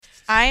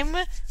I'm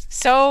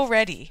so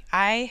ready.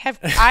 I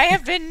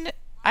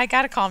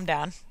gotta calm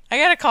down. I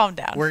gotta calm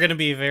down. We're gonna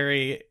be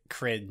very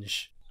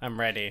cringe. I'm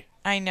ready.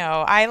 I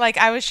know. I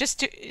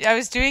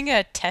was doing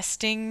a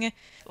testing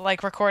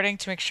like recording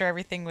to make sure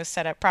everything was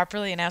set up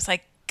properly, and I was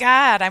like,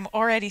 God, I'm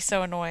already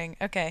so annoying.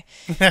 Okay.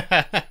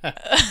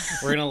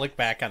 We're gonna look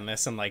back on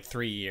this in like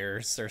 3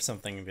 years or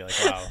something and be like,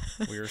 wow,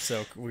 we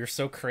were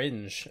so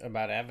cringe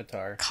about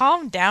Avatar.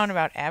 Calm down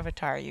about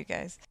Avatar, you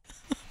guys.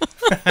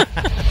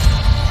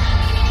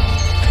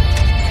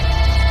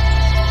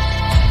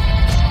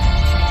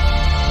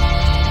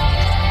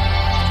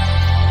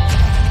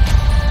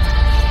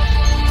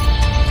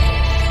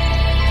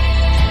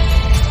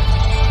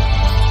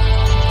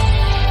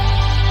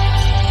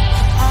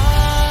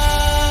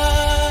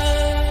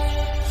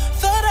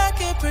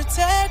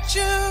 Protect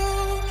you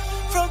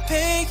from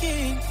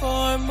paying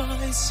for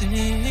my sins.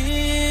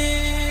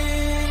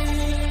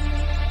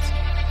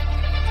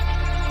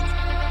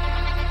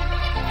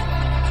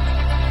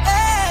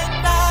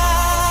 And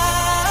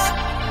I've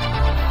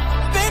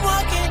been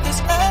walking this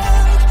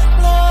earth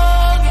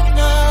long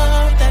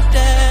enough that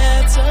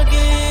that's a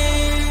gift.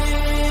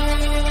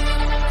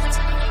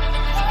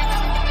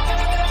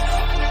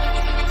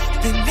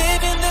 Been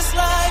living this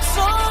life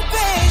so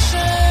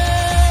patient.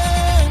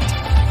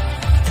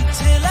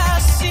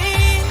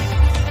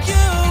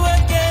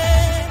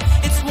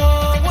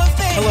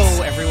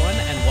 Hello, everyone,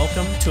 and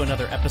welcome to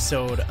another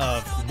episode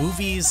of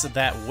Movies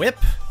That Whip.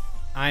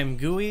 I'm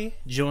Gooey,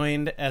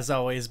 joined as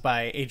always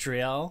by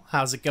Adrielle.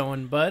 How's it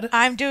going, bud?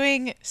 I'm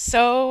doing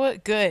so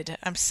good.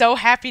 I'm so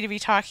happy to be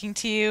talking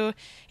to you.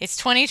 It's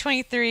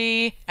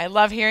 2023. I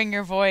love hearing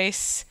your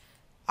voice.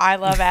 I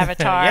love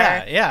Avatar.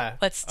 Yeah.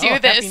 Let's do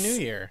this. Happy New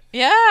Year.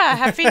 Yeah,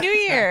 Happy New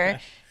Year.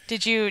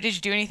 Did you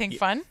do anything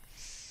fun?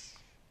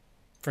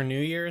 For New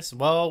Year's?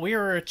 Well, we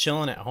were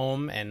chilling at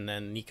home, and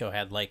then Nico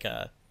had like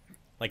a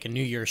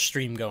New Year's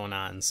stream going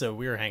on, so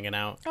we were hanging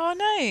out. Oh,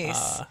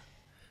 nice.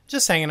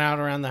 Just hanging out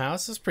around the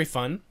house. It was pretty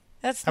fun.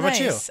 That's How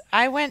nice.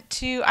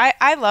 About you?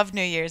 I love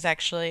New Year's,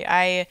 actually.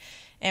 I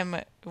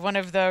am one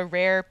of the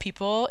rare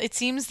people. It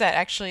seems that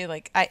actually,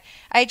 like,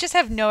 I just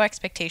have no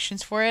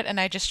expectations for it,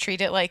 and I just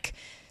treat it like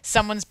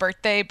someone's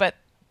birthday, but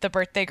the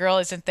birthday girl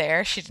isn't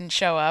there. She didn't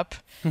show up,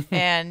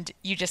 and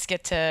you just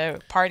get to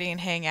party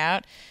and hang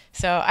out.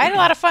 So I had a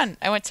lot of fun.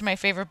 I went to my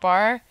favorite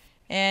bar,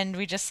 and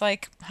we just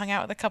like hung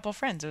out with a couple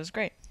friends. It was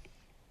great.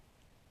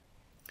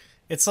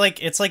 It's like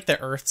the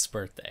Earth's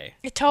birthday.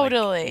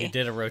 Totally. Like, you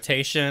did a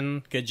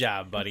rotation. Good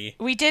job, buddy.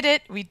 We did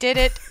it.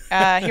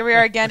 Here we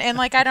are again. And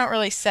like, I don't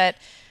really set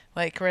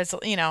like I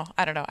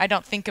don't know. I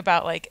don't think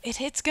about like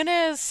it's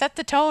gonna set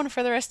the tone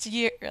for the rest of the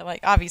year.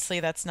 Like, obviously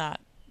that's not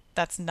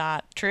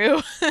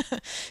true.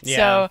 Yeah.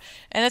 So,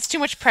 and that's too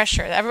much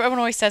pressure. Everyone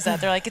always says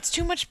that. They're like, it's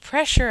too much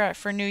pressure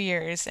for New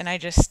Year's, and I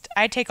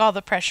take all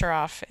the pressure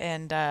off,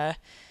 and I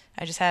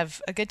just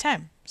have a good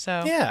time.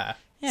 So Yeah.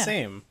 Yeah.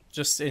 Same.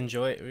 Just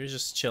enjoy. We were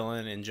just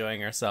chilling,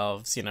 enjoying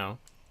ourselves.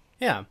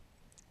 Yeah.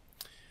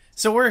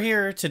 So we're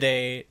here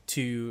today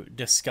to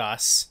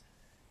discuss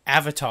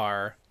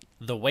Avatar: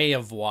 The Way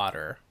of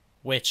Water,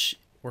 which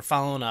we're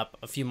following up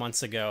a few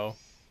months ago.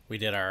 We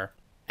did our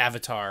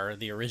Avatar,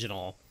 the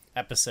original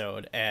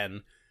episode,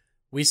 and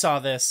we saw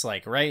this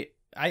like right.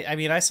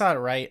 I saw it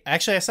right.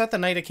 Actually, I saw it the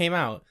night it came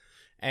out,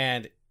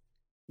 and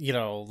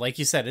like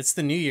you said, it's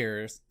the New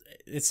Year's.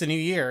 It's the new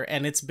year,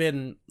 and it's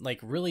been like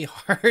really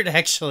hard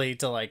actually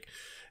to like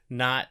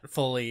not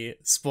fully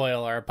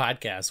spoil our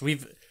podcast.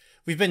 We've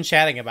been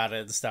chatting about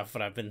it and stuff,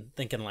 but I've been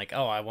thinking like,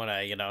 oh, I want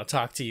to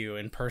talk to you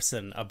in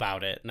person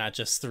about it, not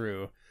just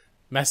through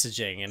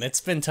messaging, and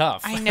it's been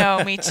tough. I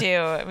know, me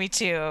too.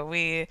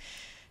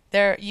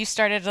 You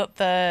started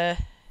the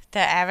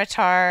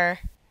Avatar.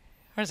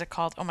 What is it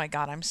called? Oh my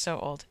God, I'm so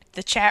old.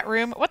 The chat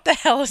room. What the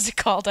hell is it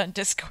called on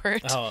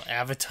Discord? Oh,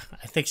 Avatar.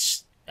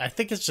 I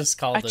think it's just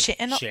called a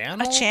channel.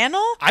 A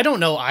channel? I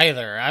don't know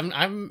either.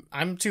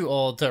 I'm too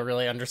old to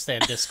really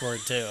understand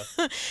Discord too.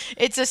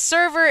 It's a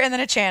server and then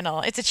a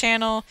channel. It's a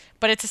channel,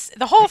 but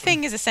the whole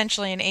thing is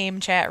essentially an AIM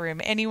chat room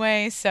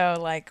anyway. So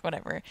like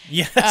whatever.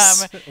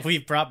 Yes,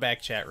 we've brought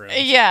back chat rooms.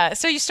 Yeah.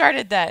 So you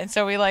started that, and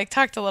so we like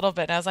talked a little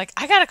bit, and I was like,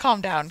 I gotta calm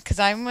down because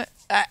I'm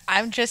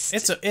just.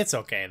 It's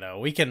okay though.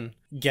 We can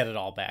get it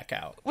all back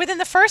out. Within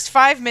the first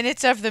 5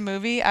 minutes of the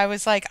movie, I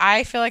was like,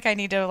 I feel like I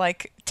need to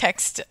like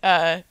text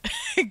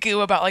Goo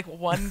about like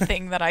one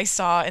thing that I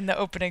saw in the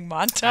opening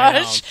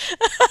montage.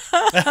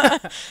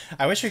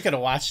 I wish we could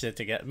have watched it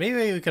together.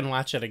 Maybe we can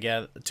watch it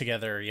again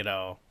together.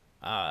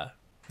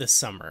 This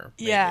summer.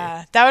 Maybe,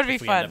 yeah, that would be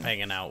if we fun. end up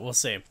hanging out. We'll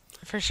see.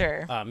 For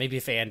sure. Maybe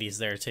if Andy's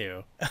there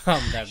too,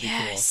 that'd be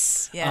cool.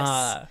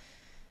 Yes.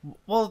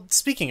 Well,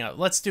 speaking of,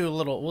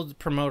 we'll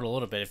promote a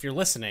little bit. If you're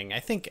listening, I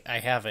think I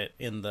have it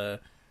in the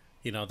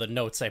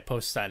notes I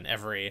post on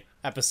every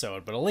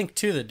episode, but a link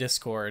to the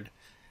Discord.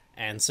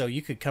 And so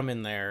you could come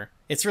in there.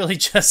 It's really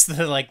just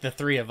the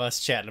three of us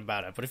chatting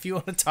about it. But if you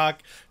want to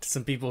talk to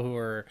some people who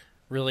are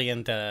really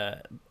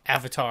into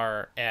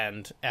Avatar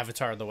and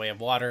Avatar: The Way of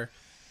Water,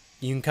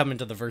 you can come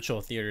into the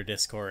virtual theater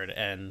Discord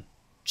and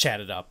chat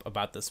it up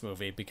about this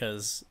movie,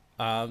 because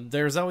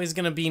there's always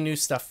going to be new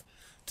stuff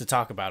to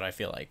talk about. I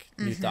feel like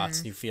new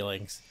thoughts, new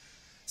feelings,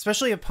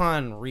 especially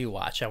upon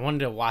rewatch. I wanted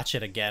to watch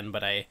it again,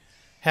 but I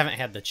haven't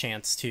had the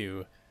chance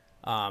to.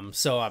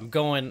 So I'm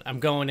going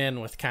in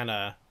with kind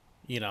of,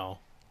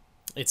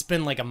 it's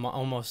been like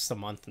almost a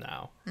month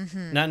now.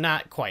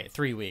 Not quite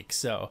 3 weeks.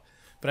 So,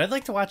 but I'd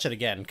like to watch it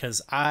again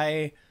because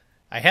I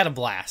had a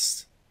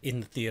blast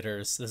in the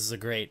theaters. This is a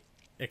great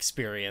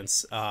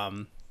experience.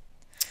 And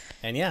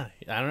yeah,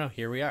 I don't know.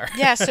 Here we are.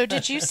 Yeah. So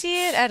did you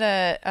see it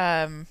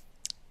at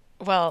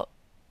well,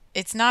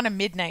 it's not a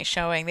midnight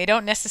showing. They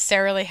don't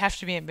necessarily have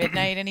to be at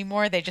midnight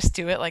anymore. They just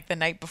do it like the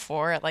night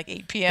before at like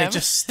 8 p.m. They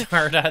just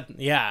start at,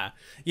 yeah.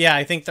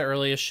 I think the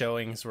earliest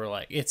showings were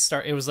like,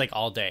 it was like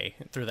all day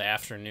through the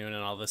afternoon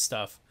and all this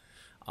stuff.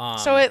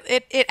 So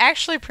it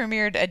actually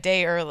premiered a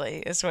day early,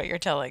 is what you're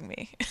telling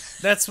me.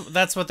 That's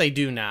what they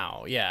do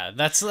now. Yeah,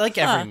 that's like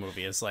every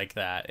movie is like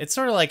that. It's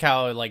sort of like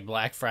how like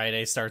Black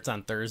Friday starts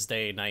on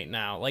Thursday night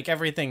now. Like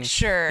everything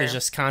Sure. is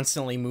just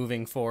constantly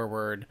moving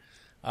forward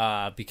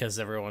because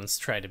everyone's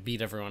trying to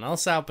beat everyone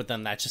else out, but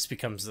then that just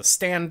becomes the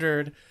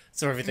standard.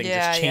 So everything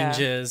just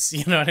changes.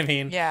 You know what I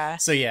mean? Yeah.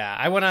 So yeah,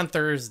 I went on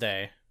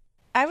Thursday.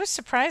 I was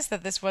surprised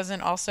that this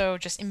wasn't also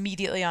just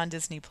immediately on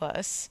Disney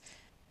Plus.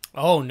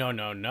 Oh,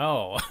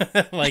 no.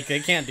 Like, they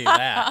can't do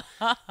that.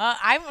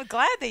 I'm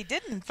glad they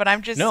didn't, but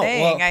I'm just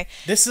saying. Well,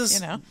 this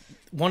is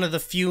one of the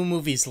few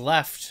movies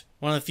left,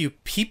 one of the few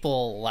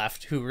people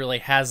left who really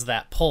has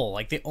that pull.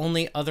 Like, the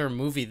only other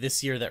movie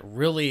this year that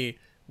really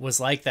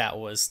was like that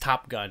was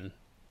Top Gun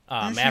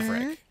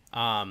Maverick.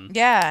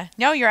 Yeah.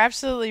 No, you're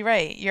absolutely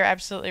right. He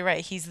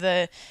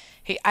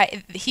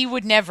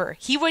would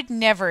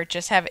never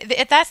just have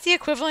that's the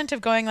equivalent of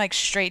going like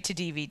straight to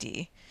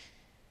DVD.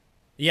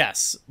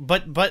 Yes,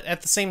 but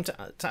at the same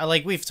time,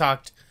 like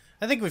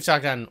I think we've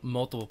talked on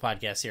multiple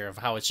podcasts here of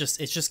how it's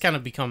just kind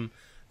of become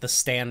the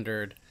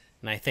standard,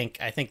 and I think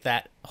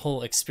that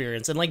whole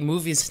experience and like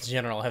movies in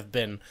general have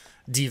been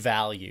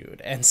devalued,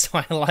 and so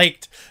I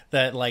liked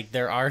that like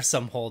there are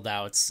some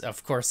holdouts.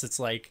 Of course, it's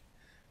like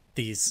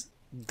these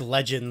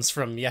legends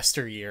from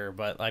yesteryear,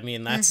 but I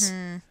mean that's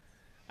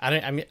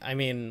I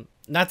mean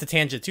not to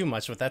tangent too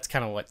much, but that's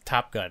kind of what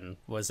Top Gun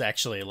was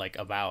actually like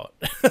about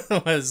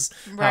was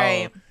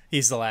right. How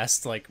he's the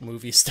last like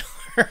movie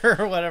star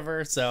or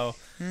whatever. So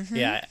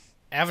yeah,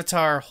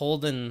 Avatar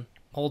holding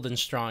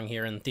strong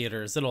here in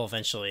theaters. It'll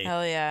eventually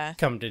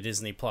come to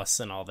Disney Plus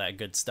and all that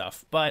good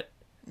stuff. But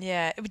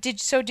yeah, did you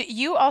saw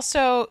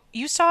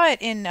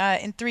it in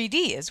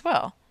 3D as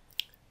well?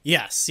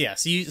 Yes.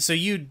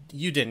 You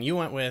didn't. You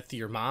went with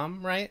your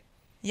mom, right?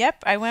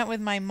 Yep, I went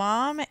with my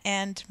mom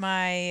and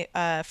my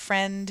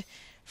friend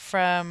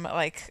from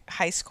like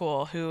high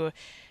school who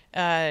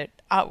on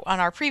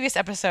our previous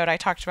episode I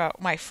talked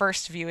about my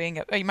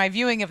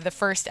viewing of the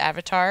first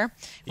Avatar,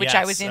 which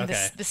I was in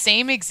the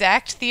same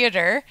exact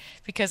theater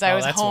because I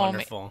was home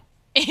wonderful.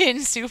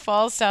 In Sioux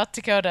Falls, South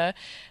Dakota,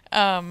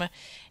 and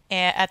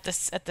at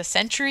the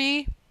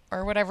Century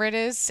or whatever it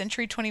is,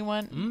 Century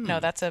 21. No,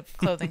 that's a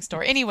clothing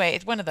store. Anyway,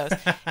 it's one of those.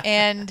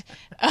 And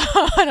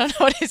I don't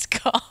know what it's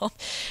called.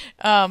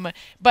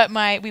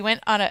 But we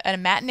went on a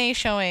matinee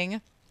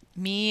showing,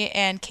 me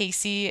and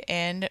Casey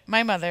and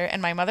my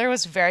mother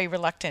was very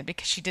reluctant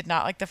because she did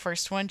not like the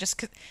first one just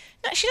cuz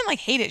she didn't like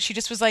hate it. She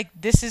just was like,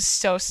 this is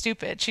so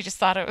stupid. She just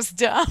thought it was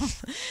dumb.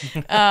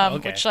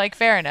 Which like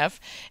fair enough.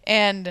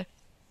 And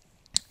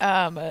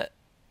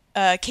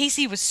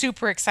Casey was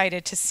super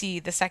excited to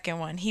see the second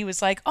one. He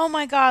was like, oh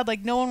my God,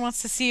 like no one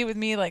wants to see it with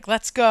me. Like,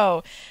 let's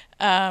go.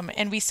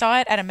 And we saw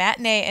it at a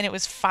matinee and it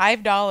was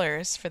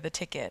 $5 for the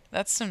ticket.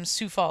 That's some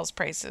Sioux Falls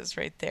prices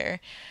right there.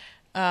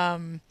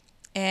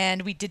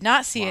 And we did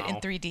not see it in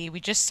 3D.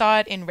 We just saw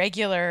it in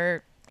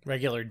regular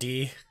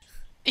D.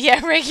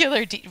 Yeah,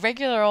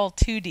 regular old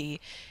 2D.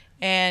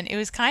 And it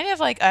was kind of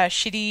like a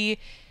shitty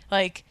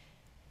like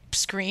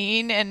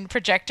screen and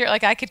projector.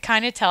 Like I could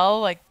kind of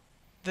tell like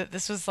that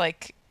this was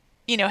like,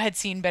 had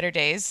seen better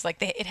days. Like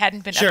it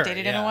hadn't been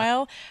updated in a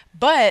while,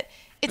 but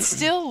it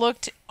still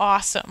looked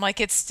awesome.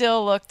 Like it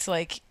still looked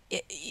like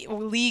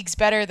leagues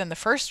better than the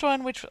first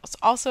one, which was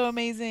also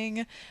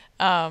amazing.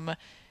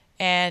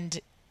 And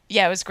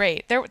yeah, it was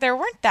great. There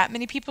weren't that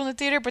many people in the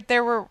theater, but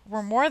there were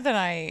more than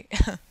I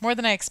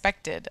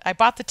expected. I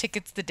bought the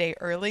tickets the day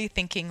early,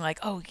 thinking like,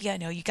 oh yeah,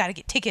 no, you got to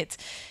get tickets,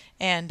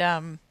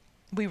 and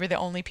we were the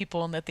only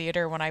people in the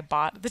theater when I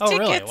bought the tickets.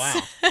 Really?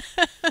 Wow.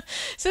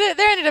 So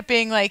there ended up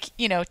being like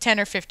 10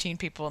 or 15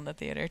 people in the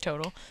theater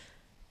total.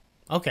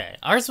 Okay,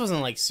 ours wasn't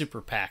like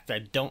super packed, I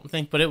don't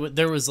think, but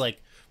there was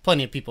like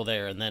plenty of people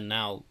there. And then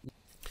now,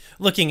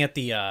 looking at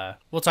the,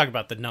 we'll talk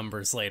about the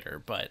numbers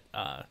later, but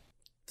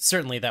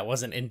certainly that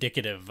wasn't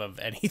indicative of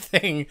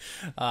anything.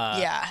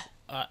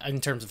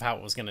 In terms of how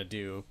it was gonna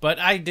do. But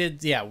I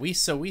did, yeah. We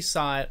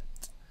saw it.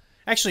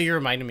 Actually, you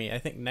reminded me. I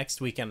think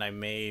next weekend I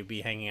may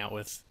be hanging out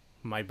with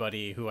my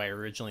buddy who I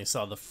originally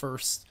saw the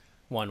first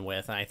one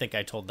with, and I think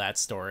I told that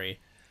story.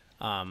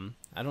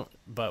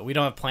 But we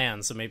don't have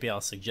plans, so maybe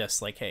I'll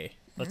suggest like, hey,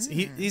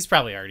 he's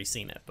probably already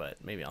seen it,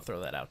 but maybe I'll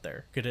throw that out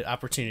there. Good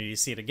opportunity to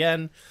see it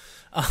again.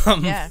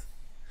 Yeah.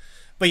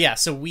 But yeah,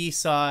 so we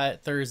saw it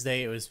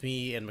Thursday. It was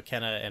me and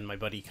McKenna and my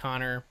buddy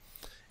Connor,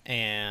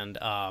 and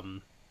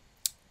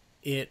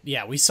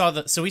we saw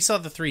the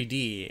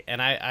 3D,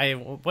 and I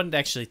wanted to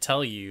actually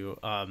tell you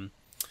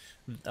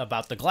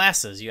about the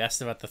glasses. You asked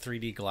about the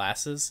 3D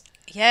glasses.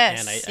 Yes,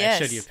 and I yes.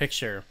 showed you a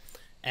picture,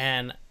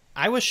 and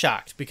I was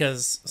shocked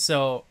because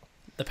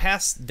the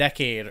past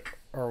decade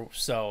or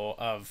so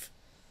of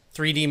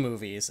 3D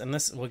movies, and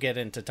this we'll get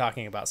into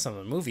talking about some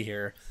of the movie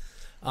here,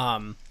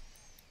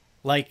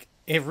 like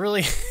it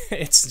really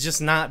it's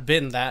just not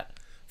been that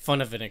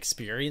fun of an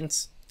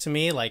experience to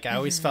me. Like I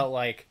always felt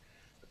like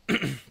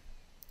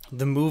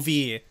the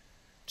movie,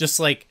 just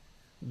like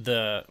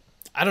I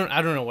don't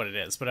know what it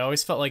is, but I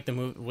always felt like the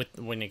movie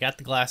when you got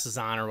the glasses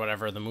on or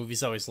whatever, the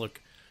movies always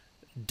look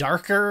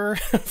darker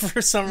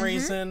for some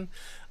reason.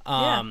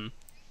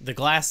 The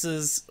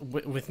glasses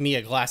with me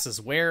a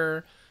glasses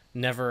wearer,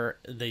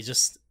 they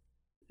just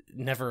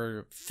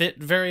never fit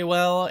very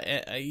well.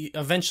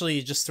 Eventually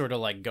you just sort of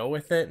like go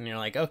with it and you're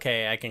like,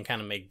 okay, I can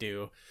kind of make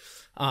do.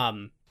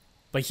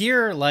 But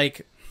here,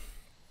 like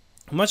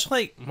much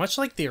like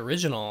the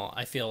original,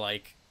 I feel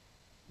like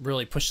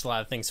really pushed a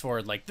lot of things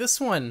forward. Like this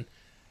one,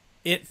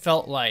 it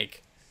felt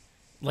like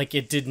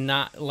it did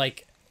not,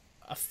 like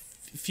a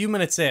few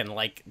minutes in,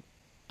 like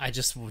I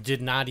just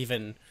did not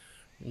even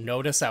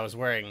notice I was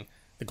wearing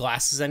the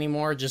glasses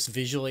anymore, just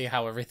visually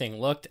how everything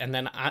looked. And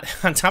then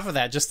on top of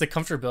that, just the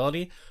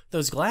comfortability,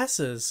 those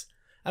glasses,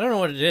 I don't know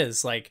what it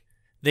is, like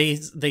they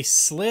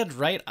slid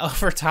right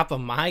over top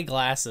of my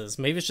glasses.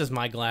 Maybe it's just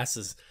my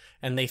glasses,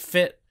 and they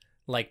fit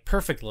like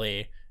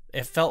perfectly.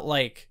 It felt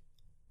like,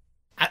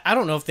 I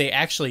don't know if they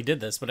actually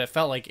did this, but it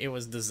felt like it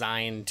was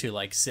designed to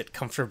like sit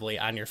comfortably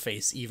on your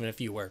face even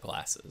if you wear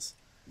glasses.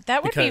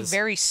 That would be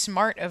very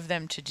smart of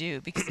them to do,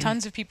 because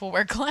tons of people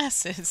wear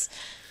glasses.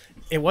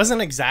 It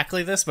wasn't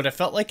exactly this, but it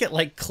felt like it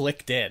like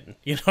clicked in.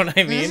 You know what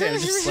I mean? It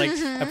was just like,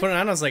 I put it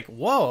on, I was like,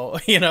 whoa,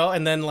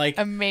 and then like...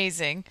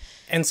 Amazing.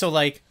 And so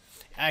like,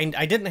 I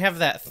didn't have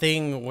that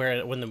thing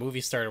where when the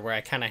movie started where I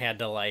kind of had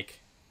to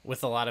like,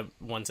 with a lot of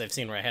ones I've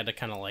seen where I had to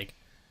kind of like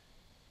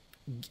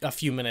a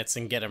few minutes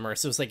and get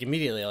immersed. It was like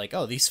immediately like,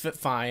 oh, these fit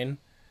fine.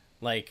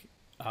 Like,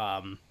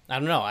 I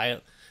don't know.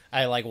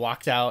 I like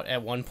walked out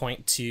at one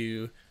point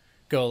to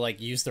go like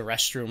use the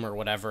restroom or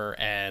whatever,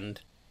 and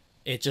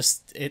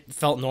it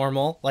felt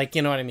normal. Like,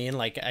 you know what I mean?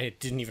 Like I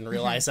didn't even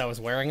realize I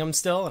was wearing them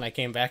still, and I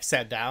came back,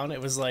 sat down.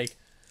 It was like,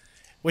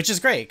 which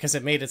is great because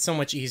it made it so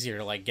much easier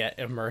to like get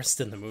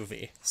immersed in the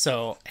movie.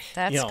 So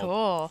that's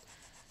cool.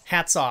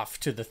 Hats off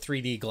to the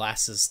 3D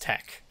glasses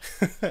tech.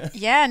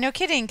 Yeah, no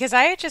kidding. Because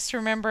I just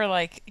remember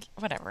like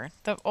whatever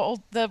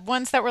the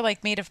ones that were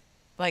like made of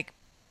like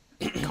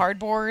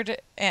cardboard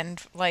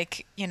and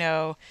like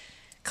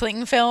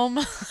cling film,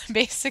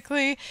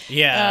 basically.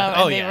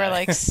 Yeah. And they were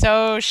like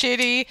so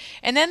shitty.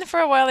 And then for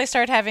a while they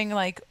started having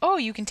like, oh,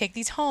 you can take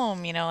these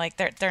home. Like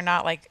they're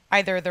not like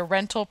either the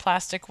rental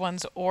plastic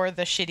ones or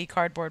the shitty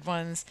cardboard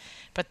ones.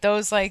 But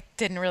those like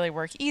didn't really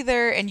work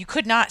either, and you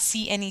could not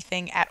see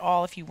anything at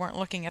all if you weren't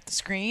looking at the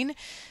screen.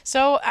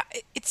 So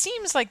it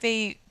seems like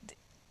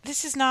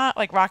this is not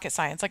like rocket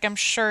science. Like I'm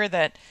sure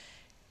that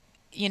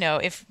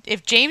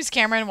if James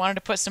Cameron wanted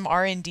to put some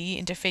R&D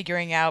into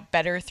figuring out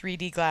better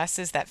 3D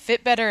glasses that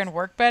fit better and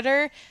work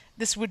better,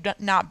 this would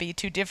not be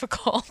too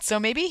difficult. So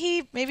maybe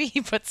he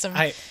put some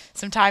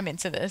time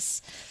into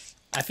this.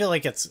 I feel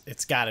like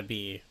it's got to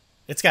be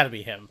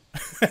him.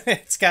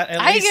 It's got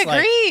at least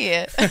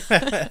I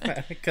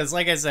agree. Because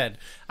like I said,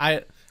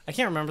 I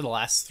can't remember the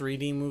last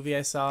 3D movie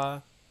I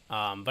saw,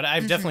 but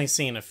I've definitely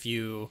seen a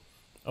few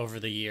over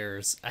the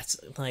years.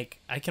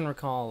 I can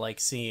recall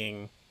like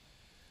seeing.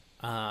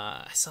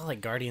 I saw like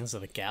Guardians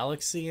of the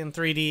Galaxy in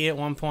 3D at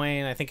one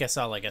point. I think I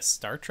saw like a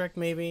Star Trek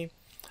maybe.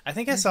 I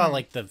think I saw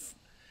like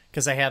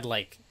because I had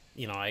like,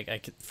 I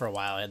could, for a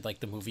while I had like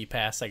the movie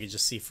pass. I could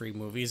just see free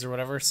movies or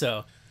whatever.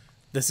 So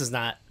this is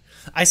not,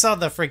 I saw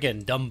the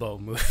freaking Dumbo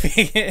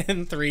movie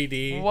in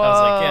 3D. Whoa. I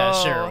was like, yeah,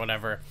 sure,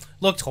 whatever.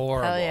 Looked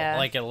horrible. Yeah.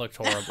 Like it looked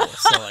horrible.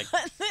 So like,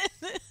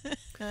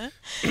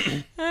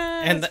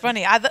 and it's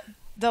funny.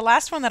 The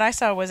last one that I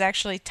saw was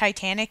actually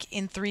Titanic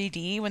in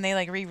 3D when they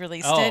like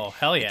re-released it. Oh,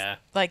 hell yeah.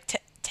 Like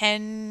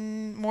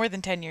more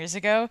than 10 years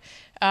ago.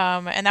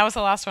 And that was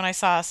the last one I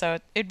saw. So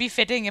it'd be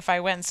fitting if I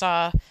went and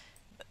saw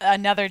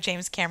another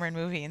James Cameron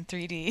movie in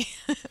 3D.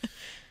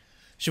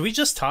 Should we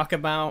just talk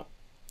about,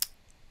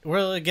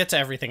 we'll get to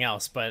everything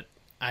else, but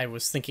I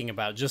was thinking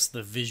about just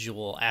the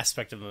visual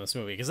aspect of this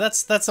movie. Because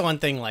that's the one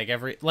thing, like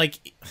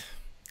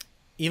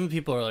even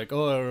people are like,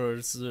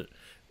 oh,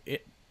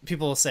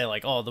 people will say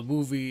like, oh, the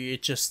movie,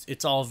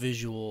 it's all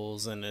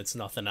visuals and it's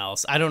nothing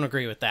else. I don't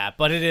agree with that,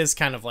 but it is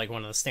kind of like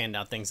one of the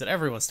standout things that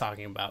everyone's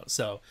talking about.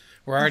 So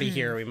we're already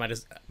here. We might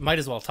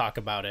as well talk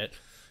about it.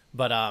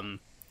 But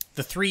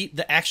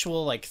the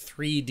actual like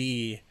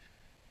 3D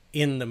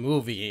in the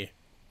movie,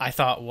 I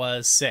thought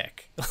was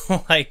sick.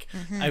 Like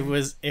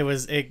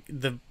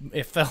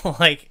it felt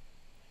like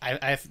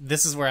I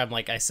this is where I'm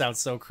like, I sound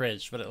so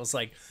cringe, but it was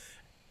like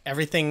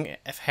everything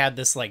had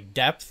this like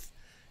depth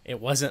It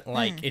wasn't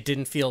like it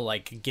didn't feel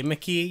like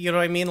gimmicky, you know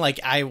what I mean? Like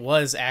I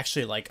was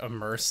actually like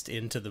immersed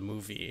into the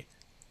movie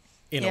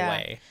in a Yeah.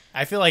 way.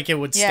 I feel like it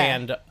would Yeah.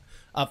 stand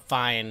up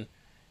fine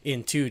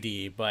in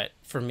 2D, but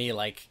for me,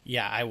 like,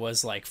 yeah, I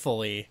was like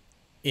fully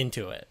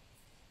into it.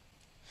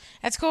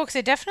 That's cool because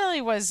it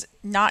definitely was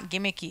not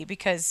gimmicky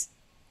because,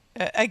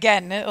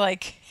 again,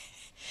 like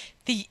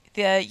the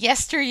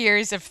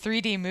yesteryears of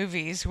 3D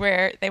movies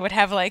where they would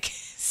have like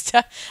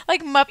stuff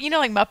like like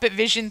Muppet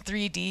Vision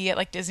 3D at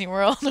like Disney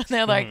World, and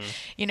they're like,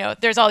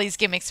 there's all these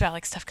gimmicks about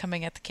like stuff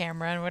coming at the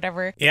camera and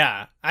whatever.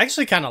 Yeah, I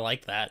actually kind of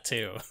like that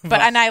too.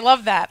 But and I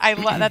love that.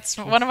 That's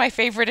one of my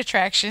favorite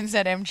attractions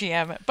at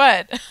MGM.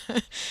 But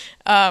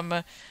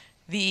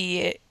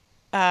the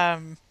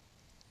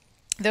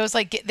those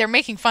like they're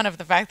making fun of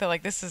the fact that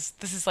like this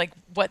is like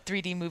what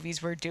 3D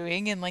movies were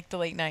doing in like the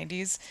late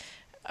 90s.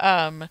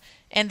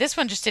 And this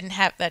one just didn't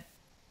have that.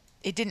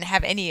 It didn't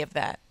have any of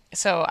that.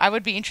 So I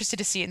would be interested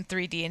to see it in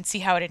 3D and see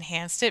how it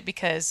enhanced it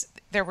because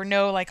there were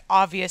no like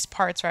obvious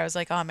parts where I was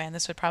like, oh man,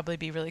 this would probably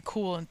be really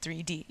cool in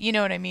 3D. You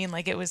know what I mean?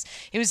 Like it was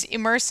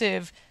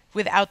immersive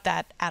without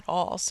that at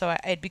all. So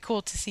it'd be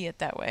cool to see it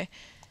that way.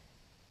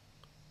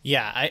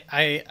 Yeah,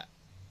 I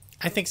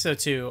think so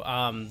too.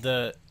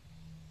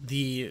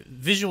 The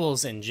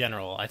visuals in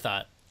general, I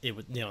thought it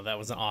would, that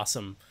was an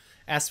awesome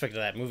aspect of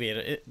that movie.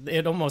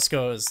 It almost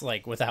goes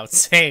like without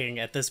saying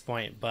at this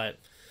point, but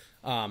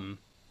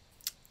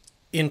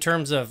in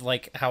terms of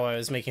like how I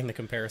was making the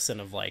comparison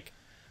of like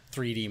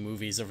 3D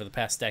movies over the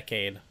past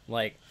decade,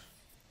 like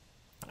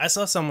I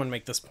saw someone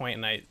make this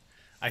point and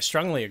I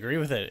strongly agree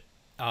with it.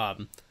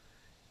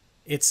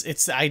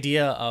 It's the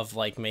idea of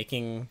like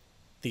making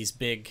these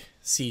big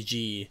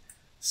CG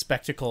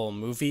spectacle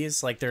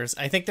movies. Like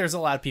I think there's a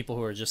lot of people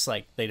who are just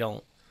like they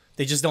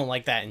just don't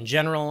like that in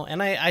general,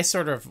 and I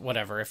sort of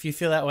whatever. If you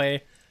feel that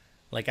way,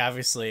 like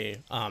obviously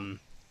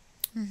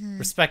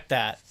respect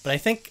that. But I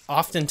think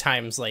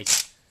oftentimes like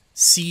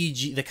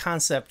CG, the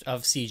concept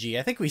of CG,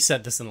 I think we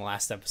said this in the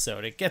last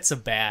episode, it gets a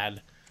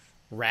bad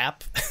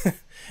rap.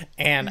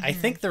 And I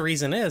think the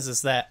reason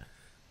is that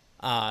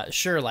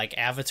sure, like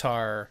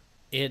Avatar,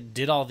 it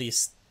did all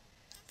these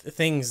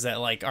things that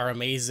like are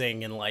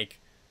amazing and like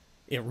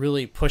it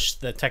really pushed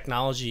the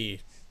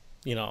technology,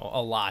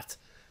 a lot.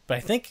 But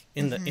I think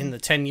in the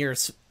 10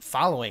 years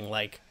following,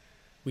 like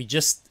we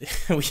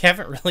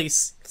haven't really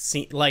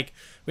seen, like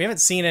we haven't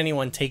seen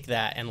anyone take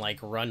that and like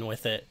run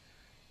with it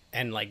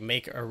and like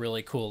make a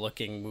really cool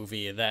looking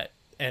movie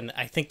and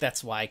I think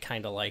that's why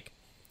kind of like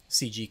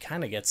CG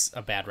kind of gets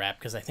a bad rap,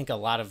 because I think a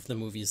lot of the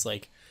movies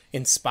like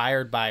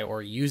inspired by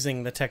or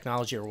using the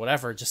technology or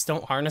whatever just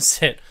don't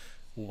harness it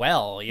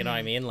well, you know what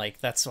I mean? Like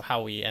that's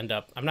how we end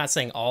up. I'm not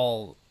saying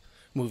all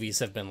movies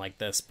have been like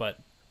this, but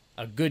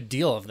a good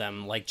deal of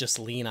them like just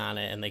lean on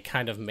it and they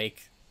kind of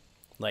make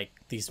like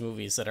these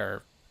movies that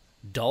are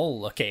dull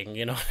looking,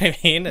 you know what I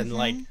mean? And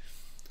like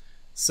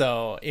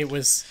so it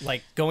was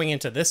like going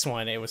into this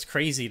one, it was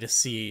crazy to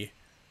see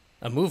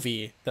a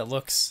movie that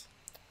looks,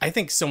 I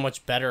think, so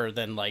much better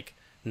than like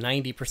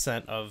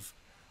 90% of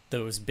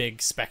those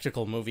big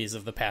spectacle movies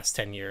of the past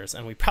 10 years,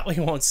 and we probably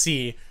won't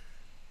see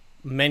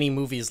many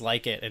movies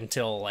like it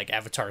until like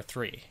Avatar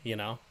 3,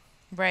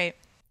 Right.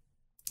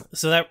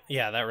 So that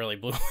really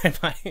blew my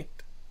mind.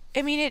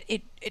 I mean,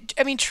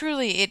 I mean,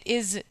 truly, it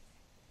is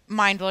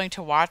mind-blowing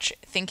to watch,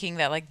 thinking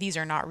that like these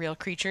are not real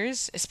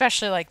creatures,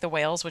 especially like the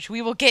whales, which we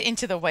will get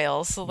into the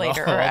whales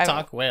later. We'll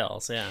talk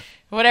whales, yeah.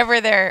 Whatever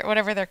they're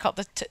called,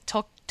 the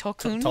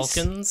Tolkuns.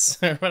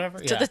 Tolkiens or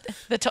whatever. Yeah.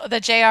 The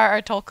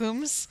J.R.R.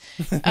 Tolkums.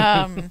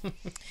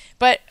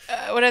 But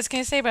what I was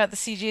going to say about the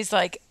CG is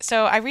like,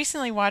 so I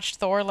recently watched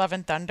Thor: Love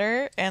and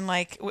Thunder, and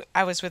like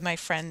I was with my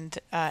friend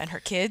and her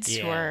kids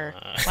who are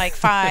like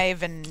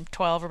 5 and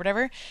 12 or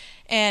whatever,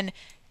 and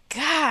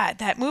God,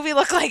 that movie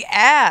looked like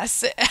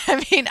ass.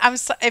 I mean,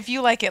 if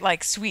you like it,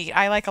 like sweet.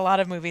 I like a lot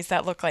of movies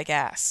that look like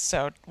ass,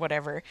 so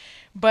whatever.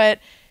 But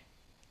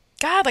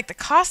God, like the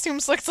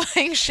costumes looked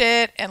like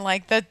shit, and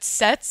like the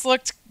sets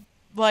looked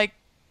like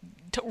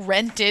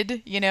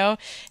rented,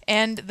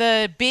 and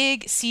the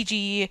big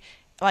CG,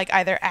 like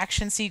either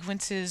action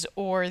sequences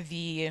or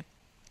the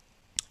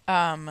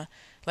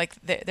like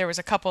there was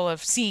a couple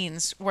of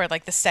scenes where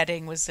like the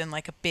setting was in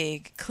like a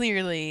big,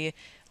 clearly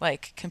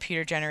like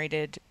computer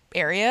generated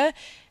area,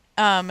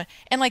 and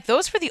like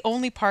those were the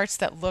only parts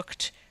that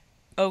looked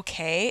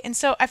okay. And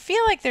so I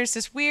feel like there's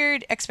this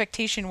weird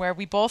expectation where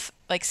we both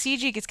like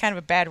CG gets kind of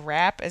a bad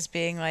rap as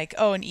being like,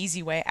 oh, an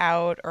easy way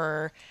out,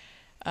 or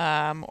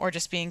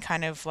just being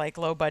kind of like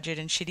low budget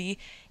and shitty,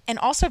 and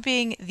also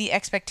being the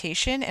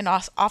expectation and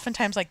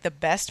oftentimes like the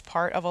best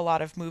part of a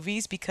lot of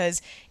movies,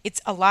 because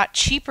it's a lot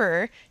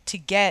cheaper to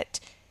get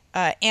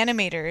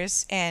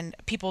animators and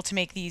people to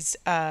make these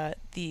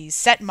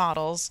set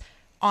models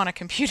on a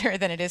computer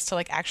than it is to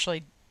like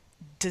actually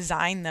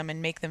design them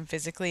and make them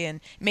physically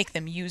and make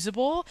them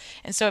usable.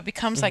 And so it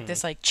becomes like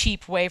this like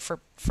cheap way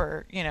for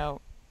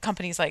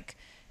companies like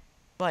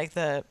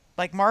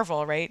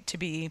Marvel, right, to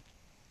be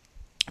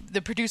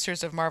the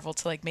producers of Marvel,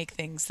 to like make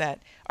things that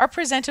are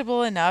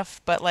presentable enough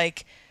but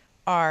like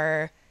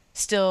are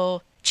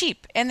still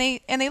cheap, and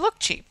they look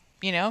cheap,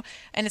 you know.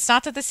 And it's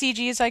not that the CG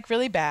is like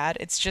really bad.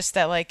 It's just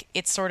that like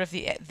it's sort of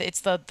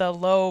the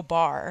low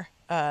bar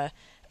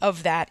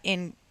of that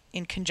in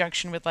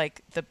conjunction with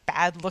like the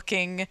bad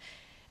looking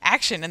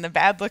action and the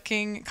bad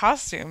looking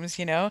costumes,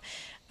 you know.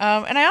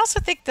 And I also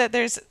think that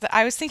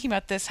I was thinking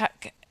about this,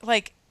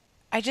 like,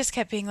 I just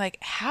kept being like,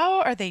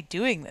 how are they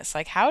doing this?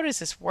 Like, how does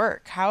this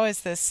work? How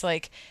is this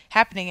like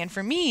happening? And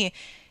for me,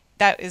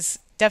 that is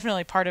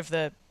definitely part of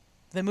the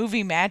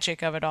movie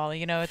magic of it all.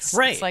 You know,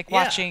 Right, it's like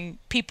yeah. watching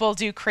people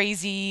do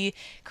crazy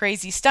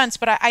stunts.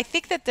 But I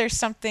think that there's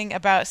something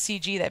about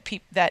CG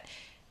that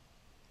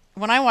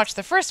when I watched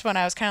the first one,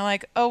 I was kind of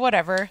like, oh,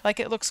 whatever. Like,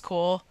 it looks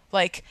cool.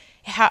 Like,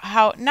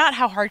 how not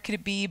how hard could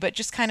it be, but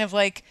just kind of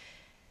like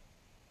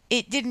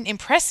it didn't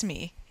impress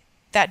me.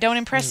 That don't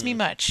impress me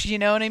much. You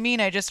know what I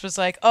mean? I just was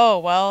like, oh,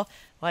 well,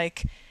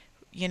 like,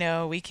 you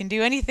know, we can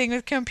do anything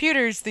with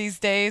computers these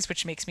days,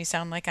 which makes me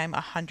sound like I'm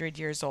 100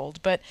 years old.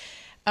 But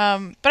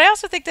I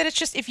also think that it's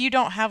just if you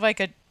don't have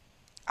like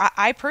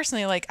I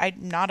personally like I'm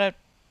not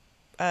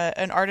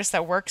an artist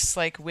that works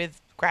like with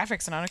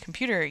graphics and on a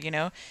computer, you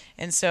know,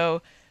 and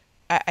so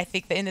I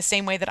think that in the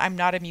same way that I'm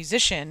not a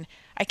musician,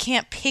 I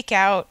can't pick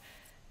out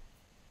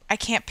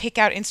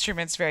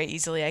instruments very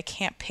easily. I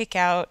can't pick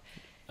out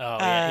Oh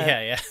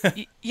yeah.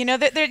 you know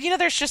that you know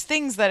there's just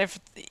things that if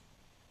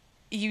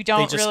you They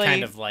don't just really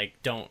kind of like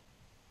don't.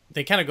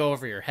 They kind of go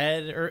over your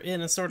head, or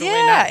in a sort of way.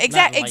 Yeah,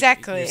 Not like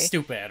exactly. you're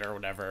stupid or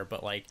whatever,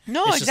 but like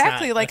No, it's just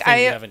exactly. not Like, a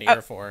thing you have an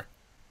ear for.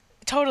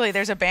 totally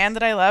there's a band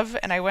that I love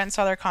and I went and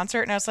saw their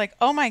concert and I was like,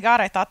 oh my god,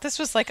 I thought this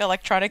was like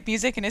electronic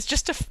music and it's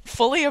just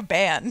fully a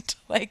band.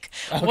 Like,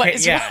 what Okay,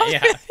 is yeah, wrong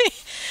yeah. with me?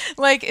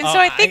 Like, and Oh, so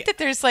I think I- that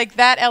there's like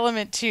that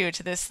element too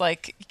to this,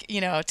 like,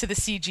 you know, to the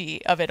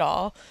CG of it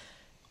all.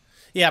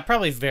 Yeah,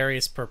 probably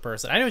varies per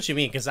person. I know what you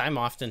mean, because I'm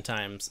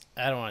oftentimes,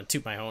 I don't want to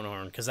toot my own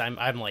horn because I'm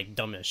like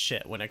dumb as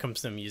shit when it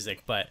comes to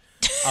music, but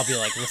I'll be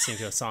like listening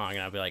to a song and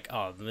I'll be like,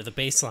 oh, the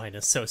bass line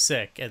is so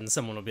sick, and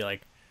someone will be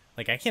like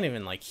I can't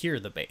even like hear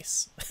the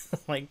bass.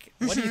 Like,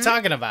 what are you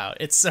talking about?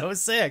 It's so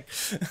sick.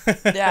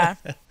 Yeah,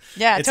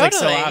 yeah, It's like so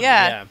totally, obvious,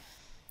 yeah.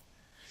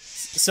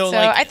 So So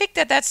like, I think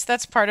that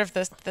that's part of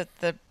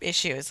the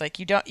issue is like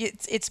you don't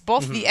it's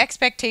both the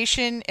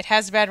expectation, it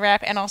has a bad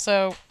rap, and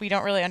also we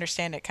don't really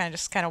understand it, kind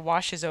of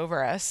washes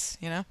over us,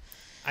 you know.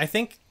 I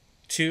think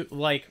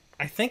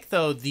I think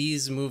though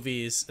these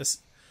movies,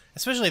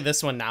 especially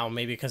this one now,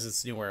 maybe because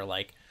it's newer,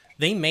 like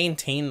they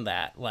maintain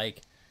that,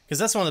 like, because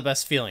that's one of the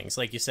best feelings,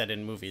 like you said,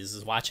 in movies,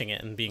 is watching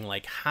it and being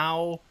like,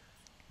 how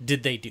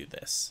did they do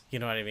this? You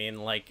know what I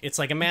mean? Like, it's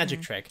like a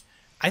magic trick.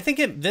 I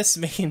think this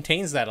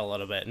maintains that a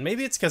little bit, and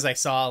maybe it's because I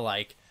saw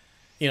like,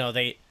 you know,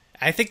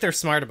 I think they're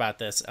smart about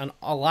this, and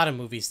a lot of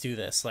movies do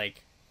this.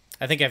 Like,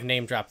 I think I've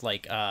name dropped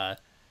like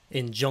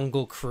in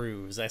Jungle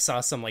Cruise, I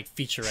saw some like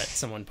featurette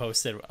someone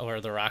posted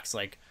where The Rock's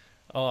like,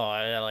 oh,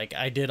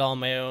 I did all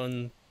my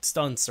own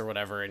stunts or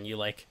whatever, and you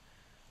like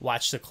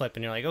watch the clip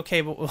and you're like,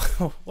 okay, but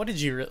what did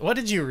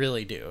you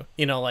really do?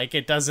 You know, like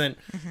it doesn't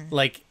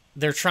like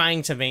they're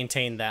trying to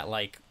maintain that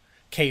like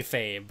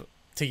kayfabe,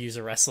 to use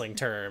a wrestling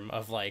term,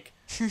 of like,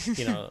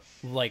 you know,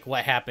 like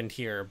what happened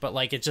here, but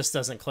like it just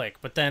doesn't click.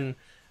 But then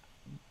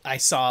I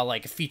saw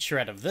like a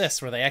featurette of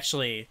this where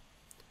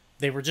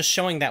they were just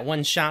showing that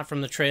one shot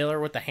from the trailer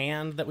with the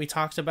hand that we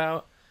talked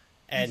about,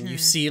 and you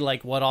see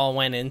like what all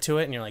went into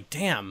it, and you're like,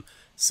 damn.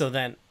 So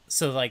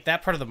like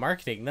that part of the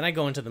marketing, then I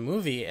go into the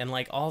movie and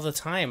like all the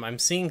time I'm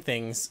seeing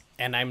things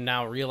and I'm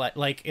now realize,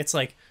 like, it's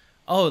like,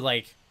 oh,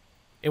 like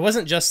it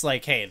wasn't just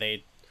like,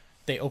 hey,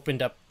 they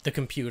opened up the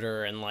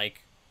computer and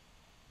like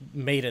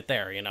made it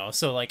there, you know.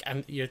 So like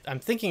I'm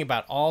thinking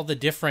about all the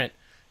different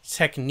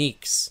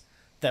techniques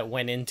that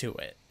went into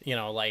it, you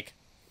know. Like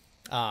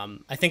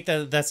I think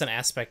that's an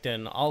aspect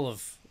in all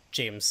of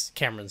James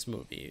Cameron's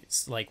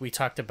movies. Like we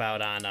talked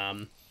about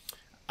on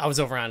I was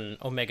over on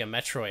Omega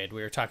Metroid,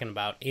 we were talking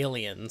about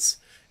aliens,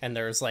 and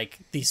there's like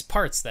these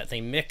parts that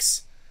they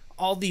mix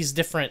all these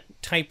different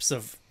types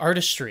of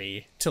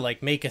artistry to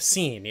like make a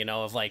scene, you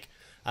know, of like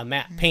a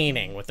matte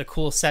painting with a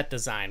cool set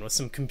design with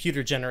some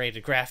computer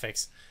generated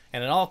graphics,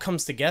 and it all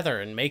comes together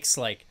and makes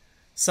like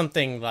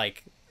something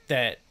like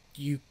that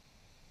you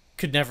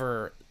could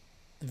never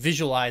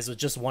visualize with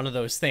just one of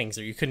those things,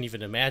 or you couldn't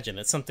even imagine.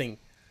 It's something,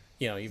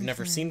 you know, you've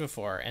never seen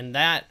before, and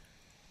that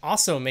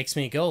also makes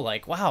me go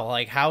like, wow,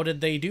 like how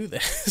did they do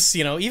this?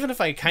 You know, even if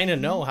I kind of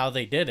know how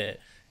they did it,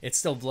 it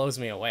still blows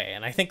me away.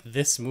 And I think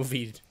this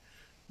movie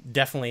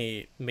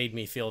definitely made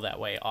me feel that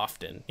way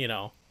often, you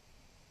know.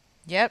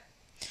 Yep.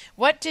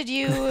 What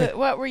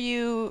were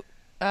you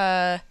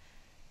blown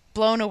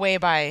away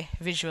by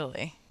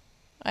visually?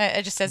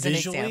 I just as an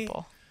Visually?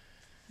 example.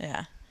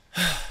 Yeah.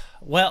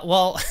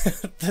 Well,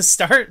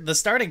 the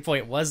starting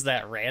point was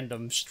that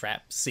random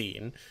strap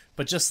scene,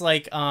 but just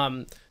like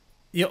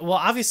well,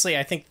 obviously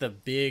I think the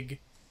big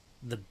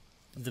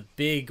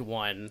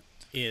one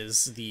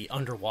is the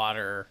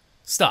underwater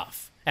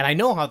stuff, and I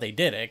know how they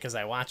did it because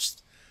I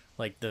watched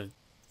like the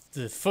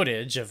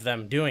footage of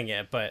them doing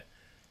it. But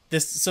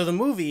so the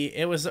movie,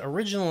 it was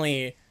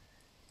originally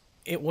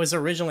it was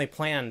originally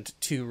planned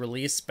to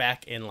release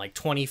back in like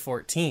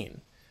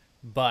 2014,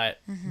 but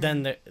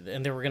then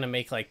and they were gonna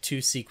make like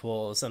 2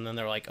 sequels, and then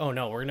they're like, oh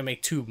no, we're gonna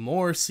make 2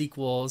 more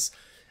sequels,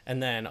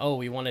 and then oh,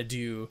 we want to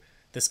do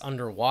this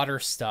underwater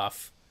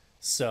stuff,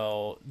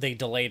 so they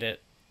delayed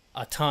it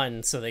a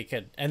ton so they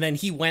could. And then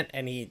he went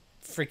and he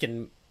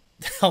freaking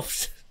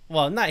helped.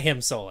 Well, not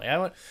him solely. I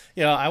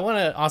want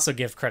to also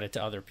give credit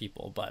to other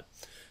people, but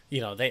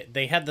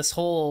they had this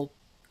whole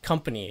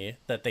company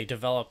that they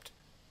developed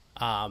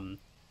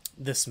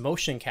this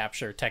motion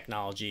capture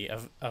technology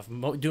of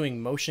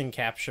doing motion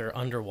capture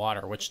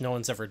underwater, which no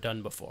one's ever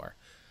done before.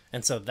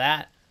 And so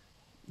that,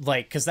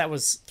 like, because that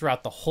was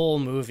throughout the whole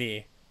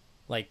movie,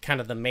 like, kind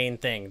of the main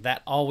thing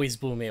that always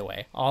blew me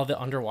away. All the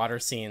underwater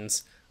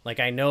scenes, like,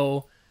 I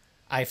know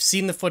I've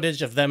seen the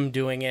footage of them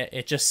doing it.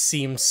 It just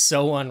seems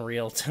so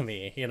unreal to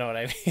me. You know what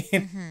I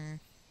mean?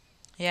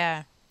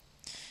 Yeah.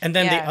 And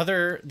then Yeah.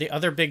 the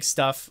other big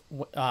stuff,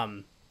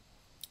 when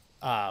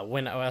I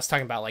was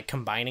talking about like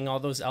combining all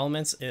those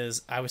elements,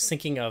 is I was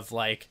thinking of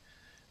like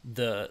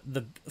the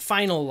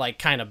final like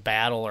kind of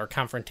battle or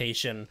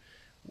confrontation,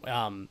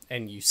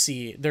 and you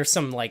see there's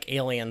some like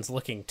aliens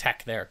looking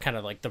tech there, kind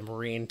of like the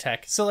marine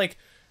tech. So like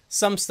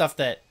some stuff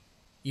that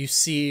you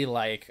see,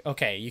 like,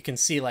 okay, you can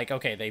see like,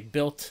 okay, they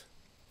built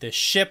this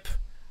ship,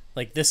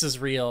 like this is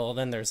real.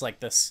 Then there's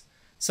like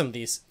some of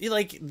these,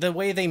 like the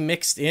way they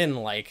mixed in,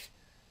 like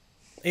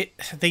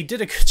they did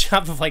a good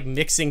job of like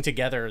mixing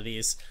together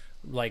these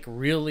like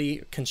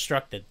really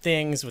constructed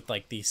things with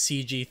like these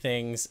CG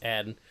things,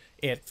 and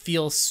it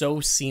feels so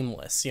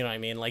seamless. You know what I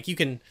mean? Like you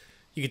could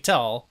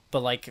tell,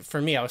 but like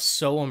for me, I was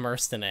so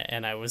immersed in it,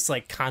 and I was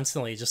like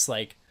constantly just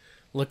like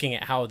looking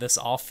at how this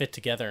all fit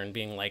together and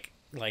being like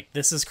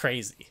this is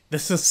crazy.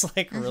 This is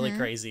like really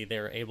crazy. They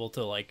were able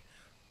to like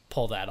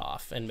pull that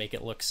off and make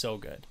it look so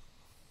good.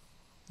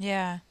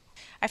 Yeah.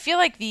 I feel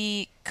like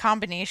the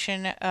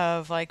combination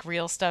of like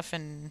real stuff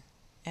and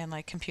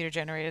like computer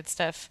generated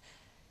stuff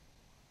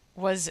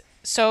was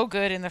so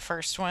good in the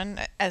first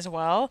one as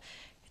well.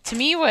 To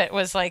me, what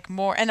was like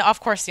more, and of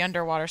course the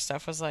underwater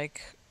stuff was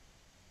like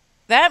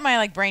that my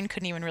like brain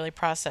couldn't even really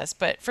process,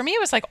 but for me it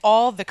was like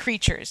all the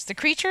creatures. The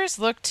creatures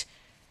looked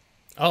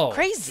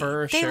crazy.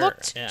 For they sure.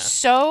 looked Yeah.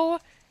 so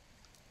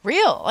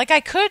real. Like I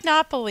could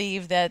not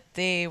believe that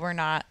they were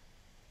not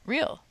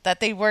real.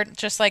 That they weren't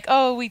just like,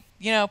 oh, we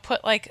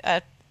put like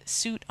a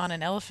suit on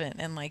an elephant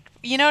and like,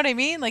 you know what I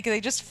mean? Like they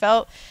just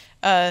felt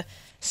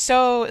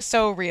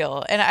so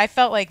real. And I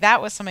felt like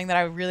that was something that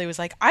I really was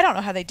like, I don't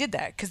know how they did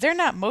that, because they're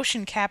not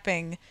motion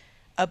capping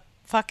a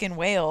fucking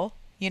whale,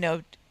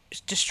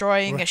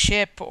 destroying a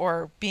ship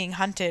or being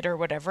hunted or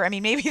whatever. I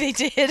mean, maybe they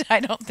did.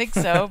 I don't think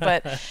so,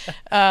 but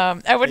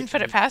I wouldn't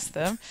put it past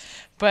them.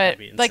 But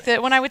like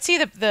when I would see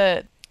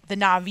the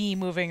Na'vi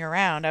moving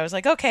around, I was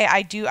like,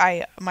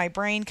 okay, my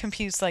brain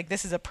computes like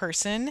this is a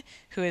person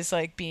who is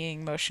like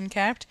being motion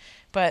capped,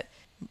 but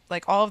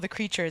like all of the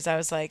creatures, I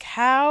was like,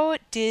 how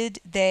did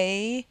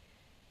they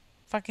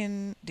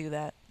fucking do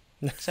that?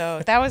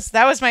 So that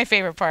was my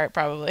favorite part,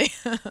 probably.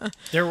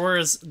 There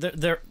was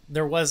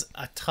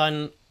a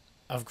ton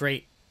of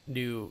great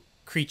new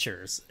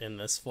creatures in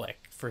this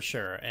flick for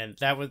sure, and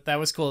that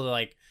was cool to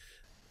like.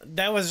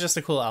 That was just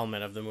a cool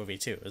element of the movie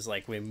too. Is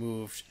like we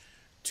moved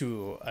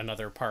to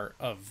another part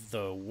of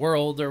the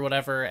world or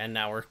whatever, and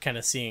now we're kind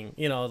of seeing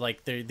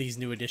like these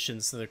new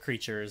additions to the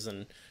creatures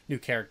and new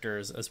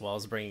characters, as well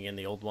as bringing in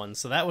the old ones.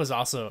 So that was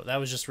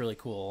just really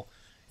cool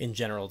in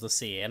general to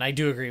see. And I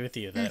do agree with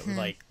you that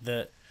like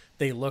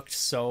they looked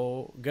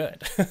so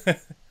good.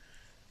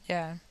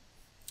 Yeah.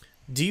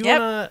 Do you want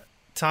to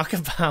talk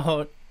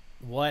about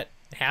what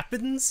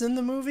happens in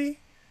the movie?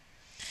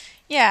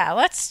 Yeah,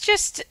 let's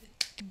just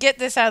get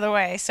this out of the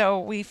way so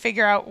we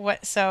figure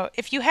out so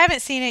if you haven't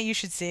seen it, you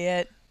should see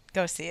it.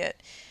 Go see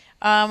it.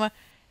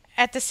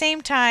 At the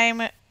same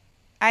time,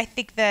 I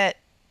think that,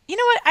 you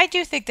know what, I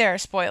do think there are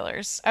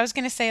spoilers. I was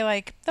going to say,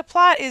 like, the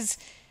plot it's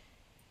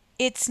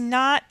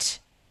not,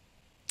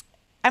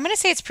 I'm going to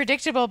say it's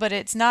predictable, but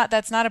that's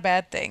not a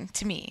bad thing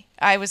to me.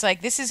 I was like,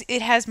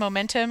 it has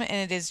momentum, and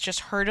it is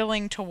just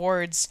hurtling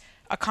towards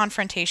a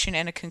confrontation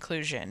and a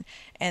conclusion.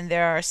 And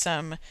there are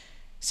some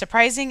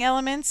surprising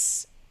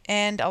elements,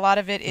 and a lot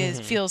of it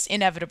feels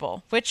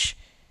inevitable, which,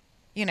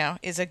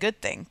 is a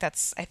good thing.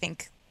 That's, I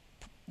think,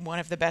 one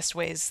of the best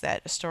ways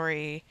that a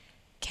story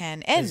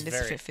can end is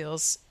if it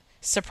feels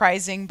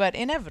surprising but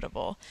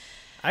inevitable.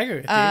 I agree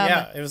with you.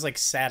 Yeah, it was like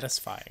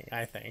satisfying,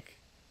 I think,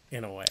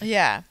 in a way.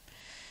 Yeah.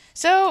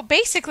 So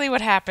basically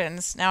what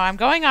happens, now I'm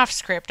going off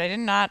script. I did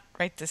not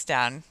write this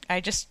down. I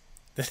just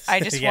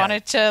Yeah.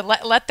 wanted to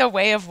let the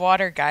way of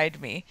water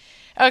guide me.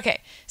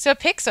 Okay, so it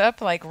picks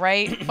up like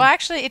well,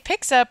 actually, it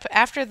picks up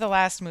after the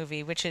last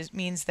movie, which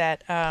means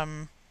that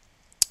hold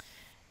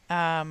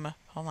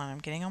on, I'm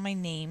getting all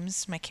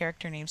my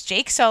character names.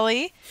 Jake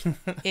Sully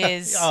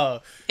is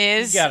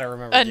you gotta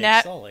remember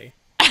Jake Sully.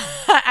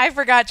 I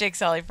forgot Jake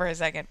Sully for a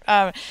second.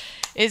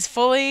 Is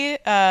fully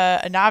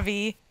a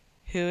Na'vi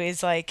who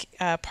is like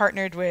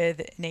partnered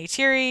with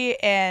Neytiri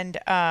and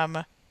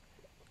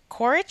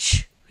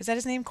Quaritch, is that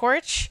his name?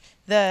 Quaritch,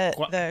 the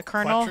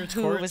colonel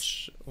Quattro, who was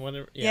Quaritch,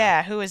 whatever.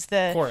 yeah, who was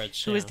the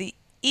Quaritch, who was yeah. the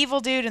evil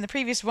dude in the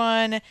previous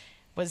one,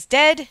 was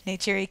dead.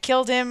 Neytiri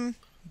killed him,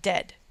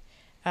 dead.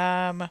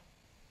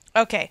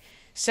 Okay,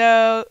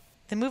 so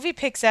the movie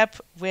picks up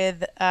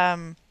with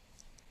a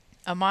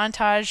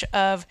montage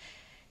of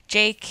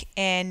Jake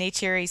and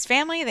Neytiri's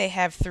family. They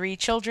have 3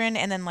 children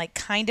and then like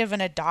kind of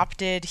an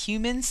adopted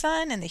human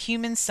son, and the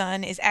human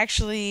son is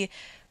actually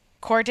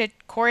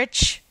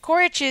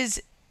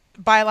Quaritch's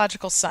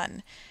biological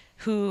son,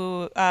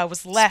 who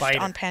was left Spider.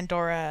 on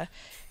Pandora.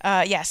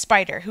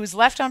 Spider, who was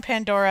left on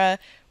Pandora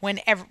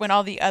when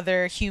all the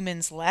other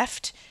humans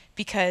left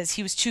because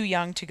he was too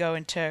young to go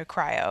into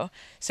cryo.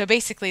 So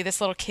basically,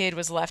 this little kid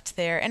was left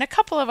there, and a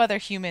couple of other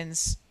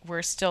humans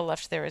were still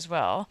left there as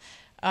well.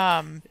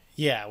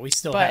 Yeah, we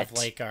still But- have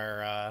like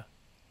our a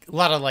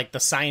lot of like the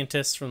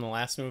scientists from the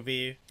last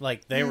movie.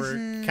 Like they were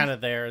kind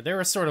of there. They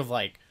were sort of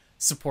like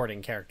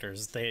supporting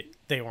characters. They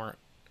weren't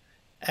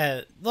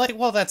like,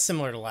 well, that's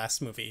similar to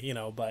last movie, you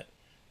know. But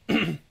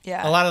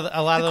Yeah, a lot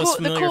of those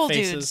the familiar cool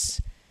faces,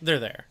 dudes. they're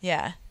there.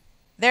 Yeah,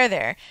 they're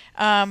there.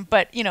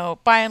 But you know,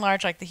 by and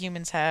large, like the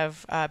humans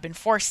have been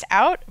forced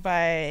out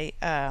by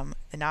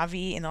the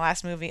Na'vi in the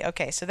last movie.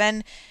 Okay, so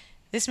then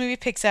this movie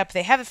picks up.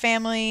 They have a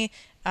family.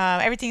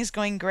 Everything's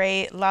going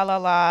great. La la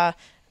la.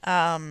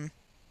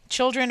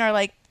 Children are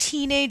like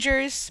teenage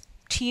years,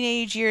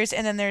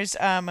 and then there's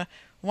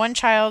one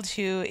child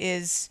who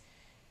is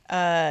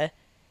like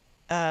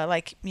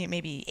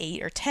maybe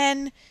 8 or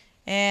 10,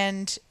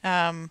 and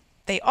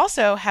they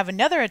also have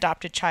another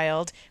adopted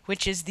child,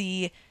 which is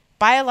the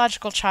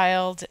biological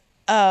child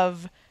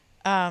of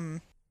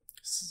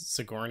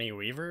Sigourney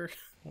Weaver.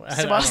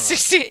 I don't know.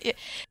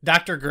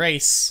 Dr.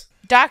 Grace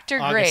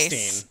Dr. Augustine.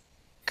 Grace.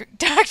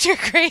 Dr.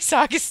 Grace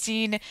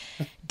Augustine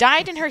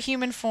died in her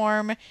human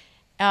form,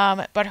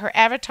 but her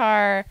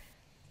avatar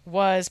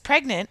was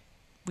pregnant.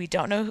 We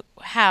don't know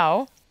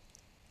how.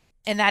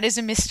 And that is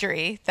a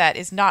mystery that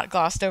is not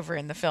glossed over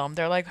in the film.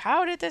 They're like,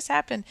 how did this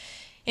happen?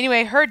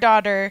 Anyway, her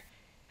daughter,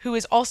 who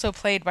is also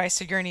played by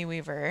Sigourney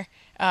Weaver,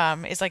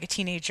 is like a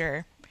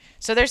teenager.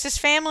 So there's this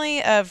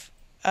family of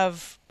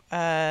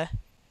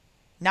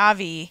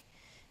Na'vi,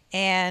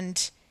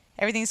 and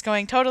everything's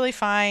going totally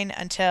fine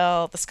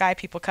until the Sky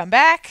People come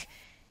back,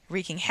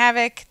 wreaking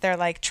havoc. They're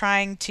like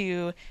trying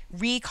to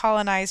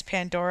recolonize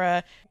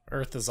Pandora.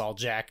 Earth is all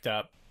jacked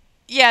up.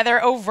 Yeah,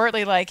 they're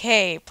overtly like,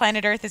 "Hey,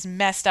 planet Earth is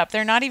messed up."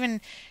 They're not even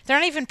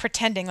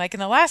pretending. Like in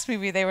the last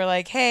movie, they were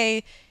like,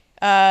 "Hey,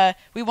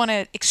 we want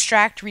to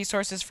extract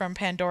resources from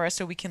Pandora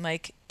so we can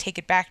like take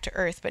it back to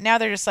Earth." But now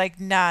they're just like,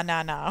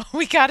 "Nah.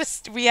 We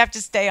have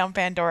to stay on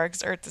Pandora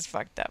because Earth is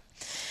fucked up."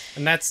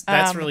 And that's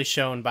really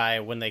shown by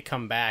when they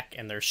come back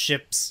and their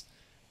ships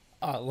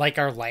like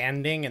are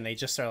landing, and they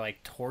just are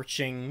like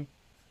torching,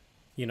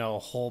 you know, a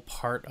whole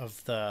part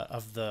of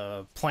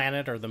the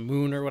planet or the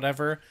moon or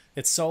whatever.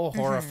 It's so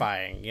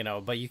horrifying, you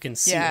know, but you can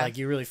see like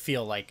you really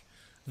feel like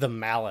the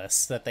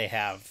malice that they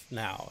have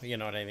now, you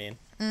know what I mean?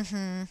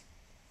 Mm-hmm.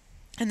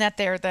 And that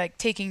they're like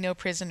taking no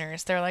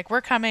prisoners. They're like, we're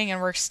coming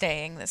and we're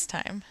staying this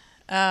time.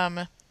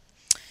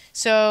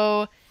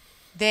 So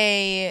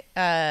they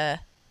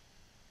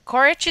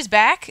Quaritch is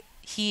back.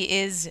 He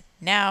is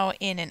now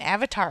in an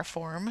avatar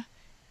form,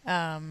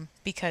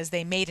 because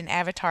they made an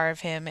avatar of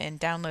him and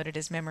downloaded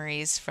his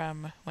memories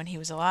from when he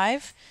was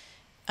alive.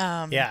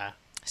 Yeah.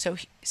 So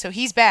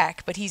he's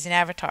back, but he's an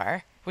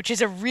avatar, which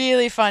is a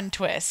really fun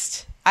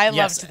twist. I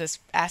loved this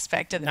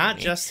aspect of the Not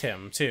movie. just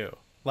him, too.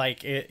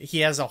 Like, he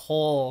has a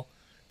whole...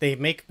 They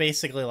make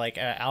basically, like,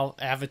 an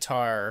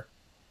avatar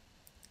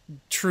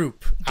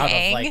troupe out of,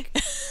 Gang? like...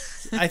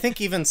 I think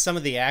even some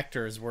of the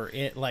actors were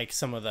in, like,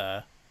 some of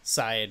the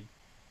side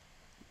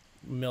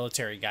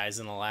military guys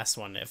in the last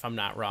one, if I'm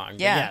not wrong.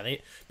 Yeah. But yeah,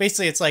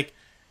 basically it's like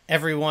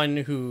everyone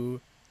who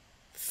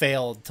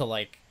failed to,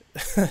 like...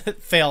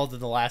 failed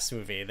in the last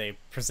movie, they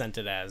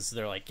presented as...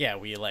 They're like, yeah,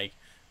 we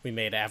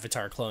made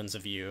avatar clones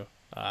of you.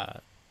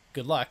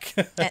 Good luck.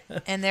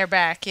 and they're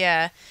back,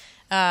 yeah.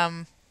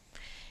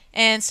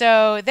 And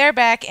so they're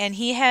back, and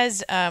he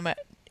has, I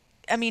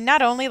mean,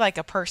 not only like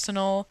a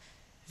personal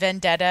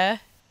vendetta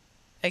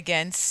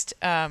against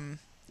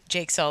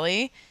Jake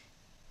Sully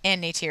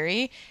and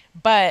Neytiri,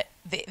 but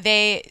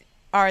they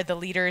are the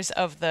leaders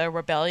of the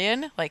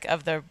rebellion, like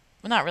of the,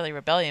 well, not really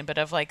rebellion, but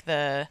of like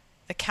the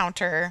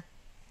counter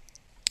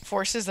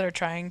forces that are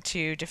trying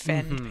to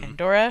defend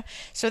Pandora.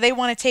 So they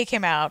want to take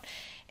him out.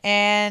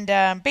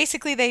 And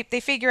basically they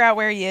figure out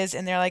where he is,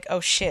 and they're like,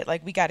 oh shit,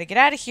 like we got to get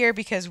out of here,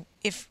 because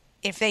if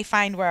they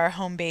find where our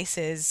home base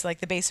is, like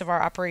the base of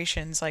our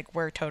operations, like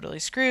we're totally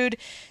screwed.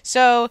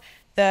 So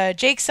the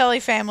Jake Sully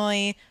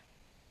family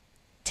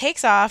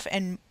takes off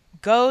and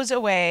goes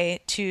away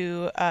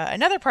to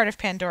another part of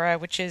Pandora,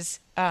 which is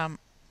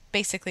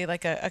basically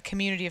like a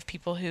community of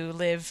people who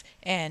live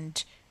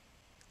and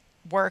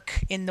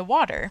work in the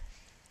water.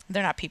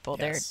 They're not people.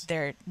 Yes.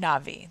 They're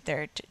Na'vi.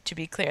 They're to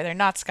be clear, they're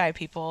not Sky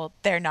people.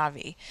 They're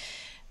Na'vi.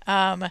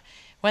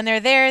 When they're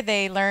there,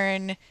 they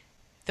learn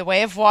the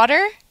way of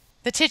water,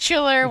 the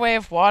titular way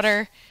of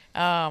water.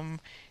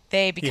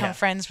 They become Yeah.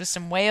 friends with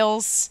some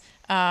whales,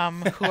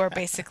 who are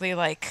basically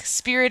like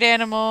spirit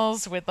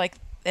animals with like,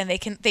 and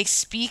they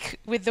speak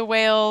with the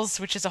whales,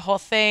 which is a whole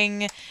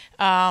thing.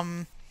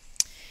 And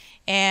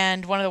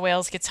one of the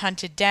whales gets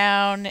hunted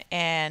down,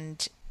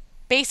 and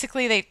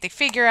basically they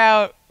figure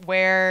out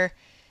where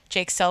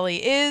Jake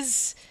Sully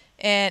is,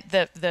 and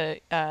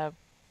the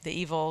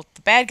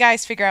bad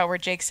guys figure out where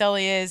Jake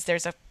Sully is.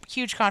 There's a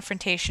huge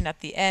confrontation at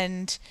the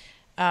end.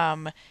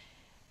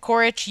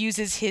 Quaritch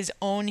uses his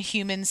own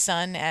human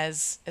son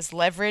as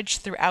leverage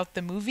throughout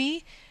the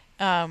movie,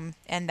 and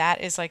that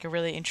is like a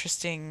really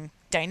interesting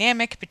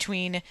dynamic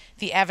between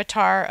the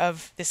avatar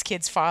of this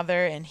kid's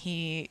father and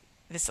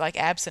this like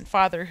absent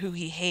father who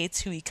he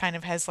hates, who he kind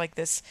of has like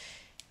this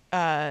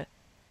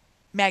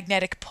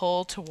magnetic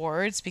pull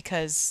towards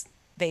because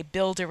they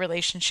build a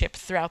relationship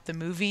throughout the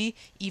movie,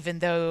 even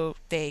though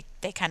they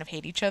kind of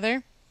hate each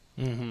other.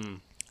 Mm-hmm.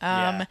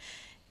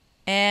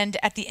 And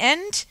at the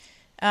end,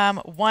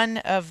 one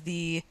of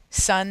Jake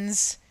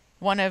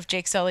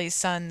Sully's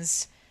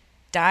sons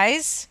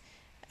dies,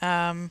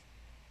 and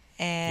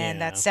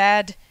that's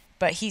sad.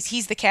 But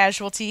he's the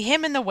casualty.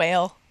 Him and the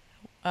whale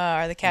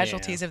are the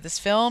casualties of this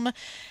film.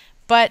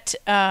 But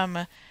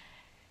at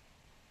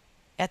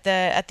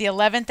the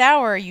 11th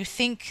hour, you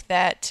think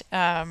that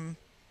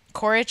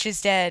Quaritch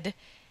is dead,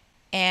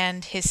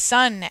 and his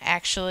son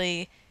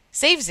actually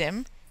saves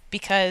him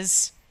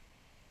because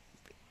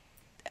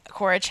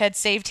Quaritch had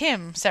saved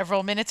him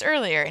several minutes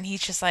earlier, and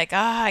he's just like,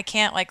 I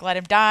can't like let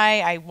him die.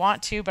 I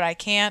want to, but I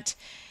can't.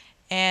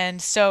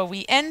 And so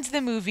we end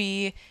the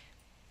movie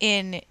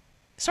in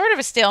sort of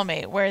a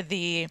stalemate where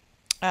the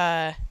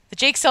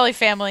Jake Sully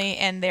family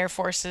and their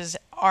forces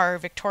are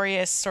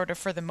victorious sort of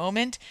for the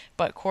moment,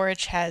 but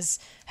Quaritch has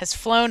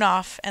flown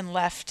off and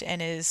left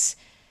and is,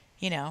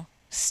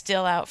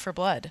 still out for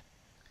blood.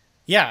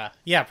 Yeah,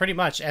 pretty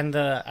much. And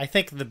I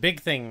think the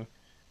big thing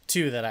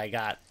too that I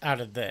got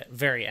out of the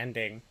very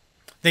ending,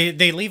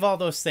 they leave all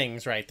those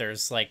things, right?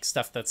 There's like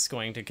stuff that's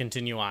going to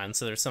continue on,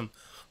 so there's some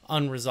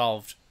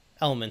unresolved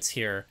elements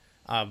here.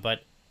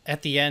 But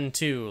at the end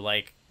too,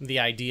 like the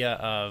idea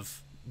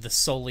of the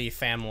Sully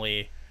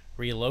family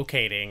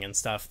relocating and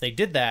stuff, they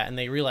did that, and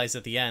they realized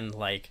at the end,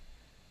 like,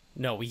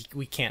 no,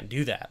 we can't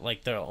do that.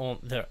 Like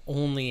the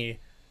only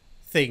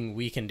thing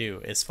we can do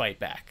is fight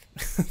back.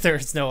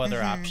 There's no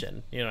other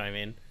option. You know what I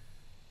mean?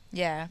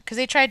 Yeah, because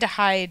they tried to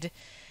hide.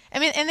 I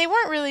mean, and they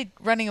weren't really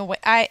running away.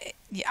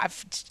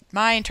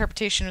 My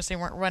interpretation was they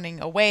weren't running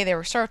away. They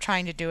were sort of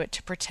trying to do it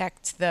to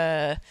protect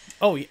the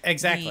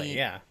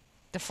yeah,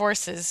 the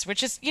forces,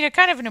 which is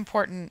kind of an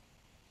important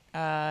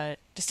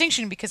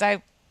distinction because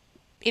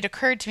it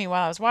occurred to me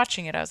while I was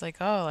watching it. I was like,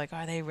 oh, like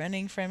are they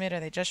running from it? Are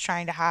they just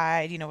trying to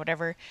hide?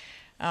 Whatever.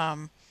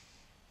 No,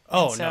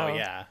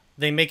 yeah.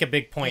 They make a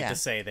big point to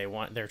say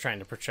they're trying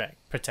to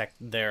protect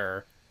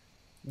their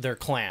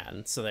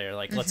clan. So they're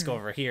like, let's go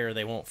over here.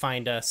 They won't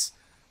find us.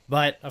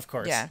 But of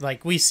course,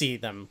 like we see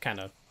them kind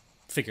of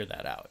figure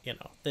that out.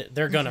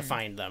 They're gonna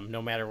find them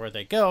no matter where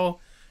they go.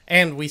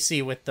 And we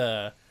see with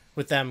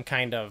them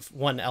kind of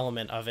one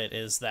element of it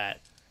is that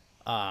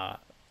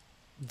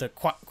the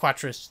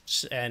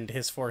Quattrich and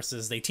his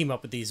forces, they team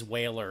up with these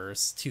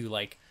whalers to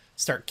like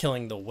start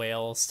killing the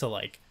whales to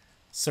like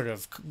sort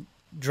of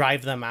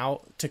drive them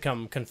out to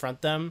come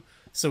confront them.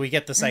 So we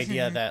get this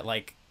idea that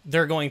like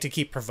they're going to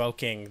keep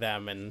provoking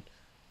them and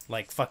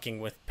like fucking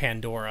with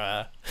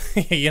Pandora,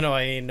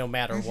 no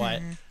matter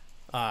what.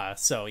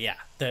 So yeah,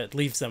 that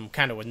leaves them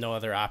kind of with no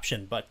other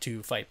option but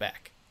to fight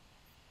back.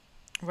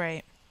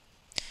 Right.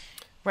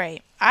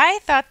 I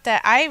thought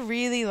that I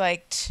really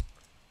liked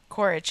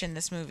Quaritch in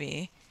this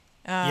movie.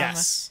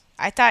 Yes.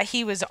 I thought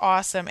he was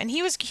awesome, and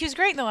he was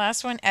great in the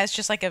last one as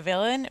just like a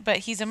villain, but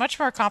he's a much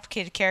more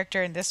complicated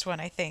character in this one,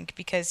 I think,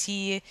 because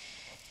they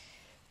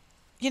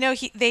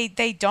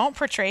don't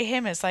portray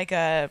him as like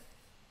a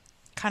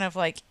kind of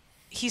like,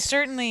 he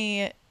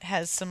certainly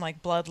has some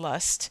like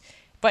bloodlust,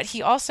 but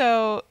he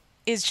also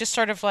is just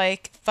sort of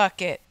like,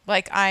 fuck it,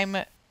 like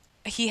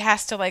he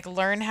has to like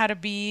learn how to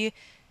be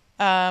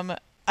a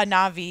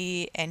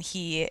Na'vi, and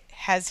he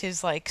has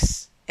his like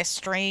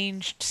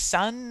estranged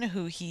son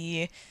who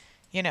he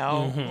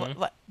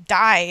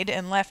died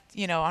and left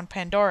on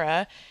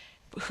Pandora,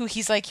 who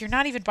he's like, you're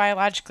not even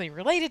biologically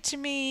related to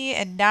me,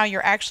 and now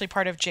you're actually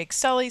part of Jake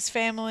Sully's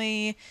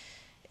family,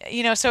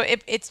 so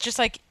it's just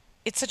like,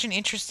 it's such an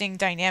interesting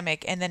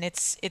dynamic. And then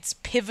it's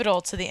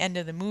pivotal to the end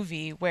of the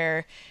movie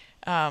where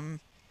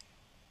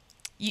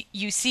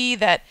you see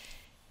that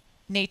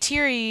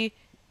Neytiri,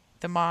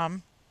 the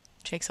mom,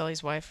 Jake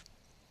Sully's wife,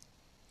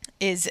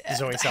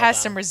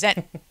 has some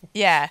resent.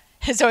 Yeah,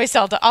 Zoe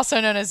Saldana,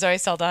 also known as Zoe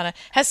Saldana,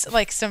 has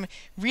like some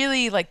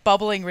really like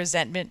bubbling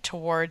resentment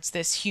towards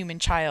this human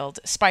child,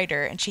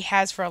 Spider, and she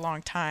has for a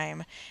long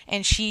time.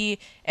 And she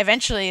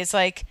eventually is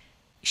like,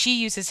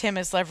 she uses him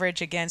as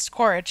leverage against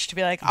Quaritch to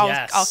be like,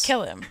 I'll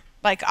kill him.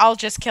 Like, I'll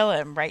just kill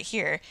him right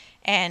here.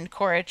 And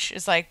Quaritch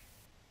is like,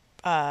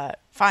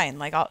 fine,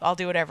 like I'll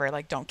do whatever,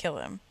 like don't kill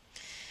him.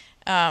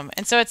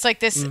 And so it's like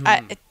this.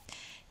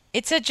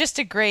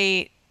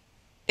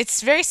 It's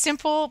it's very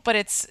simple, but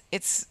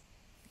it's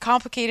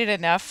complicated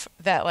enough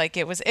that like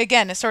it was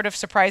again a sort of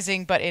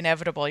surprising but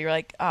inevitable. You're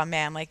like, oh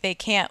man, like they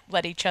can't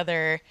let each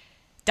other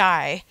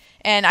die.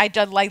 And I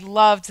did, like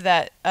loved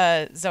that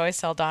Zoe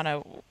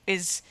Saldana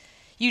is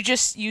you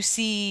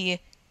see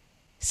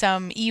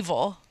some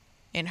evil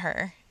in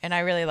her, and I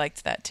really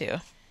liked that too.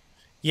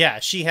 Yeah,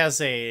 she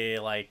has a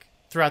like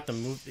throughout the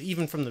movie,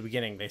 even from the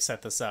beginning, they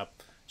set this up.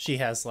 She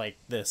has like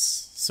this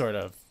sort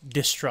of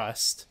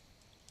distrust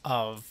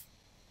of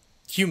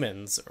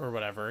humans or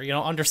whatever,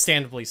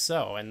 understandably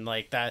so, and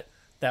like that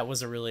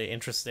was a really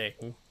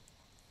interesting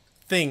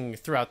thing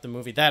throughout the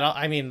movie. That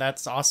I mean,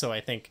 that's also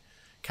I think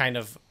kind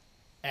of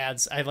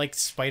adds. I like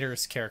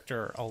Spider's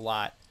character a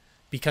lot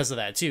because of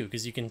that too,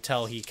 because you can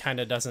tell he kind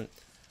of doesn't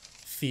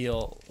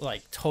feel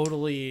like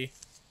totally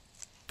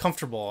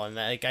comfortable, and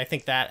like I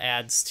think that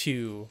adds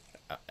to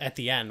at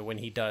the end when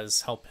he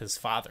does help his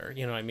father.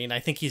 You know what I mean? I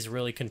think he's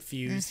really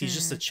confused. He's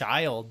just a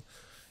child,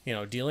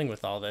 dealing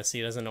with all this.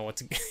 He doesn't know what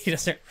to. He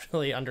doesn't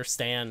really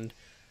understand.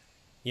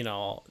 I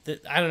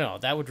don't know.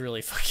 That would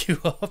really fuck you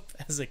up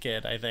as a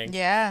kid, I think.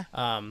 Yeah.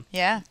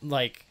 Yeah.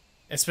 Like,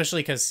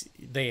 especially because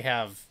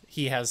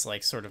he has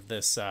like sort of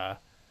this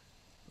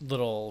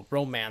little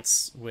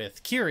romance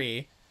with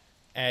Kiri,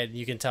 and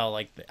you can tell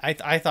like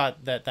I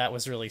thought that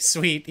was really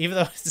sweet, even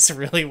though it's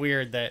really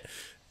weird that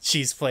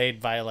she's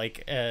played by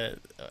like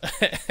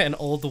an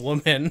old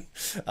woman,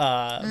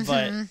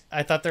 but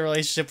I thought the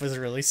relationship was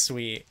really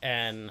sweet,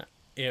 and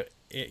it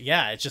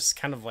just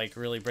kind of like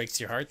really breaks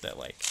your heart that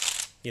like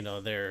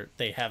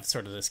they have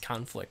sort of this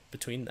conflict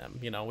between them,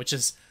 which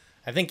is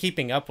I think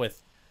keeping up with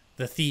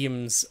the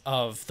themes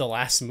of the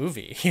last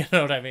movie. You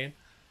know what I mean?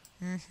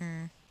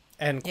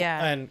 And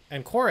Yeah.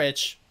 and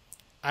Quaritch,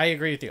 I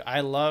agree with you.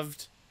 I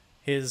loved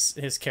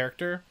his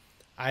character.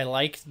 I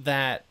liked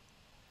that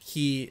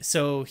he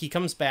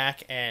comes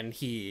back and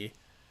he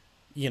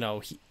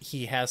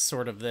has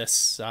sort of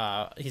this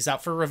he's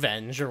out for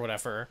revenge or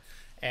whatever,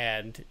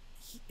 and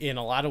in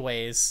a lot of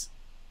ways,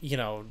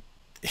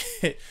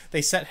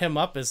 they set him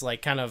up as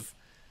like kind of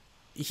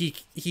he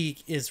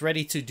is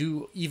ready to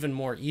do even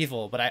more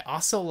evil. But I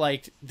also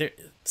liked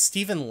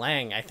Stephen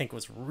Lang, I think,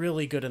 was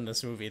really good in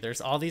this movie.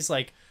 There's all these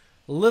like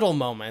little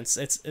moments.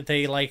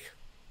 They like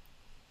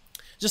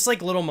just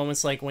like little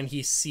moments, like when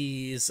he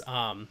sees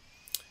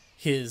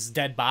his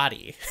dead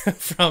body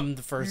from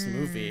the first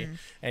movie,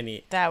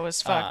 and That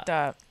was fucked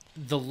up.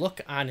 the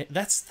look on it,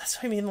 that's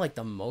what I mean, like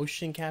the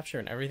motion capture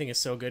and everything is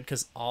so good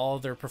because all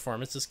their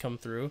performances come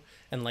through,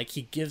 and like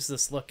he gives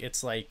this look,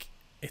 it's like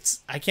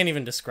I can't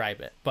even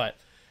describe it, but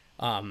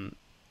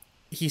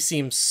he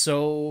seems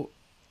so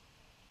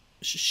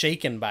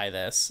shaken by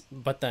this,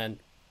 but then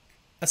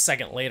a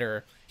second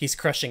later he's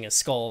crushing his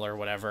skull or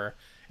whatever,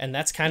 and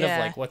that's kind of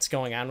like what's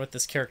going on with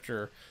this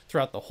character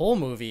throughout the whole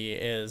movie.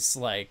 Is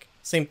like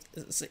him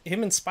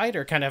and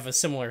Spider kind of have a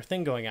similar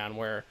thing going on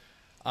where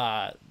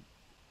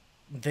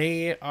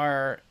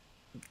they're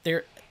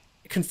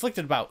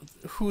conflicted about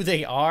who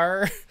they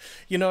are.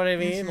 You know what I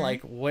mean?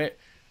 Like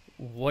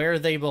where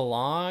they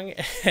belong.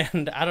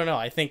 And I don't know,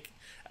 I think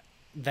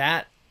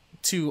that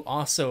too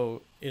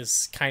also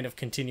is kind of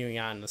continuing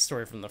on the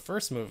story from the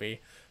first movie,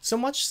 so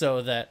much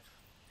so that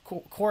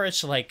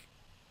Quaritch like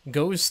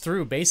goes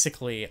through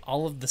basically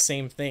all of the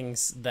same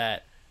things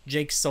that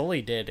Jake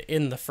Sully did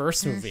in the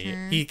first movie.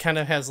 He kind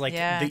of has like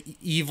the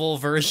evil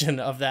version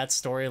of that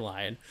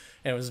storyline,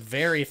 and it was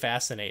very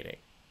fascinating.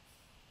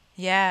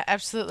 Yeah,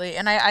 absolutely.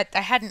 And I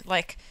hadn't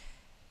like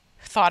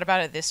thought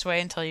about it this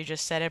way until you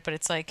just said it, but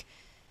it's like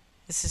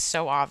this is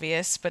so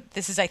obvious, but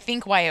this is I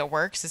think why it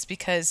works is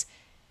because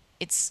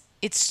it's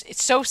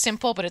so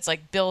simple, but it's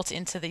like built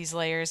into these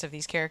layers of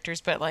these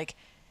characters. But like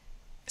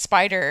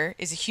Spider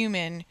is a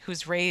human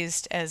who's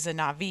raised as a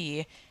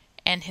Na'vi,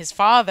 and his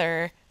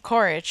father,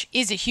 Quaritch,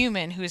 is a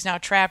human who is now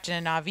trapped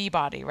in a Na'vi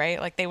body, right?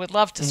 Like they would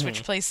love to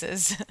switch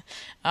places.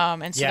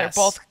 And so they're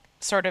both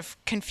sort of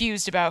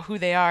confused about who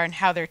they are and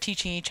how they're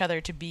teaching each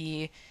other to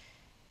be,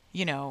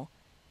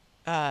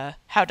 how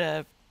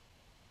to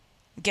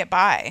get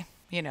by,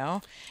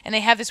 And they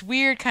have this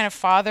weird kind of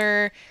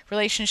father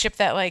relationship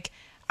that like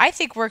I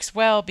think works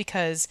well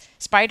because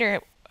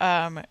Spider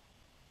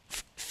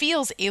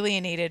feels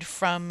alienated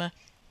from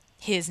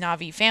his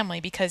Na'vi family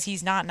because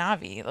he's not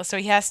Na'vi. So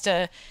he has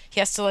to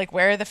like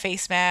wear the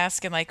face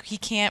mask, and like he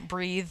can't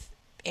breathe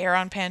air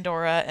on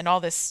Pandora and all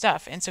this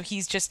stuff. And so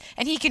he's just,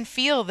 and he can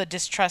feel the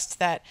distrust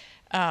that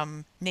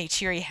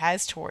Neytiri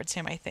has towards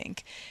him, I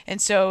think.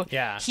 And so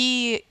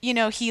he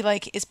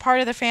like is part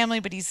of the family,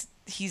 but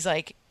he's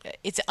like,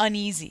 it's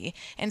uneasy.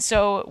 And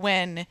so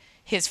when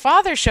his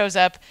father shows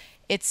up,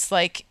 it's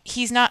like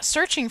he's not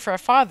searching for a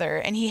father,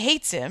 and he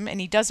hates him, and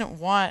he doesn't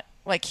want,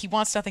 like, he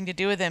wants nothing to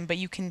do with him. But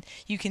you can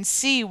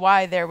see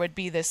why there would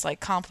be this like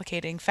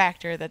complicating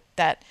factor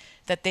that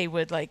they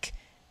would like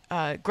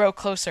grow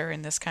closer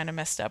in this kind of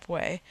messed up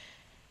way.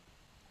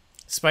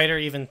 Spider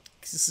even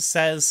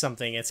says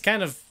something. It's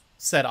kind of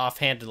said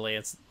offhandedly.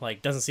 It's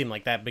like doesn't seem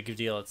like that big of a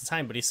deal at the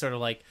time, but he's sort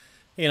of like,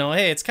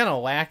 hey, it's kind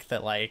of whack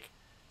that like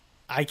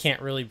I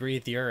can't really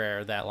breathe your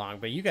air that long,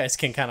 but you guys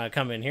can kind of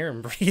come in here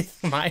and breathe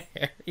my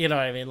air. You know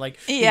what I mean? Like,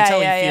 you can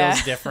tell he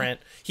feels different.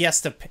 He has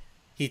to,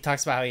 he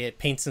talks about how he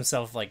paints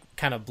himself like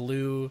kind of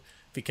blue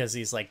because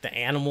he's like, the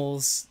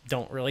animals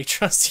don't really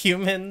trust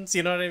humans.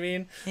 You know what I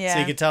mean? Yeah. So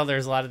you can tell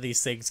there's a lot of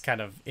these things kind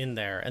of in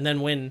there. And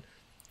then when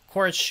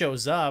Quaritch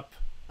shows up,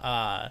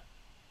 well,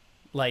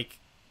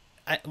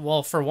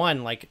 for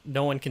one, like,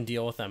 no one can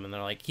deal with him. And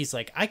they're like, he's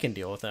like, I can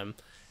deal with him.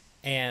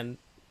 And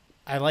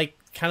I like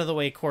kind of the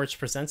way Quaritch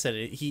presents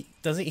it. He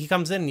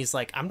comes in and he's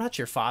like, I'm not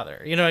your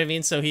father. You know what I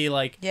mean? So he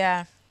like,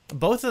 yeah,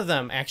 both of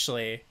them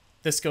actually,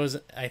 this goes,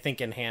 I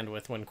think, in hand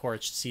with when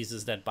Quaritch sees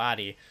his dead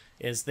body,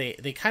 is they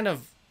kind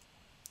of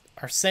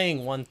are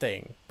saying one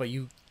thing, but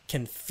you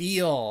can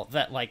feel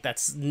that like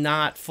that's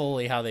not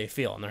fully how they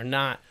feel. And they're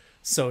not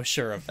so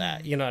sure of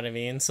that. You know what I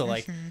mean? So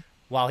like,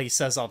 while he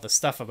says all this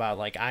stuff about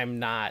like, I'm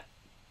not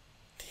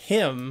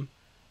him,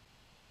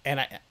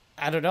 and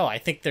I don't know, I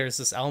think there's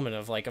this element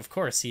of like, of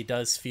course he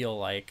does feel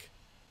like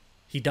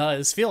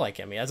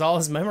him. He has all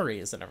his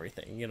memories and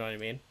everything, you know what I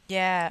mean?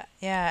 yeah.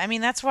 I mean,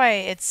 that's why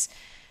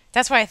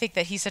I think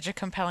that he's such a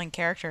compelling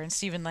character, and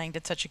Stephen Lang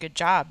did such a good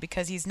job,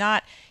 because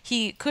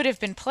he could have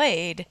been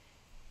played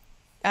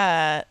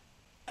a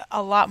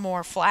lot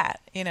more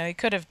flat. You know, he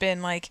could have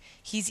been like,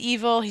 he's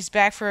evil, he's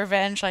back for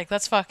revenge, like,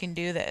 let's fucking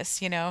do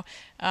this, you know?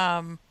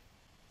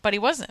 But he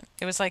wasn't.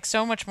 It was like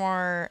so much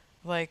more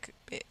like,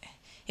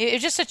 it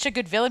was just such a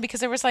good villain, because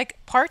there was like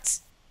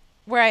parts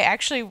where I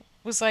actually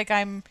was like,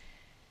 I'm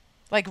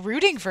like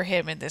rooting for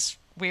him in this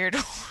weird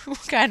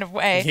kind of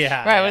way.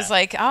 Yeah. Where I was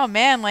like, oh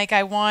man, like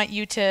I want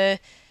you to.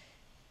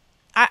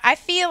 I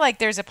feel like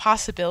there's a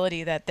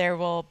possibility that there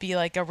will be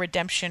like a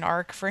redemption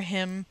arc for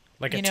him.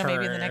 Like maybe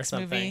in the next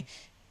movie.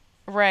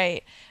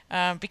 Right.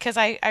 Because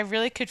I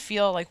really could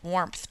feel like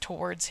warmth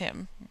towards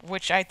him,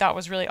 which I thought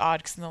was really odd,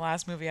 because in the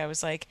last movie I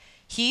was like,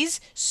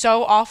 he's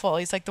so awful.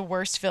 He's like the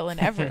worst villain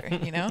ever,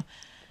 you know?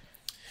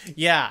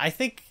 Yeah,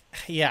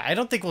 I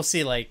don't think we'll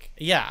see like,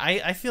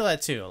 I feel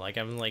that too. Like,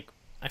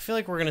 I feel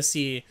like we're going to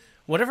see,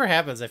 whatever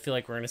happens, I feel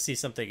like we're going to see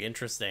something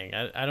interesting.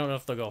 I don't know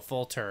if they'll go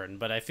full turn,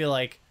 but I feel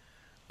like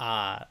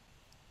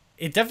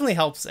it definitely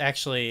helps,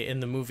 actually.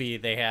 In the movie,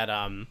 they had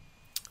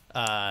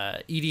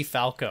Edie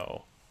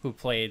Falco, who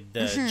played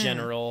the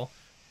General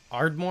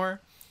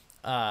Ardmore.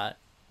 I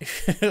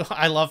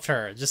loved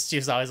her. Just, she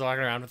was always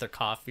walking around with her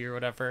coffee or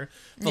whatever.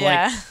 But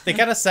like, they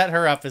kind of set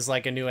her up as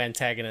like a new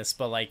antagonist,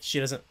 but like, she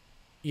doesn't,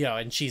 you know,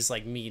 and she's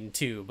like mean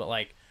too, but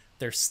like,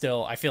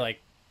 I feel like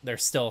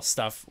there's still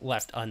stuff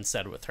left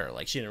unsaid with her.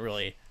 Like, she didn't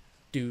really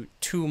do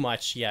too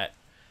much yet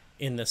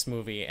in this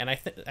movie. And I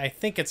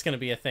think it's going to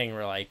be a thing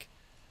where, like,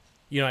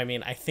 you know what I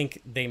mean? I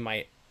think he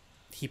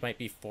might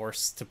be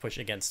forced to push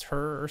against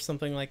her or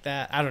something like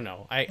that. I don't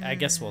know. I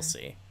guess we'll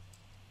see.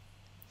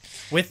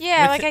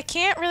 I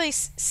can't really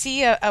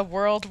see a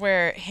world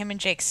where him and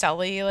Jake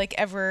Sully like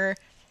ever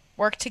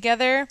work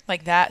together.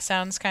 Like, that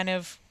sounds kind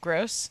of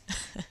gross.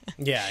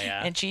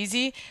 Yeah. And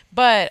cheesy.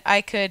 But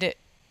I could,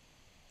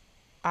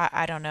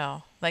 I don't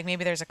know. Like,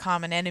 maybe there's a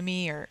common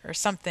enemy or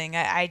something.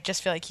 I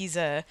just feel like he's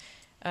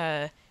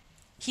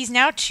he's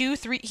now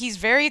he's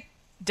very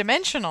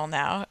dimensional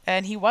now,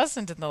 and he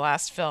wasn't in the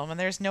last film, and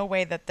there's no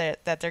way that they're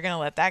going to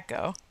let that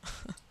go.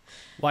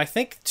 Well, I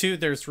think too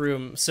there's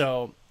room,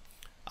 so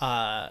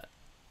I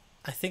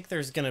think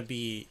there's going to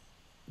be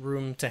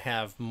room to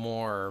have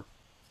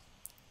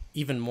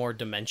even more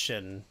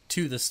dimension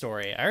to the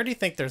story. I already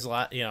think there's a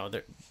lot, you know,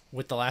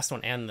 with the last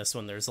one and this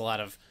one, there's a lot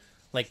of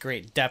like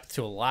great depth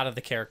to a lot of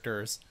the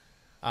characters.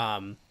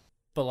 But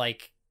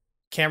like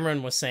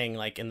Cameron was saying,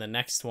 like in the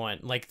next one,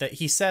 like that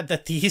he said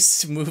that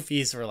these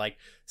movies were like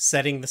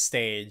setting the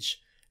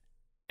stage,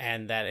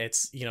 and that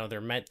it's, you know,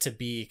 they're meant to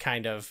be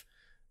kind of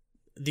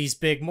these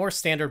big, more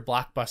standard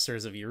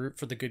blockbusters of you root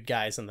for the good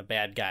guys and the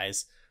bad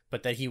guys,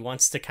 but that he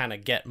wants to kind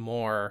of get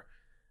more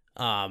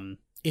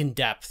in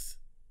depth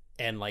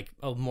and like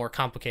more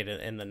complicated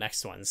in the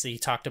next one. So he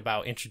talked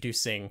about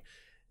introducing,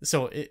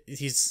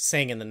 he's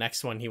saying in the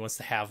next one he wants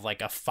to have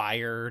like a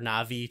fire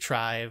Na'vi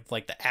tribe,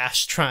 like the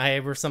Ash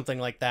tribe or something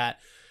like that,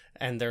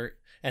 and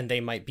they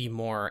might be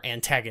more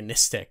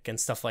antagonistic and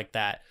stuff like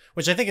that,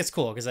 which I think is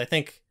cool, because I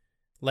think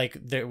like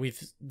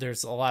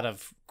there's a lot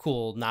of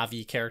cool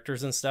Na'vi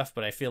characters and stuff,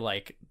 but I feel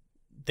like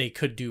they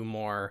could do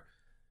more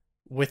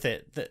with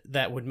it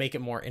that would make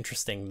it more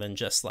interesting than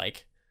just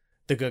like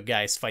the good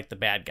guys fight the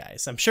bad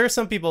guys. I'm sure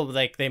some people,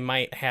 like, they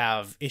might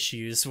have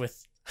issues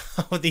with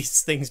how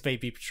these things may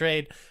be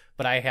portrayed,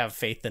 but I have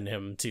faith in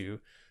him to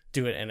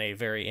do it in a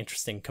very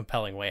interesting,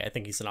 compelling way. I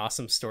think he's an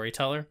awesome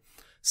storyteller.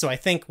 So I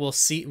think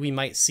we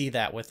might see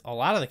that with a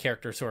lot of the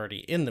characters who are already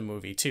in the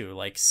movie too.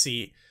 Like,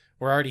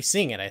 we're already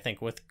seeing it, I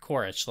think, with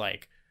Quaritch,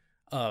 like,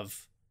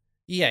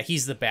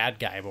 he's the bad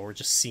guy, but we're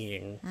just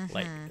seeing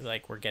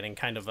like we're getting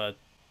kind of a,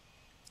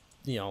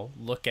 you know,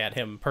 look at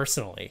him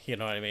personally, you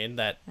know what I mean?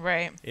 That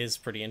right. is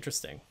pretty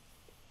interesting.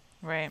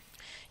 Right.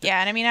 Yeah,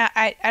 and I mean,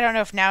 I don't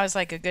know if now is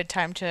like a good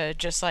time to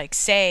just like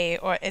say,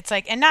 or it's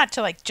like, and not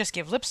to like just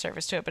give lip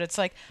service to it, but it's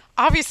like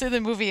obviously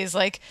the movie is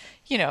like,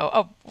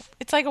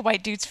 it's like a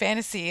white dude's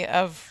fantasy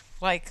of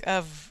like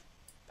of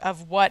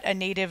what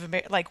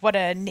a like what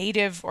a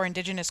native or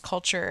indigenous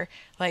culture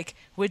like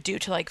would do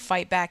to like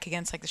fight back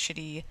against like the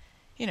shitty,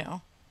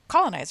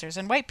 colonizers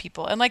and white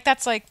people, and like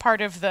that's like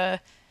part of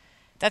the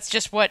that's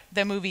just what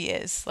the movie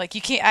is. Like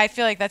you can't I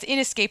feel like that's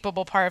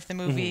inescapable part of the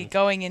movie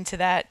going into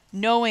that,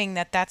 knowing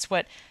that that's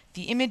what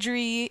the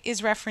imagery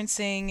is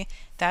referencing,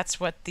 that's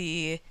what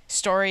the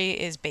story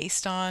is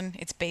based on.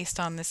 It's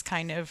based on this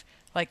kind of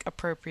like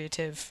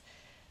appropriative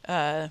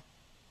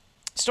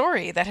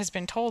story that has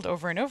been told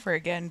over and over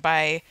again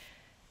by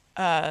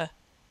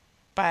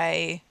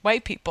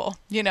white people,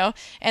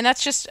 And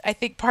that's just I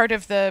think part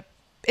of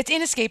it's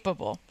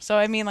inescapable. So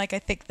I mean like I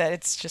think that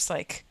it's just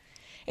like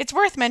it's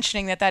worth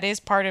mentioning that that is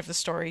part of the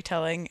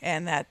storytelling,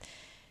 and that,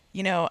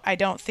 I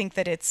don't think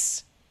that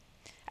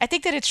I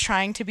think that it's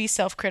trying to be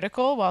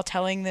self-critical while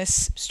telling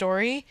this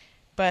story,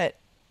 but,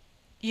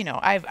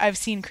 I've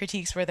seen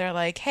critiques where they're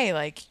like, hey,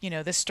 like,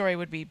 this story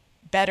would be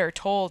better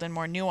told and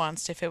more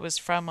nuanced if it was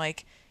from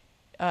like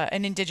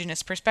an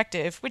indigenous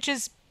perspective, which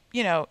is,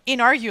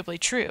 inarguably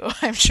true,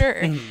 I'm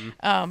sure.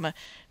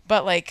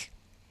 But like,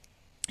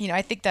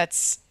 I think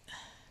that's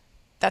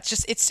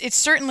just it's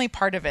certainly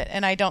part of it,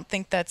 and I don't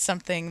think that's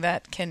something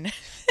that can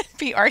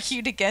be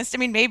argued against. I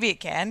mean, maybe it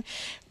can,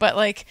 but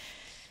like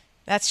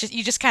that's just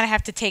you just kind of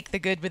have to take the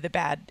good with the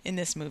bad in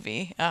this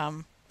movie.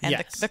 And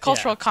Yes, the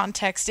cultural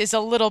context is a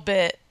little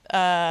bit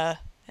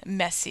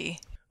messy.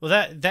 Well,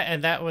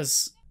 that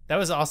was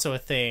also a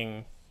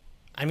thing.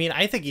 I mean,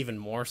 I think even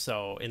more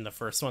so in the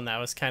first one. That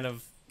was kind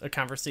of a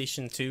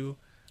conversation too.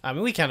 I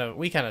mean, we kind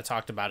of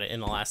talked about it in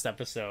the last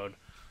episode,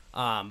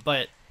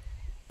 but.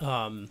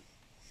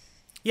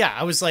 Yeah,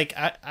 I was like,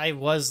 I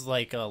was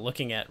like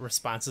looking at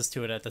responses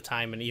to it at the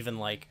time, and even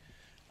like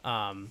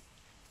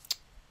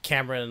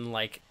Cameron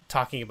like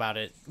talking about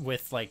it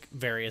with like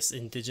various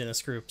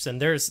indigenous groups,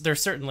 and there's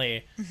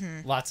certainly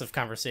lots of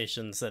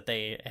conversations that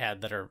they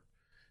had that are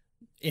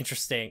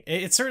interesting.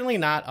 It's certainly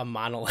not a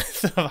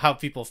monolith of how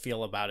people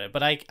feel about it,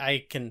 but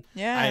I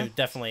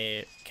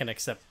definitely can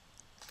accept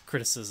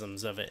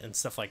criticisms of it and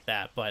stuff like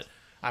that, but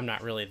I'm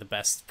not really the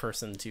best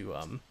person to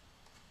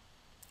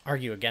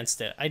argue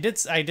against it. I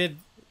did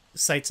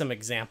cite some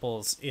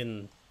examples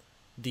in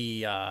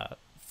the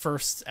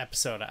first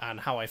episode on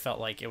how I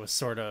felt like it was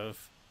sort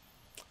of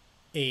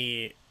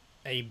a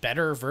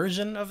better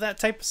version of that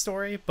type of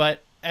story,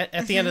 but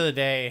at the end of the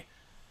day,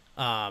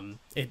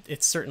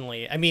 it's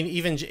certainly, I mean,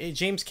 even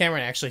James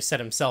Cameron actually said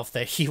himself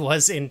that he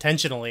was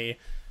intentionally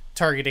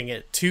targeting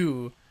it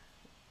to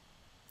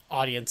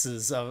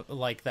audiences of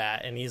like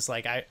that, and he's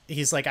like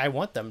I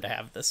want them to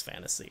have this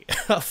fantasy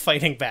of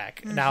fighting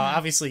back. Now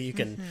obviously you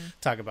can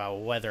talk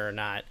about whether or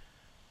not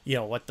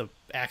what the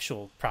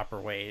actual proper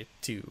way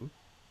to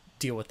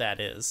deal with that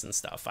is and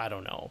stuff. I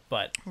don't know,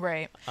 but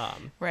right.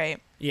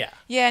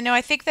 No,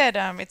 I think that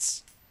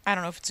it's, I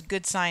don't know if it's a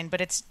good sign, but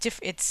it's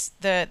it's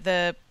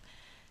the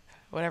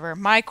whatever,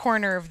 my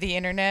corner of the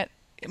internet,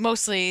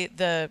 mostly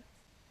there's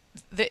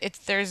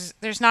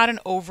not an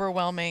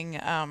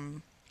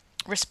overwhelming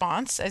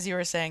response. As you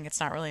were saying, it's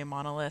not really a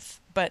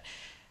monolith, but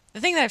the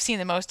thing that I've seen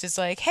the most is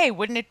like, hey,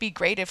 wouldn't it be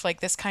great if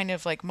like this kind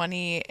of like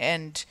money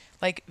and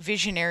like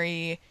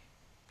visionary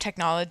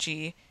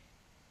technology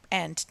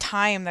and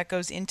time that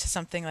goes into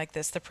something like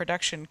this, the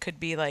production could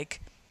be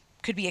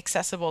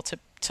accessible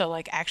to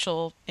like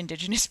actual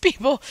indigenous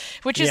people,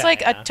 which is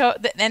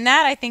and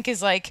that I think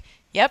is like,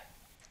 yep,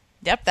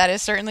 that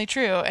is certainly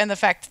true. And the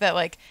fact that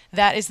like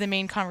that is the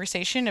main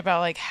conversation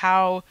about like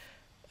how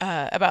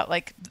about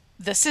like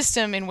the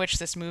system in which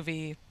this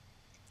movie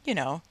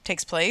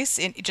takes place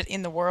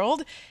in the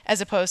world, as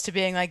opposed to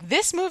being like,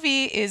 this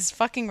movie is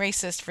fucking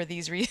racist for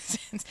these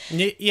reasons.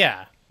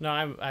 Yeah,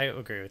 no, I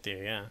agree with you.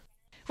 Yeah,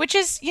 which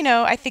is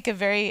I think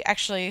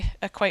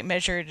a quite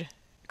measured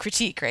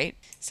critique, right?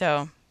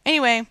 So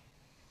anyway,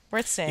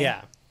 worth saying.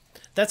 Yeah,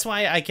 that's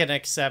why I can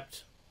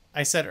accept.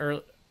 I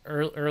said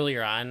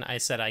earlier on, I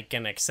said I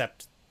can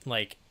accept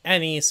like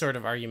any sort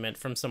of argument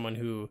from someone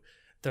who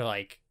they're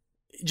like,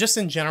 just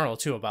in general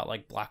too, about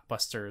like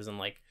blockbusters and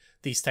like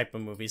these type of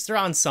movies. They're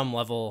on some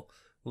level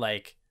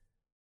like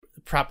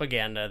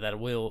propaganda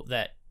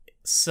that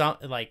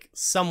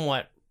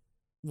somewhat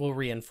will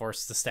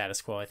reinforce the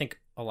status quo. I think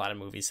a lot of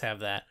movies have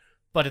that,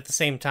 but at the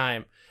same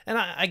time, and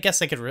I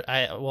guess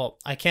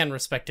I can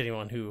respect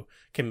anyone who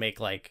can make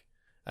like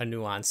a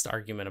nuanced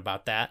argument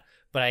about that,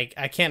 but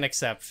I can't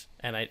accept,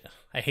 and I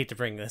hate to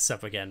bring this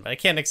up again, but I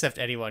can't accept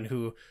anyone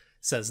who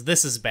says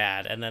this is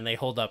bad and then they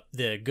hold up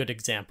the good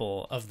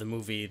example of the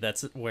movie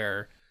that's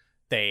where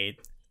they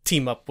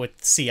team up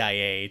with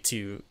CIA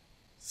to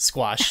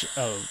squash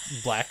a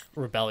black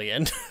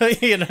rebellion,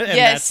 and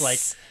that's like,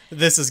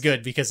 this is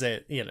good because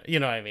it, you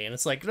know what I mean?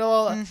 It's like,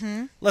 no,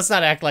 let's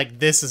not act like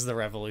this is the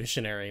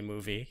revolutionary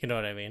movie. You know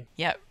what I mean?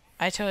 Yep,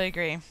 I totally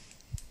agree.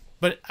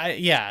 But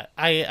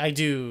I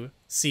do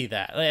see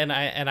that, and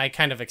I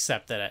kind of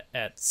accept that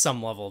at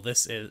some level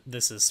this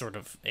is sort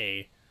of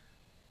a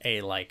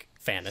like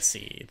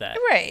fantasy that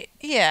Right.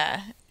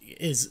 Yeah.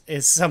 is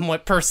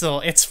somewhat personal.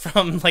 It's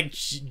from like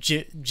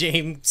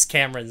James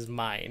Cameron's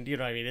mind, you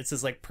know what I mean? It's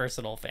his like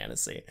personal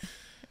fantasy.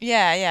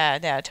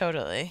 Yeah,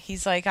 totally.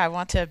 He's like, I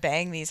want to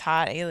bang these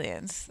hot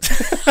aliens.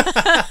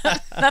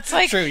 That's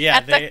like True, yeah,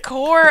 at the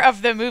core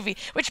of the movie.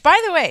 Which, by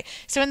the way,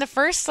 so in the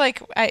first,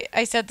 like,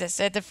 I said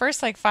this, at the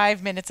first, like,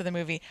 5 minutes of the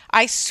movie,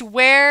 I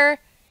swear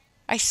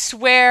I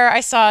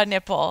saw a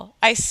nipple.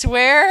 I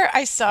swear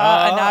I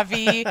saw a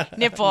Na'vi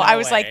nipple. No I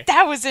was way. like,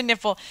 that was a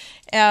nipple.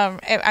 I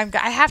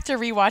have to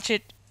rewatch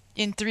it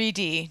in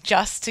 3D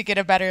just to get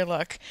a better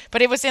look.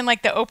 But it was in,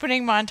 like, the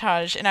opening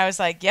montage, and I was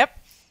like, yep.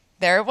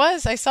 There it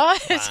was. I saw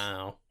it.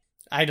 Wow.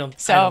 I don't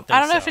So I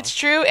don't know think if it's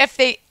true.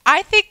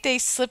 I think they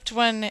slipped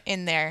one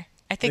in there.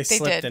 I think they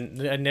slipped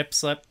did. a nip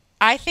slip.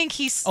 I think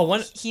he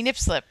nip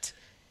slipped.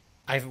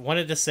 I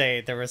wanted to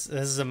say this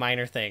is a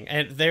minor thing,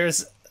 and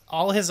there's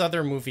all his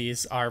other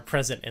movies are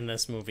present in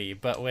this movie,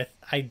 but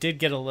I did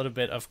get a little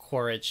bit of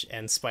Quaritch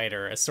and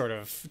Spider, a sort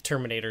of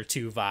Terminator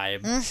 2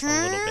 vibe,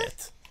 a little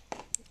bit.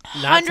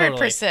 Not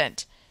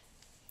 100%.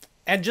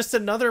 And just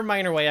another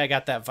minor way I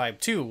got that vibe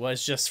too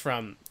was just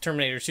from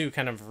Terminator 2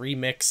 kind of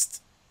remixed,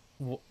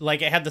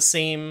 like it had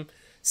the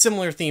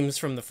similar themes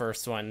from the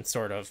first one,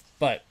 sort of,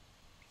 but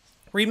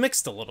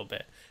remixed a little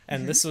bit.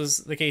 And this was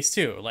the case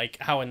too, like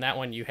how in that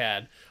one you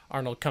had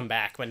Arnold come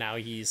back, but now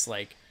he's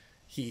like,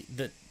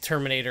 the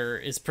Terminator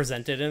is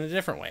presented in a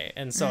different way.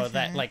 And so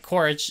that like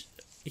Quaritch,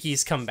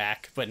 he's come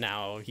back, but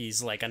now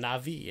he's like a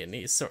Na'vi, and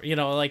he's sort,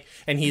 like,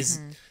 and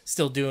he's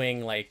still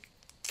doing like,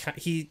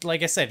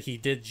 like I said, he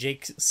did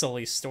Jake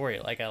Sully's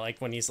story. Like I like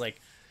when he's like,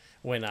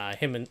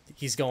 when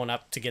he's going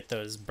up to get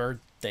those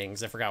bird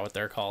things. I forgot what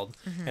they're called.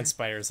 And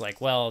Spider's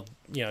like, well,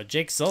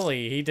 Jake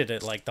Sully, he did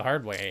it like the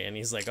hard way, and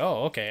he's like,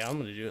 oh, okay, I'm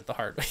gonna do it the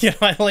hard way.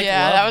 I like.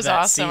 Yeah, loved that was that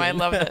awesome. scene. I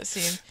love that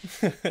scene.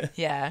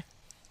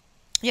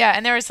 Yeah,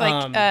 and there was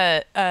like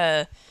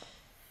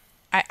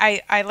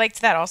I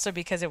liked that also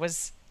because it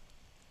was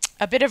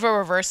a bit of a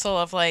reversal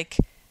of like,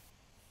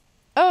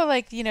 oh,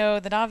 like the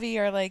Na'vi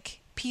are like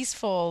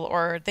peaceful,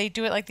 or they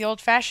do it like the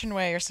old-fashioned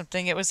way or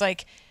something. It was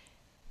like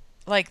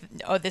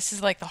oh, this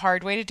is like the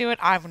hard way to do it,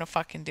 I'm gonna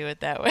fucking do it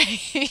that way.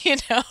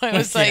 It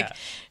was like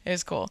it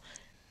was cool.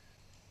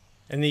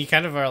 And then you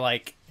kind of are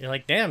like, you're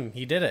like, damn,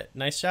 he did it,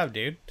 nice job,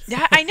 dude.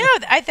 Yeah, I know.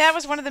 That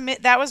was one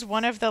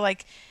of the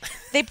like,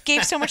 they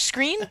gave so much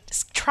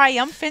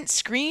triumphant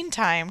screen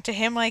time to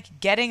him, like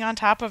getting on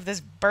top of this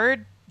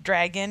bird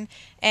dragon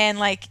and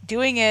like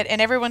doing it,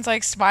 and everyone's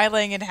like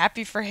smiling and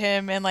happy for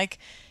him, and like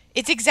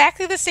it's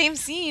exactly the same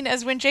scene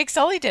as when Jake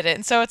Sully did it.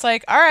 And so it's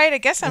like, all right, I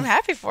guess I'm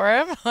happy for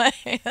him.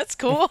 Like, that's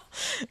cool.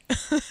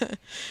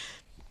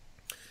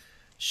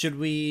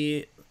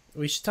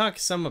 We should talk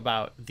some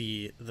about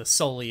the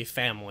Sully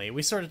family.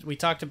 We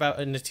talked about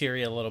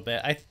Neytiri a little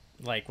bit. I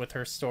like with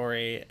her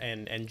story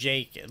and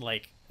Jake,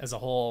 like as a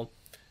whole,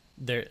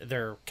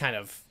 they're kind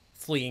of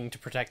fleeing to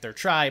protect their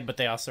tribe, but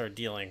they also are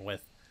dealing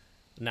with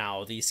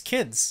now these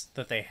kids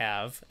that they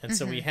have. And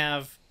so we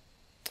have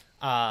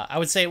I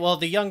would say, well,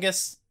 the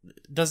youngest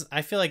doesn't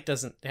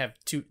have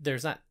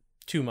there's not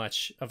too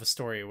much of a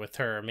story with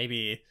her.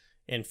 Maybe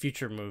in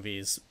future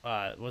movies,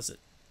 was it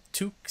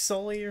Tuke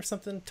Sully or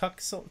something?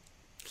 Tuck Sully?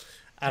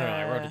 I don't know.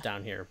 I wrote it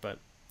down here, but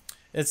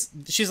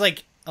she's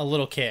like a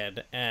little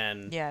kid,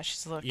 and Yeah,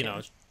 she's a little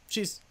kid.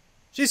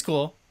 She's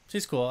cool.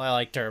 She's cool. I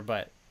liked her,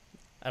 but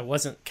I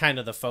wasn't kind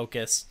of the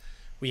focus.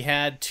 We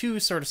had two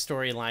sort of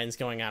storylines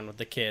going on with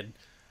the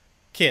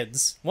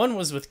kids. One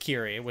was with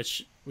Kiri,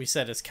 which we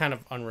said is kind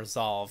of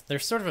unresolved.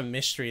 There's sort of a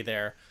mystery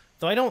there,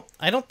 though.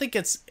 I don't think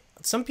it's.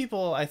 Some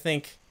people, I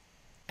think,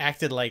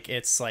 acted like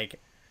it's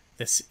like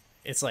this.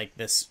 It's like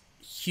this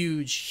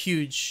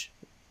huge,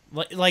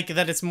 like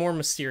that. It's more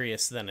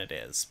mysterious than it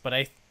is. But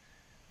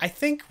I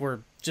think we're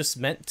just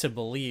meant to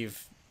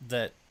believe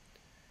that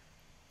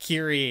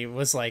Kiri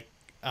was like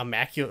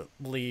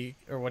immaculately,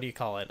 or what do you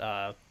call it?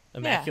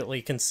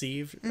 Immaculately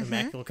conceived,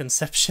 immaculate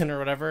conception, or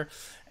whatever.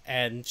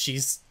 And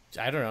she's,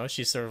 I don't know,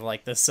 she's sort of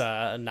like this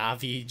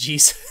Na'vi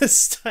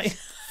Jesus type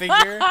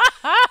figure.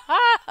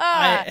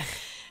 I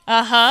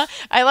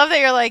love that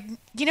you're like,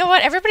 you know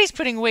what? Everybody's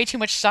putting way too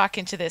much stock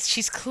into this.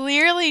 She's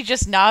clearly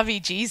just Na'vi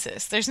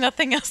Jesus. There's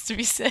nothing else to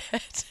be said.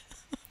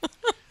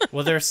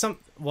 Well,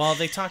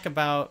 they talk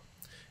about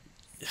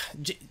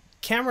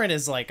Cameron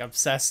is like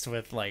obsessed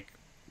with like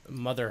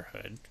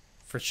motherhood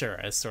for sure,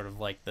 as sort of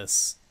like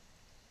this,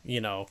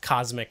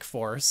 cosmic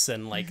force,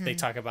 and like they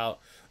talk about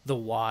the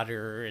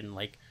water and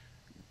like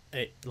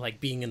it, like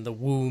being in the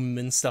womb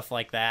and stuff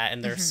like that,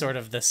 and there's sort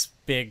of this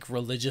big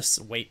religious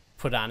weight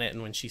put on it,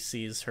 and when she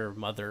sees her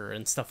mother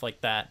and stuff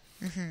like that.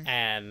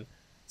 And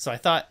so I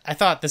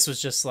thought this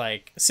was just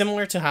like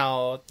similar to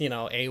how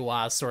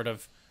Awa sort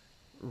of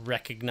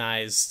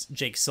recognized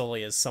Jake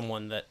Sully as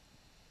someone that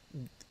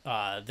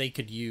they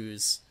could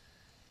use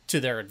to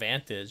their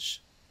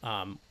advantage.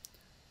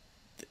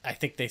 I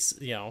think they,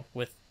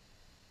 with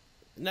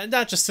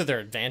not just to their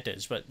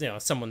advantage, but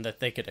someone that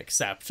they could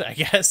accept. I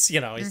guess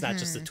he's not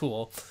just a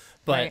tool,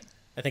 but Right.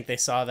 I think they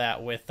saw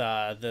that with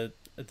the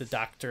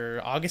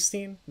Dr.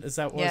 Augustine. Was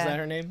that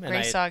her name?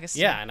 Grace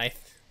Augustine. Yeah,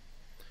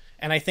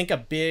 and I think a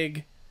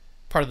big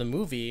part of the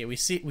movie, we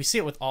see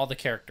it with all the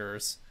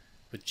characters,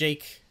 with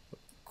Jake,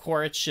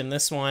 Quaritch in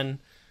this one,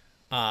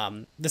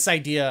 this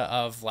idea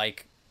of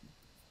like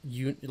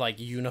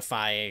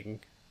unifying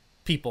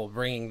people,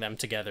 bringing them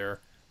together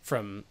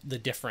from the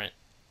different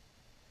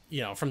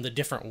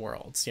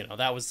worlds.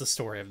 That was the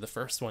story of the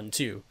first one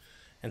too,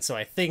 and so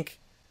I think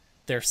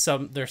there's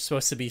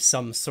supposed to be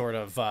some sort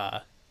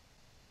of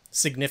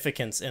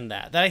significance in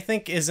that I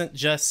think isn't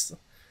just.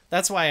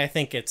 That's why I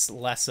think it's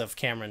less of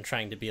Cameron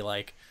trying to be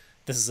like,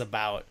 this is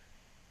about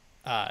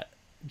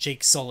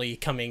Jake Sully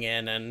coming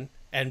in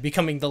and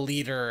becoming the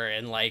leader,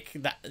 and like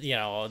that,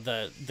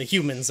 the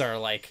humans are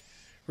like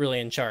really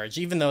in charge,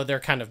 even though they're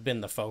kind of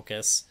been the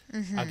focus.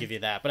 I'll give you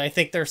that. But I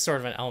think there's sort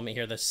of an element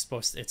here that's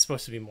supposed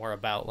to be more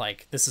about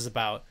like, this is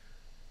about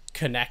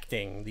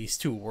connecting these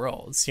two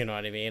worlds, you know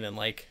what I mean? And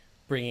like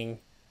bringing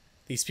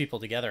these people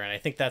together. And I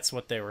think that's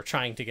what they were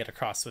trying to get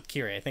across with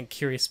Kiri. I think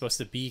Kiri is supposed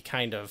to be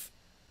kind of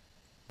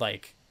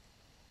like,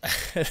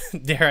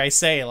 dare I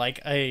say, like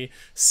a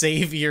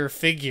savior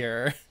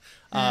figure,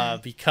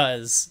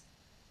 because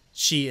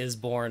she is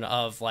born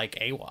of like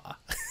Awa,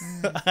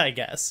 I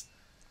guess.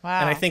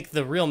 Wow. And I think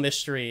the real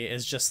mystery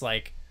is just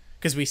like,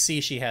 because we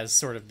see she has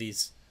sort of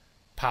these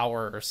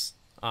powers,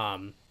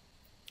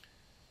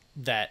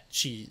 that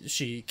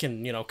she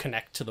can,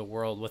 connect to the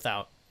world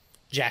without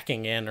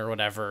jacking in or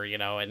whatever,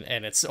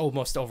 and it's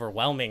almost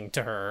overwhelming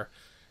to her.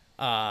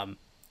 And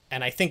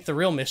I think the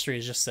real mystery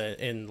is just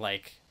in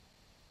like,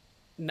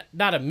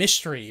 not a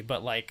mystery,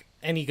 but like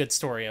any good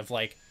story of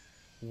like,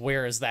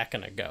 where is that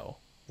going to go?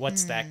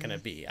 What's that going to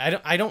be?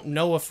 I don't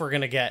know if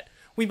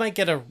we might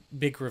get a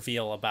big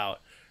reveal about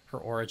her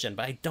origin,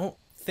 but I don't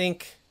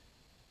think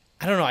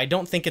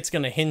it's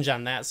going to hinge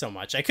on that so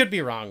much. I could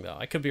be wrong though.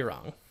 I could be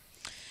wrong.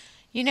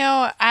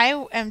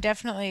 I am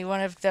definitely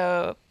one of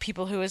the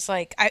people who is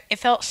like, it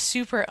felt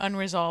super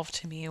unresolved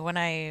to me when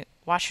I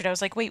watched it. I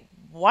was like, wait,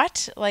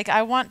 what? Like,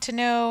 I want to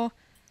know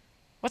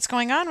what's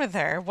going on with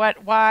her.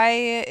 Why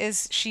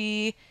is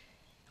she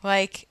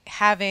like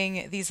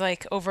having these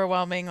like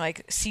overwhelming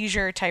like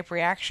seizure type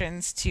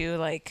reactions to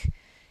like,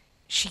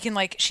 she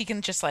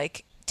can just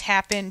like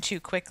tap in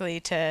too quickly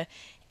to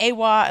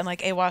Awa, and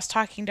like Awa's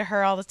talking to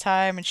her all the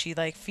time, and she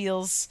like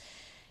feels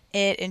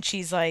it, and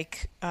she's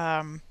like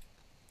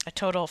a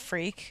total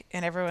freak,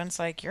 and everyone's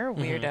like, you're a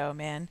weirdo,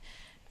 man.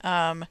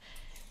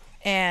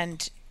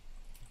 And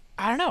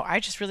I don't know. I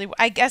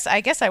guess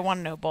I want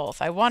to know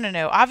both. I want to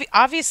know,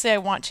 obviously I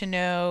want to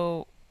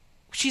know,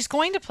 she's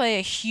going to play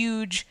a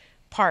huge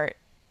part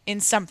in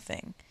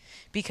something,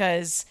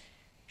 because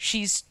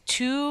she's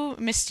too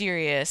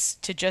mysterious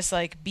to just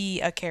like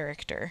be a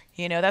character.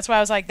 That's why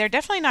I was like, they're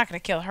definitely not going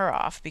to kill her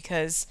off,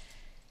 because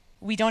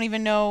we don't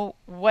even know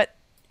what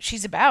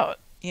she's about.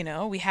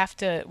 We have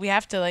to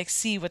like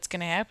see what's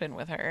going to happen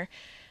with her.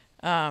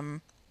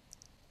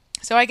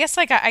 So I guess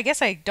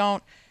I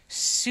don't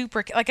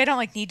super like, I don't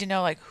like need to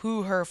know like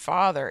who her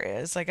father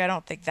is. Like, I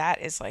don't think that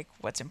is like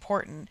what's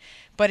important,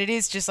 but it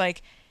is just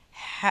like,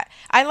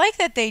 I like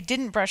that they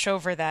didn't brush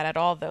over that at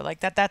all though. Like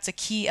that's a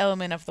key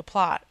element of the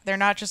plot. They're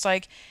not just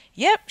like,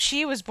 yep,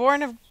 she was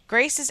born of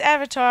Grace's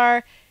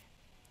avatar.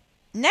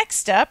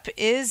 Next up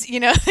is,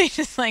 they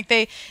just like,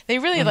 they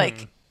really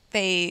like,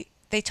 they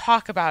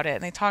talk about it,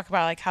 and they talk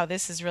about like how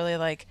this is really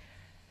like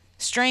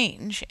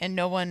strange, and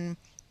no one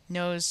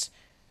knows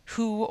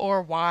who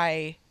or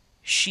why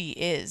she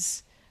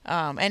is.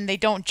 And they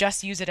don't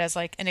just use it as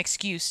like an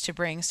excuse to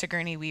bring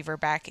Sigourney Weaver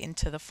back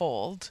into the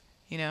fold,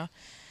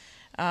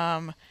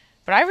 But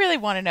I really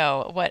want to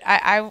know what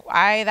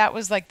that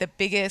was like the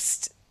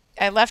biggest.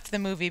 I left the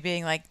movie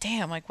being like,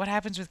 damn, like what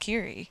happens with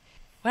Kiri?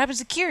 What happens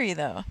to Kiri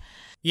though?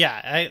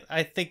 Yeah,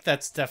 I think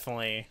that's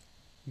definitely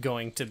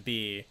going to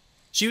be.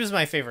 She was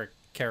my favorite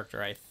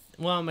character.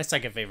 My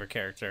second favorite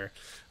character.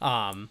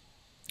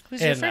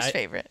 Who's your first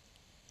favorite?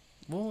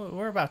 Well,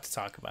 we're about to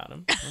talk about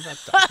him.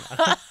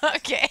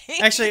 Okay.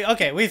 Actually,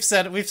 okay, we've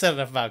said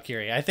enough about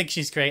Kiri. I think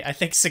she's great. I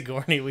think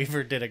Sigourney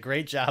Weaver did a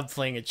great job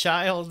playing a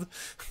child.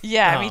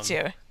 Yeah, me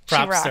too.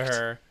 Props to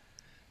her.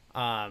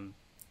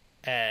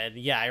 And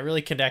yeah, I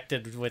really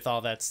connected with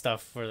all that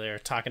stuff where they're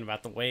talking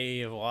about the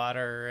way of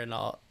water and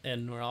all,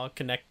 and we're all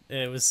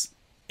connected.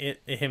 It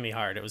hit me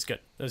hard. It was good.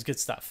 It was good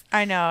stuff.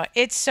 I know.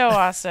 It's so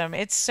awesome.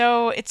 It's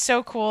so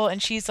cool.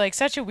 And she's like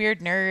such a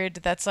weird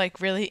nerd that's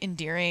like really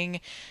endearing.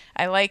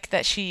 I like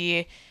that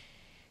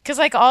because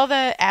like all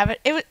the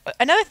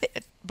another thing,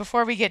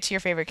 before we get to your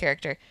favorite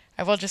character,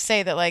 I will just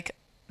say that like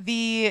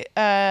the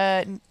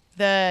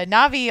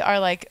Na'vi are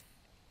like,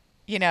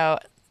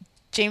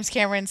 James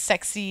Cameron's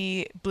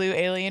sexy blue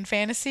alien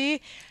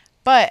fantasy,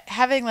 but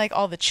having like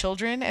all the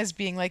children as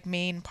being like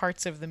main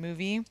parts of the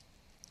movie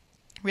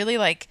really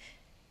like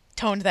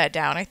toned that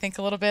down, I think,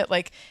 a little bit.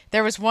 Like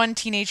there was one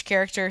teenage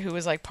character who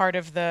was like part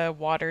of the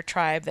water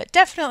tribe that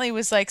definitely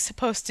was like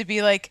supposed to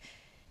be like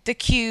the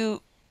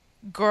cute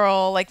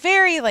girl, like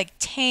very like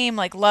tame,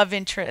 like love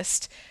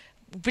interest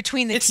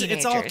between the it's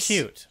teenagers. all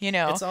cute. You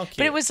know, It's all but it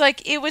cute. was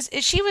like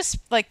she was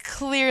like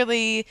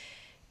clearly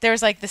there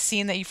was like the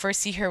scene that you first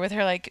see her with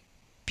her like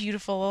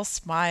beautiful little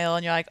smile,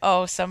 and you're like,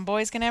 oh, some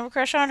boy's gonna have a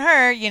crush on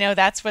her. You know,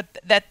 that's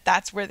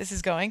where this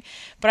is going.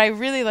 But I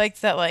really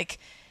liked that, like,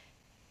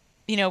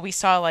 you know, we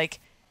saw like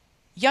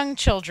young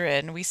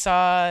children. We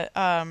saw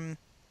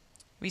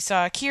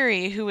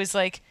Kiri, who was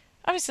like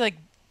obviously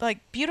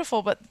like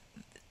beautiful, but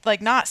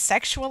like not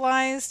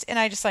sexualized. And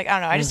I just like, I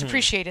don't know, I just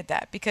appreciated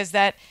that, because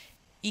that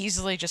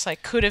easily just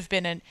like could have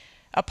been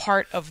a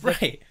part of the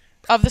Right.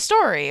 of the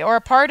story, or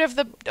a part of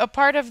the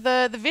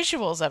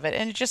visuals of it,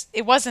 and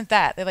it wasn't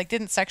that. They like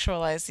didn't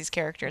sexualize these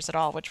characters at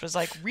all, which was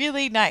like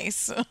really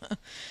nice.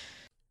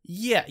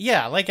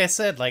 Yeah, like I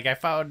said, like I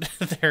found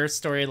their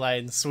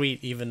storyline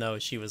sweet, even though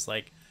she was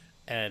like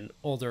an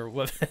older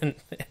woman.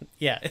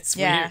 Yeah, it's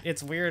Yeah. weird.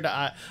 It's weird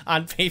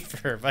on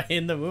paper, but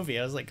in the movie,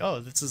 I was like, oh,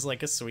 this is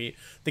like a sweet.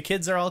 The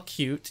kids are all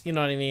cute, you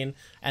know what I mean?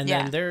 And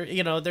Yeah. then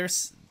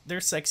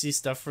there's sexy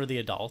stuff for the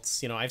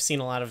adults. You know, I've seen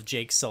a lot of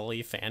Jake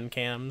Sully fan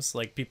cams.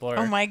 Like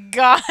Oh my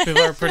god.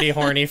 people are pretty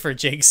horny for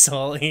Jake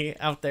Sully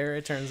out there.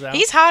 It turns out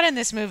He's hot in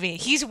this movie.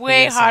 He's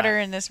way is hotter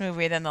hot. in this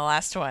movie than the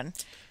last one.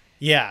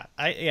 Yeah,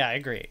 I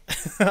agree.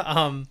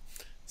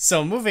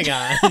 So moving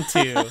on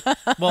to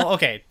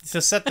okay,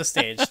 to set the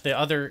stage,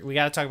 we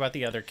got to talk about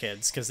the other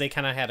kids, because they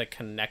kind of had a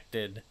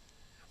connected.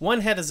 One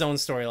had his own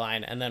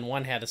storyline, and then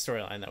one had a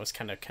storyline that was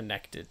kind of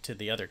connected to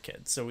the other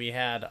kids. So we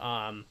had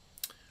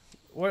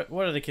what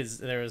are the kids?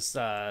 There was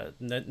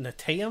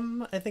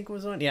Nataeum, I think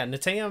was one. Yeah,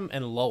 Nataeum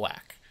and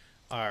Loak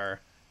are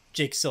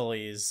Jake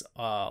Sully's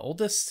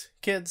oldest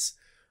kids.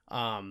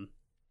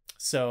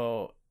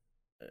 So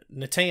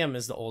Nataeum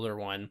is the older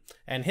one,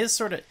 and his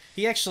sort of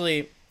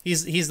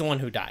he's the one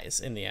who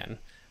dies in the end,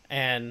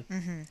 and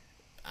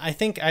I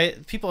think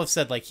people have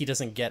said like he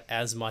doesn't get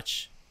as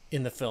much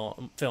in the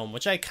film,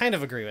 which I kind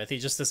of agree with. He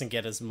just doesn't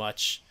get as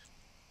much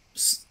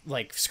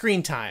like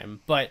screen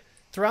time, but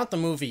throughout the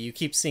movie you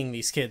keep seeing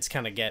these kids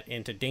kind of get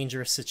into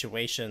dangerous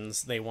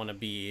situations. They want to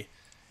be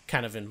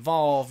kind of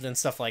involved and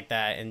stuff like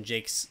that, and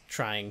Jake's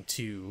trying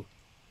to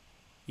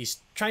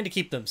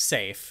keep them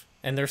safe.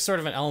 And there's sort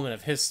of an element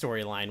of his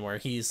storyline where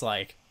he's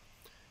like,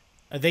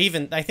 I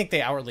think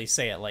they outwardly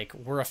say it, like,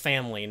 we're a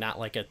family, not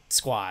like a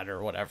squad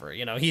or whatever.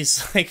 You know,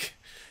 he's like,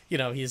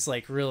 he's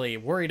like really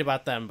worried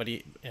about them, but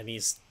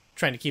he's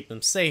trying to keep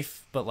them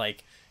safe, but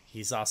like,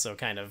 he's also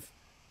kind of,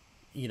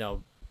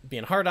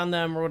 being hard on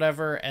them or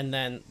whatever. And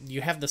then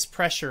you have this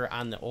pressure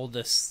on the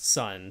oldest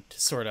son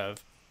to sort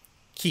of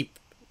keep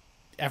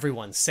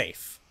everyone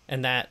safe.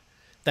 And that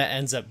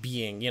ends up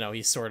being,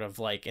 he's sort of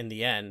like, in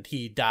the end,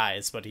 he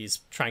dies, but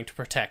he's trying to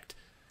protect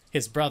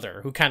his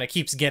brother, who kind of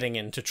keeps getting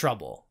into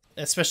trouble,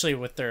 especially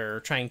with their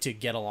trying to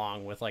get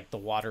along with like the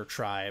Water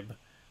Tribe,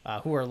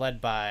 who are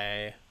led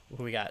by,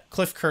 who we got,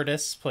 Cliff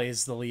Curtis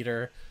plays the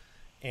leader,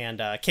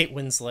 and Kate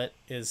Winslet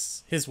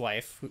is his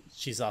wife.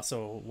 She's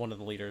also one of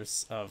the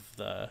leaders of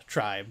the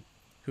tribe,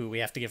 who we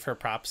have to give her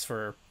props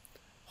for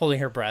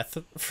holding her breath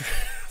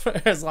for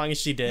as long as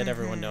she did.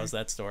 Everyone knows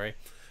that story.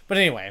 But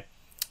anyway,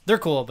 they're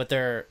cool, but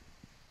they're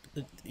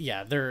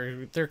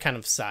kind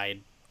of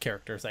side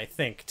characters, I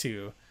think,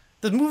 too.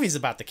 The movie's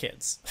about the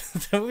kids.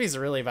 The movie's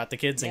really about the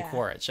kids in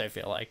Quaritch, I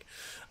feel like.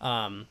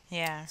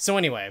 Yeah. So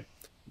anyway,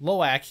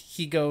 Loak,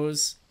 he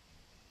goes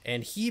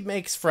and he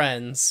makes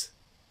friends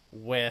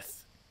with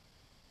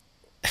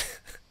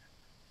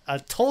a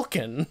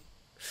Tolkien,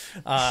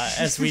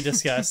 as we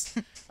discussed,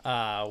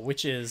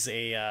 which is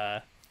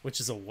a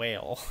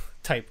whale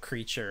type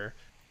creature,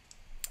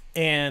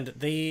 and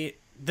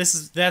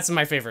that's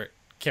my favorite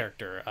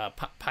character.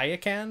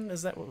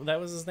 Payakan, that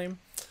was his name?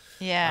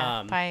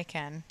 Yeah,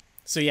 Payakan.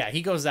 So yeah,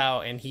 he goes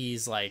out and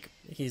he's like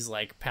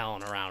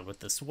palling around with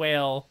this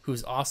whale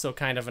who's also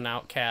kind of an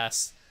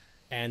outcast.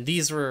 And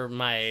these were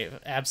my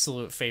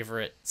absolute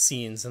favorite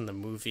scenes in the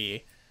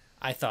movie.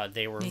 I thought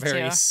they were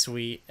very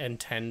sweet and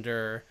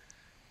tender.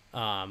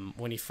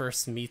 When he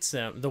first meets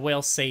him, the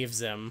whale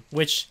saves him,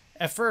 which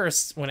at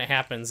first when it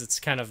happens, it's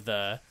kind of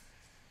the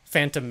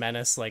Phantom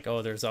Menace, like,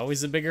 oh, there's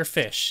always a bigger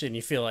fish, and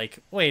you feel like,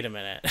 wait a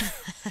minute.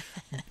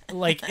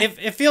 Like,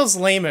 it feels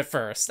lame at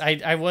first.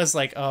 I was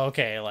like, oh,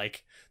 okay,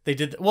 like, they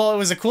did, well, it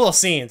was a cool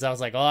scene, so I was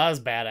like, oh, that was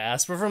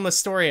badass, but from the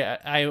story,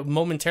 I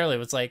momentarily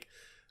was like,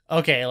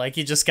 okay, like,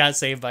 he just got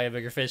saved by a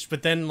bigger fish,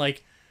 but then,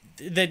 like,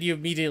 then you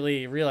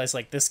immediately realize,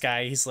 like, this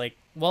guy, he's like,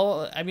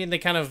 well, I mean, they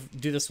kind of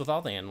do this with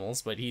all the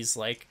animals, but he's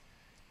like,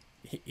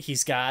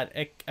 he's got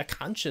a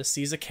conscience.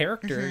 He's a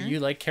character you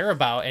like care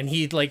about, and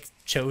he like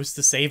chose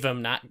to save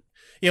him. Not,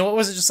 it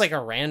wasn't just like a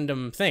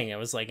random thing. It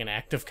was like an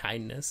act of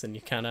kindness, and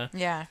you're kind of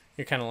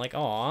like,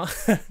 aw.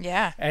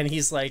 Yeah. And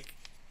he's like,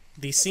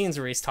 these scenes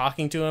where he's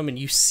talking to him, and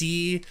you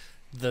see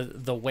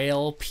the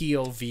whale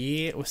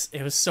POV.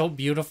 It was so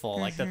beautiful,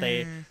 like that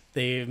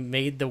they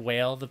made the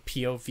whale the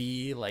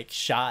POV like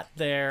shot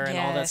there and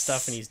all that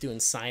stuff, and he's doing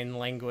sign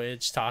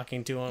language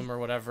talking to him or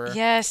whatever.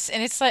 Yes,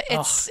 and it's like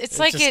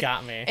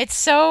Got me. it's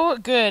so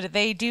good.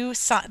 They do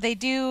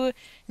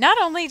not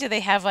only do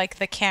they have like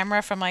the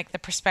camera from like the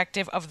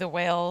perspective of the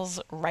whale's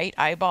right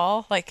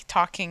eyeball, like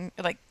talking,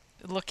 like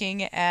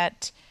looking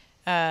at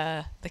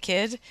the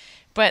kid,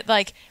 but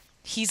like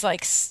he's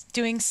like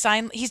doing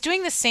he's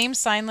doing the same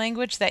sign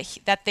language that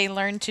that they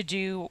learn to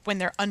do when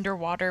they're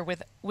underwater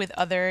with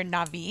other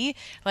Na'vi.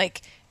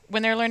 Like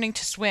when they're learning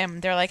to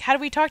swim, they're like, how do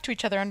we talk to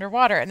each other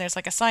underwater? And there's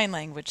like a sign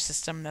language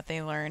system that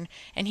they learn,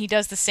 and he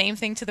does the same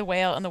thing to the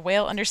whale, and the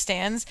whale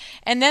understands.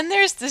 And then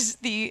there's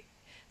the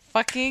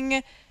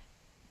fucking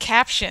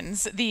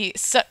captions, the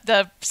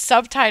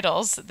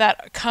subtitles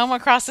that come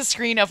across the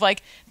screen of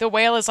like the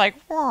whale is like,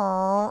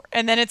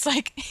 and then it's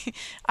like,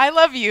 I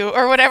love you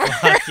or whatever,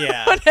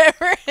 Yeah.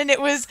 whatever. And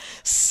it was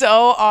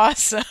so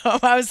awesome.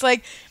 I was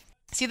like,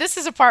 see, this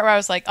is a part where I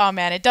was like, oh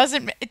man, it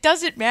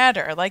doesn't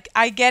matter. Like,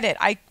 I get it.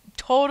 I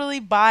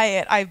totally buy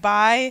it. I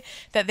buy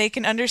that they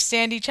can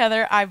understand each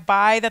other. I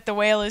buy that the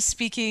whale is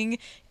speaking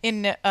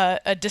in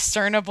a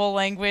discernible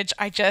language.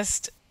 I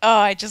just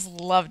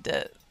loved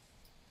it.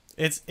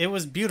 It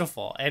was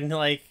beautiful, and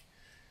like,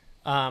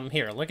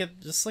 here, look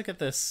at this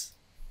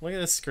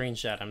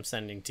screenshot I'm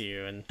sending to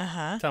you, and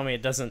tell me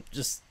it doesn't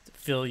just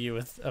fill you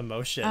with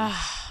emotion.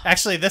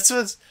 Actually, this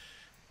was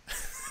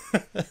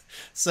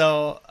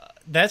so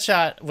that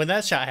shot, when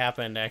that shot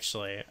happened,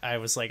 actually, I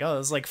was like, oh,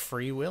 this is like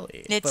Free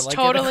Willy. It's but like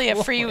totally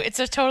it's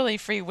a totally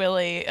Free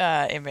Willy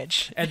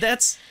image. And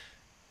that's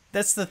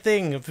the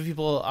thing.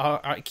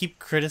 People keep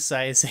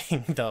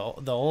criticizing the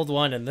old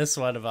one and this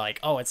one of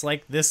like, oh, it's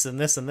like this and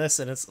this and this,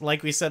 and it's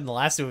like we said in the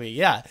last movie.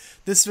 Yeah,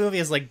 this movie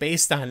is like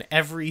based on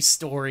every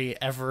story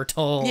ever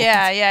told.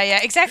 Yeah,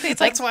 exactly. It's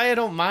that's like, why I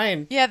don't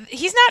mind. yeah,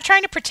 he's not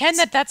trying to pretend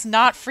that that's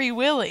not Free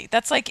Willy.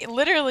 That's like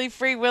literally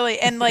Free Willy,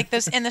 and like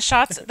this in the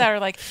shots that are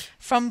like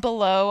from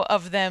below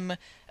of them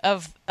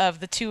of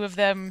the two of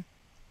them,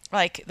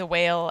 like the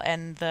whale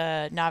and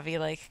the Na'vi,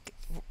 like,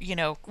 you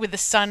know, with the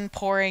sun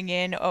pouring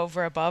in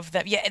over above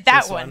them. Yeah,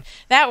 that one.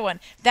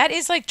 That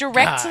is like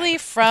directly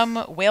from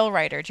Whale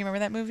Rider. Do you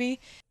remember that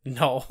movie?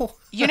 No.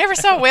 You never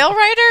saw Whale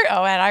Rider?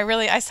 Oh, and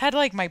I had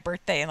like my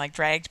birthday and like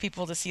dragged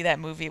people to see that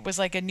movie. It was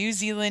like a New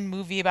Zealand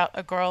movie about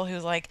a girl who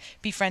like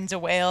befriends a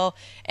whale,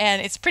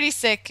 and it's pretty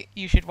sick.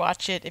 You should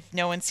watch it if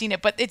no one's seen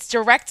it. But it's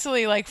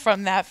directly like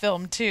from that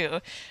film too.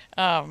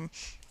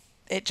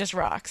 It just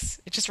rocks.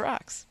 It just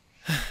rocks.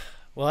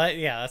 Well,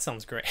 yeah, that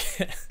sounds great.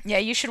 Yeah,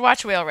 you should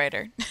watch Whale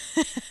Rider.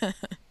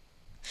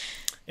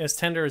 As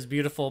tender as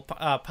beautiful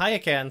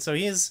Payakan, so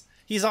he's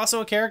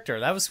also a character.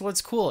 That was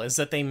what's cool, is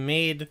that they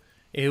made,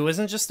 it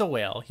wasn't just a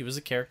whale, he was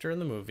a character in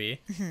the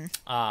movie.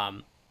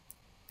 And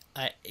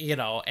I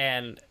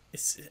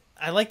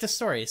like the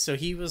story. So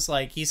he was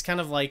like, he's kind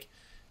of like,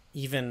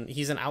 even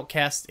he's an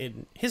outcast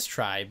in his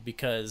tribe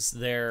because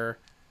they're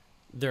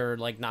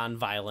like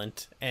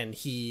non-violent, and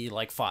he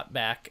like fought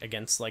back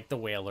against like the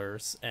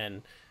whalers,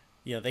 and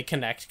you know, they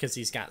connect because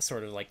he's got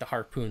sort of like the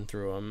harpoon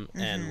through him,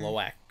 and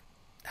Loak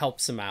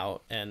helps him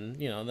out, and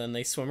you know, then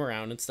they swim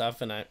around and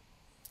stuff, and that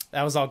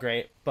was all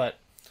great. But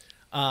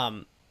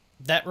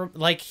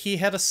like he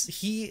had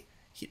he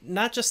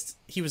not just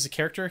he was a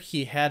character,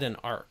 he had an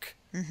arc.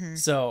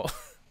 So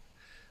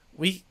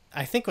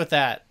I think with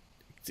that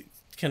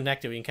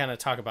connected, we can kind of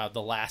talk about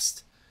the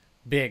last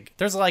big.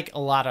 There's like a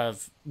lot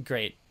of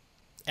great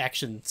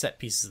action set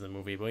pieces in the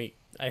movie, but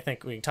I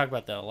think we can talk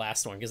about the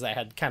last one because that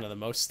had kind of the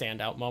most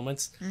standout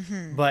moments.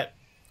 But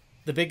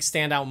the big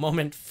standout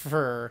moment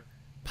for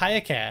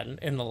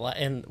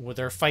Payakan where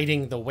they're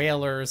fighting the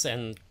whalers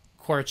and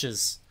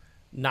Quaritch's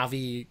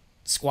Na'vi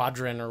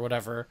squadron or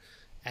whatever,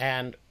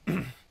 and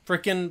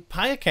freaking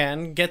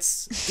Payakan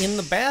gets in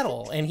the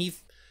battle, and he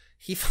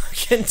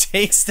fucking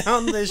takes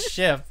down this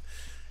ship,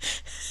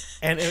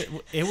 and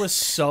it was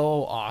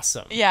so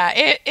awesome. Yeah,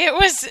 it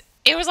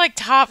was like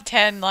top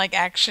 10 like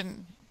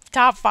action,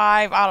 top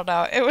 5, I don't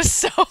know. It was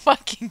so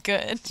fucking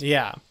good.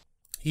 Yeah.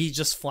 He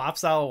just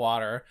flops out of the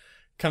water,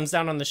 comes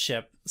down on the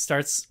ship,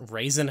 starts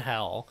raising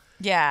hell.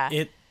 Yeah.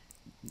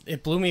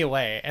 It blew me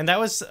away. And that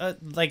was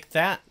like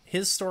that,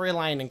 his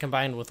storyline, and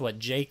combined with what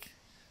Jake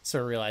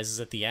sort of realizes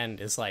at the end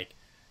is like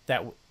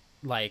that,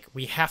 like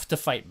we have to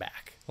fight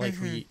back. Like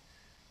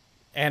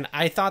and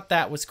I thought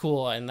that was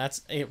cool, and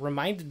it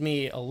reminded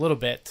me a little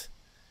bit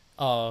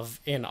of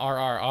in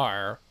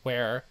RRR,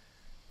 where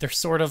they're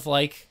sort of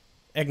like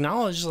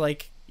acknowledge,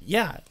 like,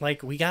 yeah,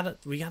 like we gotta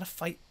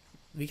fight,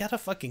 we gotta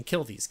fucking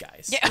kill these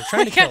guys. Yeah, they're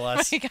trying to kill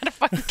us. We gotta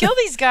fucking kill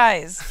these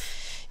guys.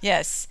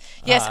 Yes,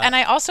 and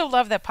I also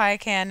love that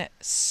Payakan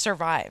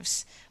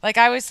survives. Like,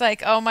 I was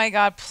like, oh my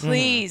god,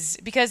 please,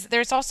 because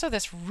there's also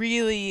this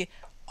really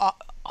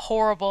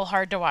horrible,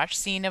 hard to watch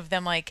scene of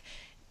them, like,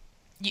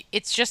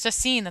 it's just a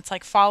scene that's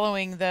like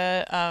following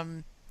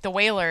the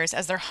whalers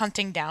as they're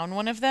hunting down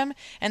one of them,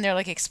 and they're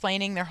like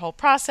explaining their whole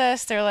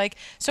process. They're like,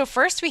 so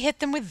first we hit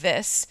them with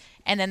this,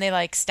 and then they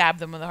like stab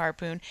them with a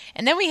harpoon,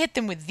 and then we hit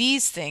them with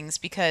these things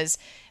because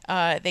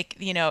they,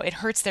 you know, it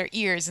hurts their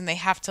ears, and they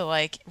have to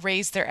like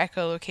raise their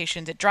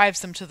echolocations. It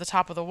drives them to the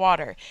top of the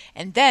water,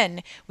 and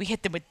then we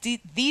hit them with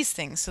these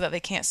things so that they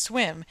can't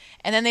swim,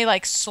 and then they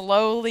like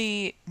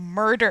slowly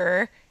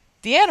murder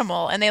the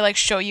animal, and they like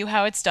show you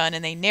how it's done,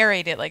 and they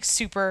narrate it like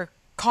super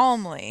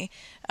calmly,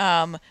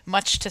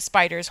 much to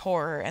Spider's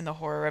horror and the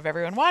horror of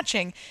everyone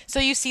watching. So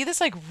you see this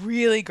like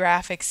really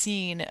graphic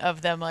scene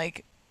of them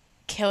like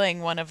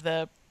killing one of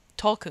the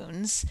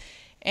Tolkuns,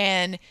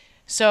 and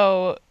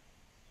so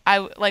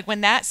I like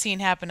when that scene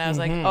happened, I was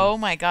like, oh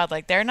my god,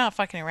 like they're not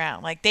fucking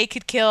around. Like they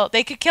could kill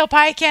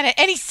Payakan at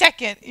any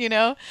second, you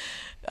know.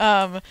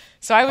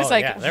 So I was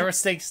like, yeah, there were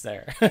stakes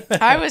there.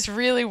 I was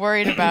really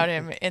worried about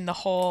him in the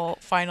whole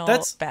final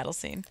battle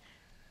scene.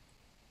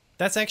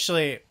 That's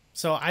actually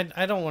so. I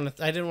didn't want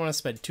to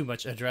spend too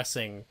much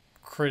addressing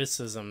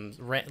criticisms,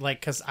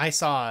 like because I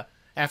saw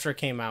after it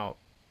came out,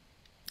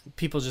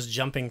 people just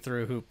jumping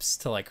through hoops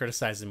to like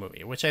criticize the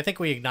movie, which I think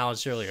we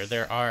acknowledged earlier.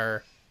 There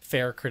are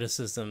fair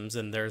criticisms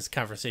and there's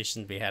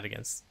conversation to be had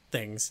against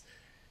things.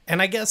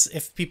 And I guess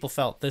if people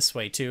felt this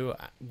way too,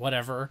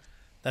 whatever,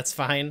 that's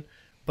fine.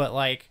 But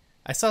like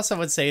I saw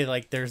someone say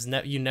like there's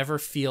you never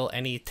feel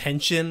any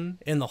tension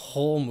in the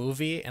whole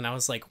movie, and I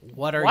was like,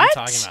 what are you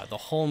talking about? The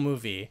whole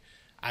movie,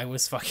 I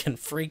was fucking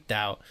freaked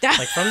out.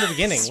 Like from the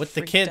beginning with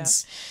the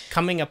kids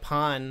coming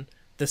upon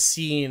the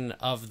scene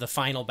of the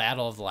final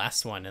battle of the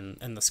last one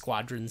and the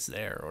squadrons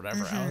there or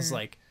whatever. I was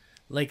like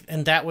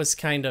and that was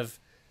kind of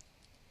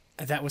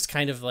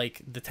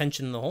like the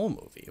tension in the whole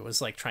movie. It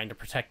was like trying to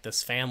protect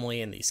this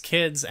family and these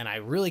kids, and I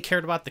really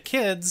cared about the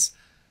kids.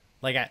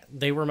 Like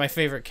they were my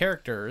favorite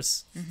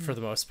characters for the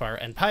most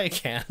part, and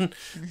Payakan.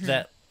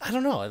 That I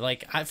don't know.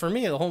 Like for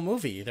me, the whole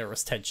movie there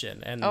was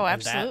tension, and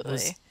absolutely. And that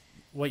was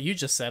what you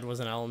just said was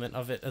an element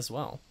of it as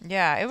well.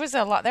 Yeah, it was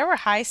a lot. There were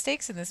high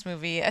stakes in this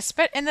movie,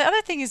 and the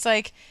other thing is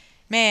like,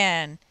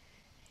 man,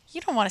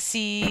 you don't want to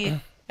see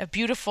a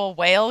beautiful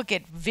whale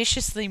get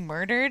viciously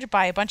murdered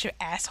by a bunch of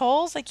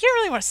assholes. Like you don't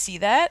really want to see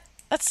that.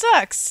 That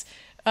sucks.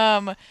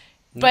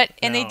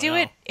 They do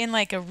it in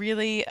like a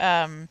really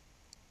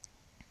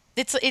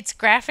it's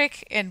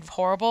graphic and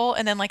horrible,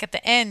 and then like at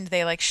the end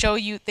they like show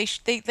you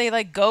they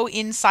like go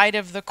inside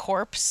of the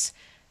corpse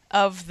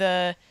of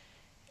the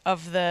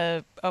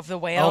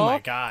whale. Oh my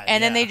god.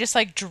 And then they just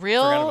like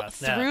drill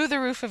through the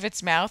roof of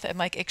its mouth and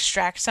like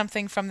extract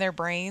something from their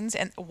brains,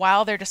 and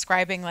while they're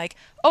describing like,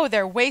 oh,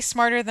 they're way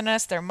smarter than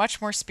us, they're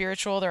much more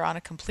spiritual, they're on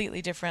a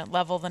completely different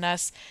level than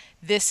us.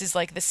 This is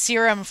like the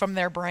serum from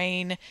their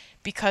brain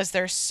because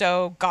they're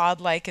so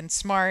godlike and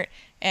smart,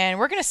 and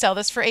we're going to sell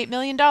this for $8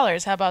 million.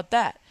 How about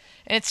that?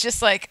 And it's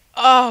just like,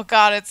 oh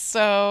god, it's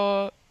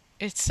so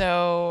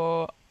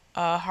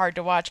hard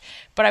to watch.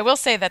 But I will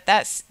say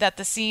that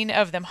the scene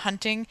of them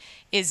hunting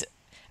is,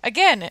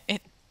 again,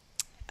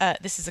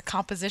 this is a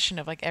composition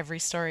of like every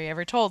story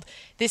ever told.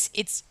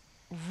 It's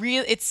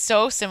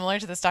so similar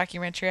to this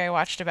documentary I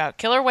watched about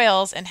killer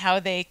whales and how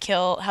they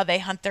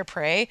hunt their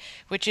prey,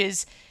 which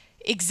is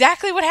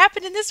exactly what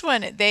happened in this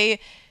one.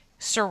 They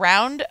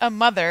surround a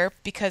mother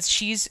because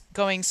she's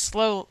going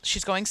slow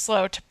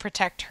to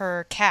protect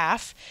her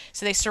calf.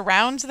 So they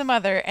surround the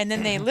mother, and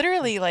then they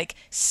literally like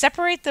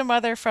separate the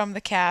mother from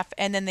the calf,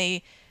 and then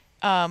they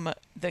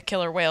the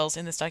killer whales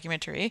in this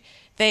documentary,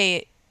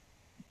 they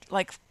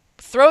like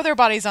throw their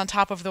bodies on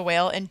top of the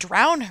whale and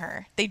drown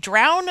her. They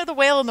drown the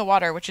whale in the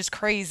water, which is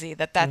crazy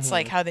that's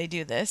like how they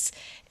do this.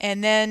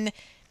 And then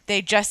they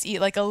just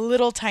eat like a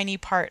little tiny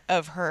part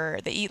of her.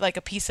 They eat like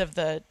a piece of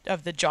the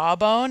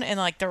jawbone, and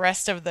like the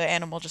rest of the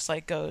animal just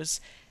like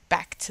goes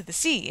back to the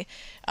sea.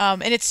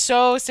 And it's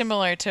so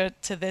similar to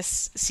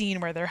this scene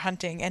where they're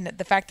hunting, and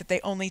the fact that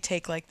they only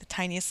take like the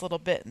tiniest little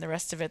bit and the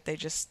rest of it they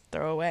just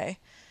throw away.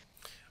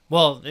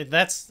 Well,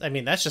 that's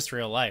just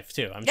real life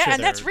too. I'm sure.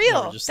 And that's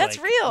real. That's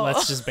like, real.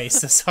 Let's just base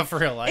this off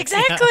real life.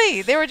 Exactly.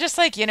 Yeah. They were just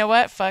like, you know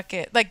what? Fuck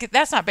it. Like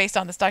that's not based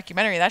on this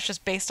documentary. That's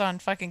just based on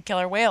fucking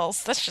killer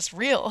whales. That's just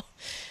real.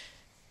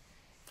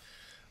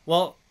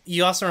 Well,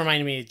 you also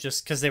reminded me,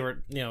 just because they were,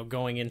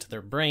 going into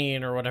their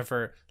brain or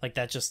whatever, like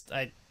that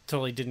I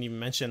totally didn't even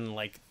mention,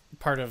 like,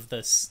 part of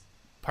this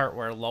part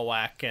where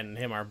Loak and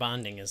him are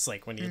bonding is,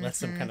 like, when he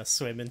lets him kind of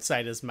swim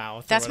inside his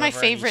mouth. That's or whatever,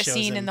 my favorite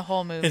scene in the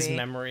whole movie. His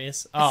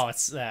memories.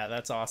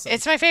 That's awesome.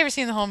 It's my favorite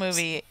scene in the whole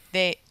movie.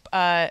 They,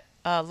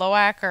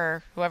 Loak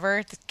or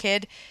whoever, the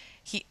kid,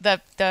 the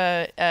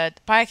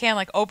Payakan,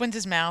 like, opens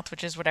his mouth,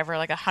 which is whatever,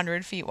 like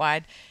 100 feet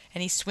wide,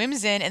 and he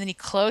swims in, and then he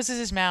closes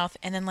his mouth,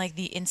 and then like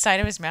the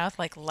inside of his mouth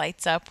like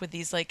lights up with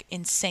these like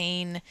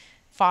insane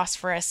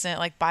phosphorescent,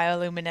 like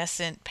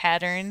bioluminescent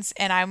patterns,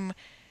 and I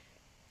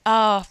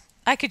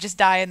could just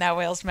die in that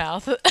whale's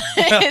mouth.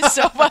 It's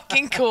so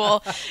fucking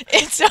cool.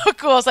 It's so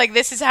cool. It's like,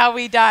 this is how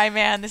we die,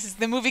 man.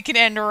 The movie can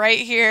end right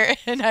here,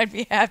 and I'd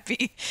be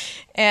happy.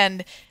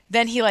 And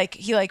then he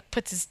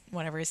puts his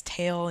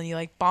tail, and he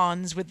like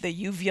bonds with the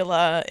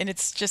uvula, and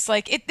it's just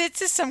like it's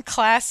just some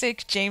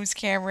classic James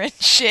Cameron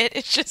shit.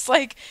 It's just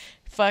like,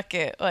 fuck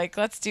it, like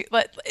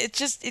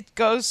it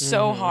goes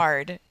so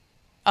hard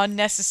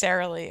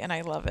unnecessarily, and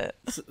I love it.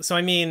 So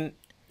I mean,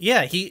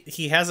 yeah,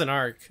 he has an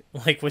arc,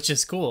 like, which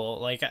is cool.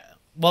 Like,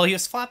 well, he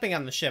was flopping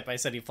on the ship. I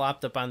said he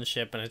flopped up on the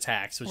ship and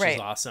attacks, which is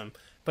awesome.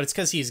 But it's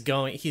because he's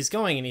going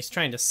and he's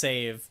trying to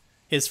save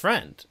his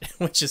friend,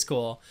 which is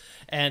cool.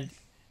 And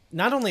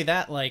not only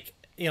that, like,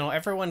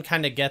 everyone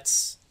kind of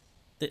gets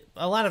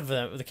a lot of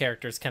the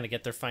characters kind of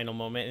get their final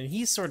moment, and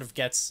he sort of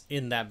gets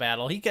in that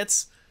battle. He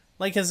gets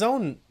like his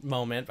own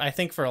moment. I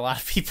think for a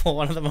lot of people,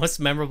 one of the most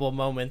memorable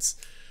moments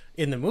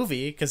in the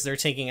movie, because they're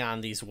taking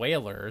on these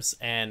whalers,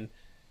 and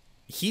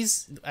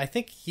I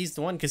think he's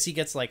the one, because he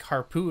gets like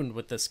harpooned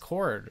with this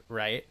cord,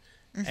 right?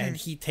 And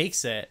he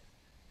takes it,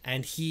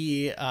 and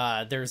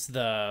there's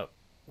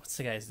what's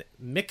the guy's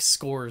name? Mick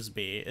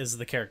Scoresby is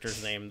the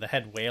character's name, the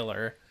head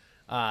whaler.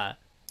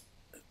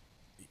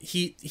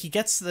 He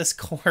gets this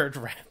cord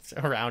wrapped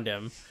around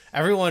him.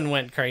 Everyone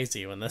went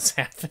crazy when this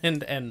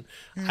happened, and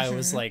I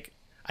was like,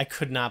 I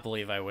could not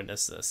believe I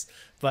witnessed this.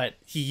 But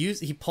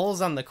he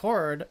pulls on the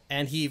cord,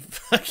 and he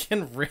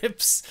fucking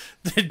rips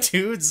the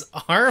dude's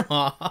arm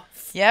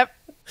off. Yep.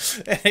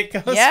 And it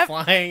goes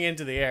flying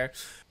into the air.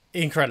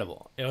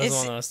 Incredible. It was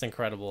one of the most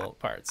incredible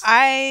parts.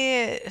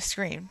 I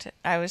screamed.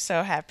 I was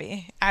so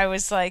happy. I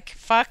was like,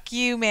 fuck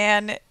you,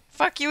 man.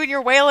 Fuck you and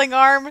your wailing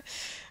arm.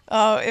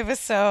 Oh, it was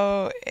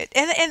so...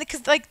 And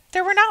because, like,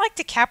 there were not, like,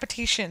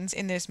 decapitations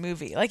in this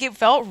movie. Like, it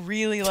felt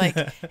really, like,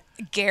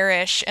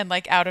 garish and,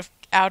 like, out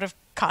of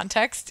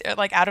context,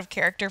 like, out of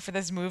character for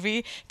this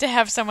movie to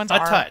have someone's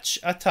arm...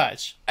 A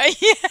touch.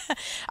 Yeah.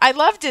 I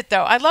loved it,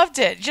 though. I loved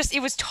it. Just, it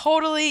was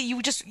totally...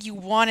 You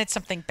wanted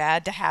something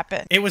bad to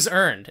happen. It was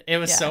earned. It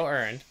was so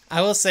earned.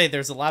 I will say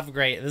there's a lot of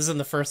great... This is in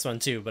the first one,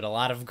 too, but a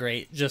lot of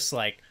great, just,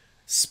 like,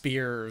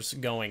 spears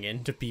going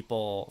into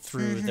people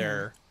through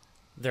their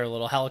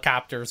little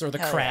helicopters, or the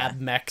crab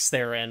mechs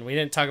they're in. We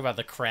didn't talk about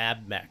the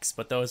crab mechs,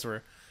 but those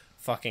were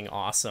fucking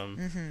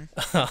awesome.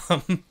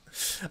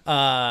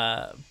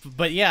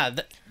 But yeah,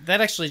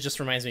 that actually just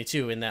reminds me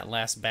too, in that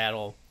last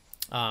battle,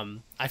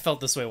 I felt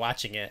this way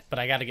watching it, but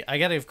I gotta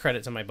give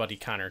credit to my buddy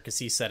Connor, because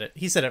he said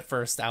it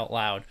first out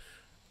loud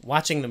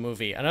watching the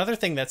movie. Another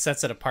thing that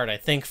sets it apart, I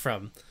think,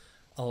 from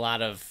a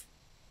lot of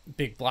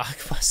big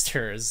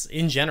blockbusters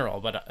in general,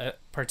 but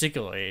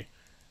particularly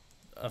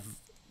of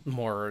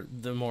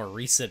the more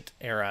recent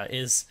era,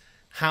 is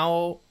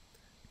how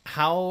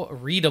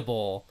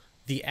readable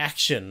the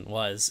action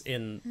was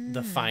in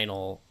the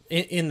final,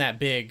 in that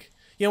big,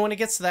 when it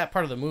gets to that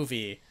part of the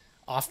movie,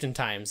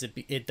 oftentimes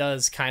it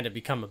does kind of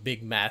become a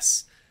big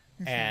mess.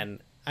 And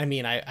I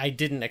mean, I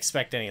didn't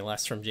expect any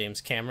less from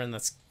James Cameron.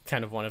 That's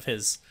kind of one of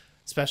his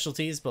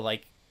specialties, but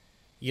like,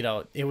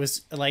 it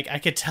was like I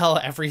could tell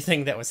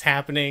everything that was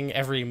happening.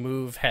 Every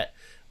move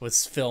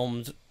was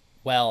filmed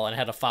well and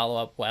had a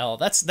follow-up well.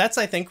 That's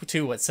I think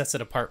too what sets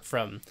it apart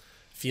from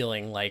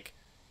feeling like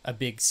a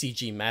big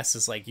CG mess,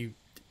 is like,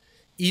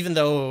 even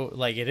though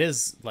like it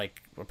is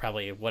like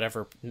probably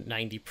whatever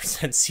 90%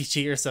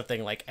 CG or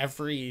something, like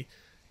every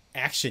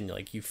action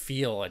like you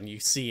feel and you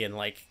see, and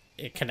like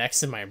it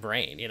connects in my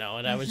brain,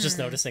 and I was just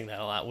noticing that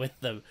a lot with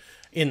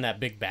in that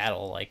big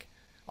battle, like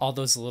all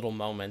those little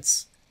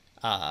moments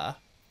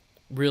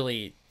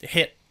really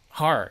hit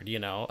hard.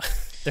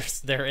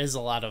 There is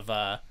a lot of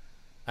I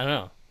don't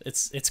know,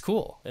 it's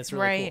cool. It's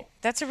really cool.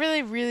 That's a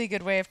really, really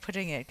good way of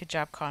putting it. Good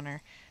job,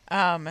 Connor.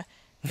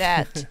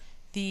 That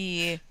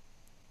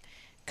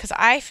because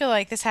I feel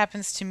like this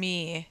happens to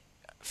me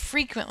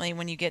frequently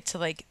when you get to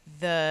like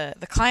the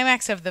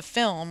climax of the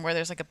film, where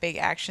there's like a big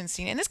action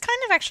scene, and this kind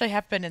of actually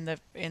happened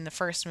in the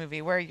first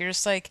movie, where you're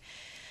just like,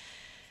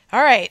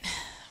 all right,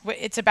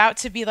 it's about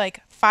to be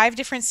like 5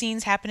 different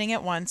scenes happening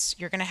at once.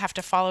 You're gonna have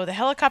to follow the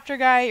helicopter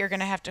guy, you're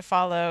gonna have to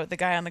follow the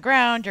guy on the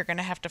ground, you're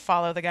gonna have to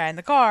follow the guy in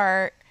the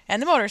car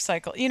and the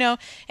motorcycle, and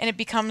it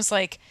becomes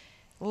like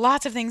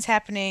lots of things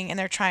happening, and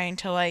they're trying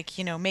to like,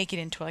 make it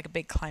into like a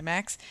big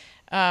climax.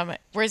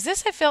 Whereas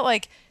this, I felt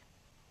like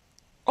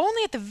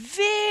only at the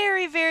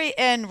very, very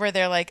end, where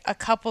there are like a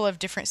couple of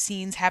different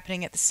scenes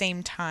happening at the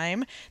same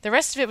time. The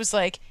rest of it was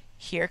like,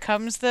 here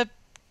come the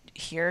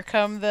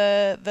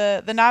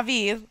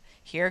Na'vi,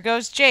 here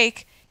goes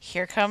Jake,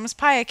 here comes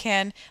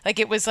Payakan. Like,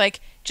 it was like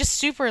just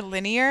super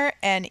linear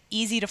and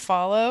easy to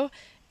follow,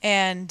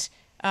 and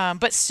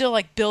but still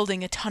like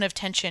building a ton of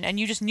tension, and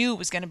you just knew it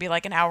was going to be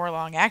like an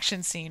hour-long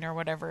action scene or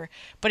whatever,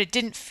 but it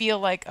didn't feel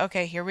like,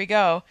 okay, here we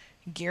go,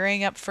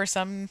 gearing up for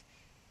some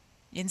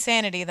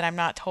insanity that I'm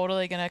not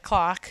totally going to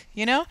clock,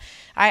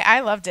 I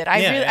loved it.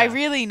 I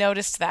really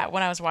noticed that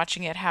when I was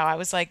watching it, how I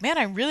was like, man,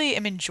 I really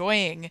am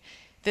enjoying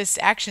this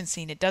action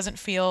scene. It doesn't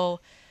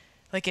feel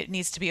like it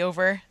needs to be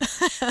over.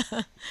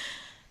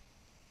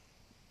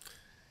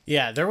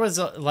 Yeah, there was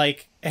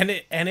and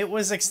it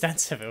was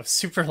extensive. It was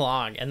super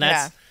long, and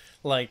that's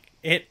like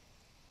it.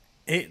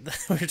 We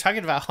were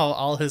talking about how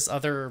all his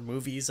other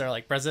movies are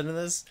like present in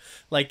this.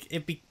 Like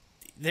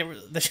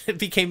it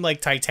became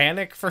like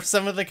Titanic for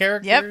some of the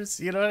characters.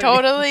 Yep. You know what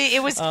totally. I mean?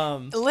 It was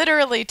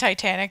literally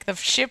Titanic. The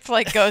ship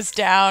like goes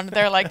down.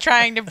 They're like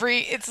trying to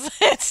breathe.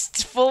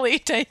 It's fully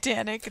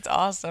Titanic. It's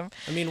awesome.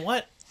 I mean,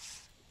 what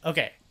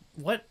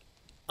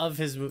of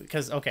his movie?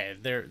 Because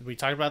we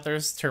talked about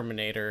there's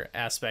Terminator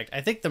aspect.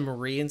 I think the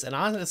Marines, and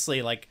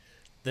honestly, like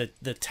the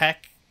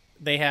tech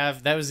they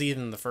have, that was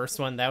even the first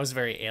one. That was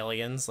very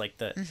Aliens, like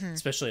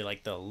especially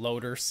like the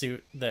loader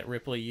suit that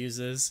Ripley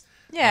uses.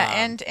 Yeah,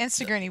 and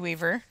Sigourney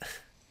Weaver.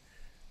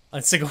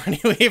 Sigourney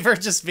Weaver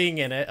just being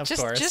in it, of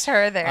course. Just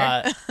her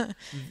there.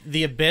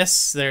 The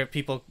Abyss, there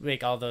people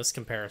make all those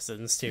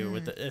comparisons too,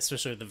 with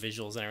especially with the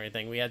visuals and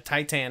everything. We had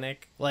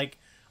Titanic, like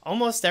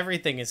almost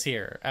everything is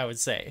here. I would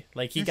say,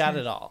 like he got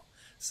it all.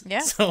 Yeah.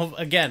 So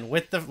again,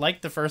 with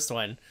the first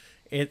one,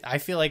 I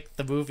feel like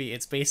the movie,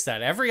 it's based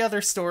on every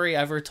other story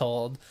ever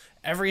told,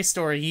 every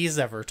story he's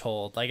ever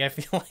told. Like I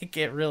feel like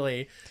it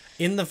really,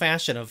 in the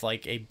fashion of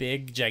like a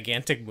big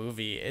gigantic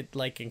movie, it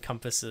like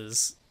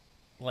encompasses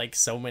like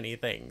so many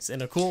things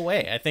in a cool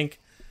way. I think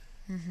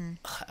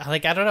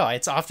like I don't know,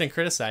 it's often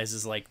criticized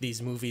as like these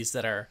movies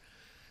that are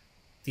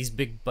these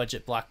big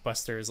budget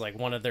blockbusters, like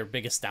one of their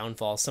biggest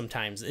downfalls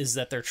sometimes is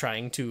that they're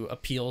trying to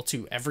appeal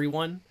to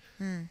everyone.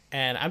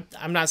 And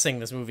I'm not saying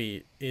this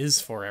movie is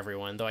for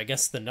everyone, though I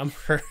guess the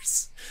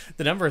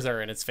numbers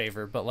are in its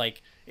favor, but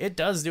like it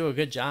does do a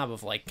good job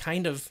of like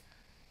kind of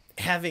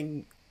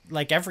having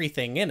like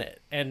everything in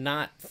it and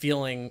not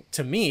feeling,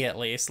 to me at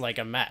least, like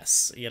a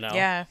mess, you know?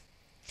 Yeah.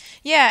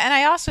 Yeah, and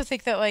I also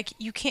think that like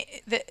you can't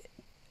that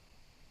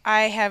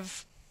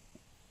I've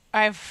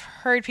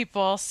heard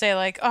people say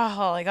like,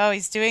 oh,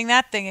 he's doing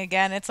that thing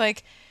again. It's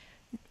like,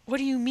 what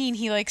do you mean?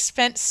 He like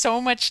spent so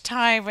much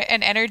time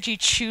and energy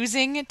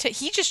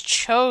he just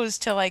chose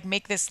to like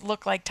make this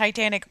look like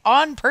Titanic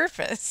on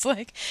purpose.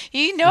 Like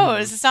he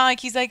knows. It's not like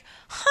he's like,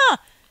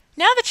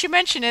 now that you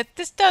mention it,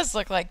 this does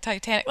look like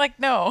Titanic. Like,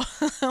 no,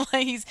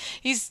 like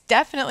he's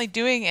definitely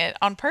doing it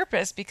on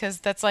purpose because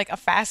that's like a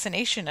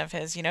fascination of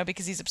his, you know,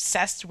 because he's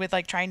obsessed with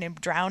like trying to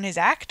drown his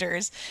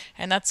actors,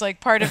 and that's like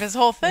part of his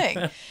whole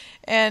thing.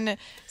 And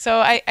so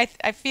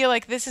I feel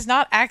like this is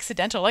not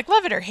accidental. Like,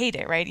 love it or hate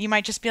it, right? You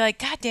might just be like,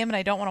 God damn it,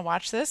 I don't want to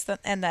watch this,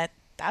 and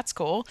that's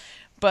cool,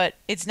 but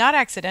it's not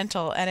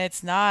accidental and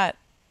it's not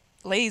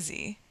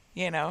lazy.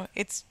 You know,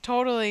 it's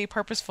totally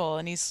purposeful,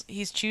 and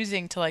he's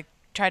choosing to like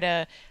try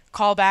to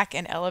call back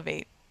and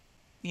elevate,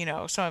 you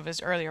know, some of his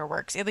earlier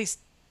works. At least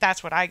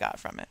that's what I got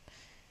from it.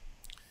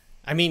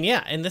 I mean,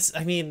 yeah, and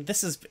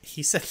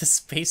he said this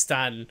is based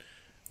on,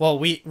 well,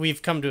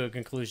 we've come to a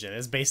conclusion.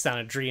 It's based on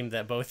a dream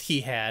that both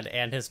he had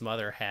and his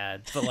mother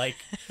had. But like,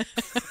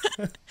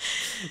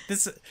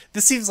 this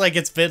seems like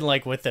it's been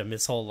like with him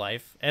his whole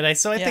life, and I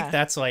think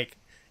that's like,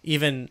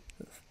 even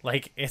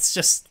like, it's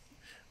just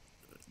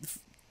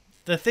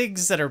the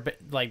things that are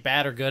like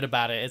bad or good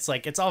about it. It's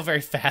like it's all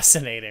very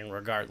fascinating,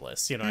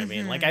 regardless. You know what I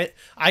mean? Like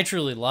I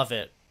truly love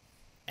it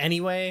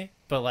anyway.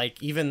 But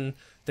like even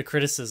the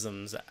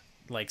criticisms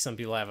like some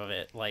people have of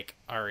it like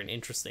are an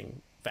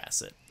interesting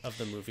facet of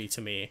the movie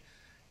to me.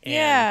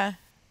 And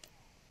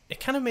it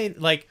kind of made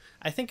like,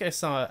 I think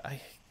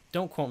I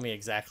don't quote me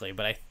exactly,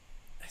 but I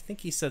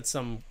think he said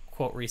some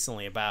quote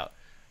recently about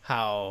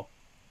how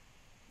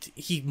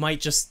he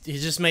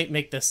just might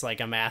make this like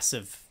a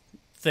massive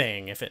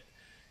thing if it,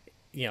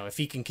 you know, if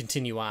he can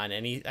continue on.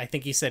 And I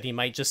think he said he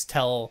might just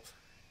tell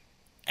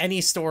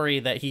any story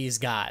that he's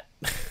got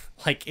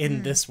like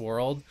in this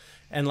world.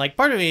 And like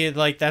part of me,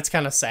 like, that's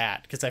kind of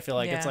sad because I feel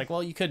like it's like,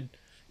 well, you could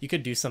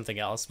do something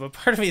else, but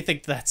part of me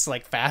think that's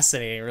like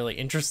fascinating, really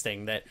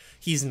interesting that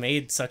he's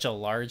made such a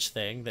large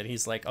thing that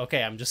he's like,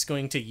 okay, I'm just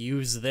going to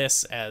use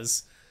this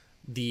as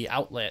the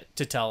outlet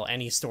to tell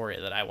any story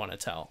that I want to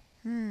tell.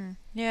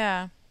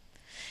 Yeah.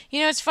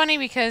 You know, it's funny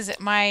because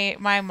my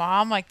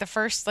mom, like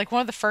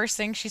one of the first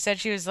things she said,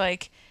 she was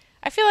like,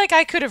 I feel like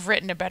I could have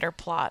written a better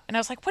plot. And I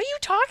was like, what are you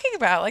talking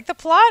about? Like, the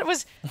plot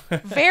was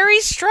very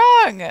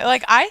strong.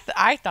 Like,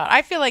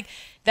 I feel like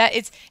that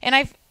it's, and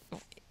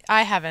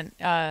I haven't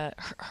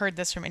heard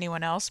this from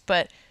anyone else,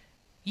 but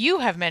you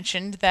have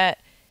mentioned that,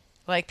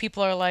 like,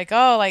 people are like,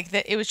 oh, like,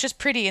 it was just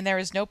pretty and there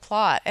was no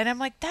plot. And I'm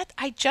like, that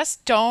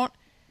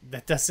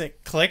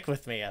doesn't click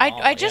with me at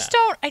all. I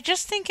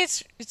just think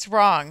it's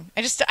wrong.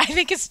 I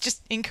think it's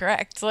just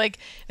incorrect. Like,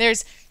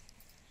 there's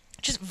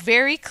just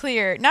very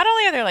clear, not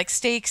only are there like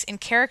stakes and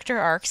character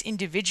arcs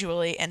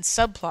individually and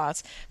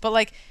subplots, but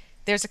like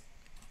there's a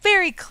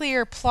very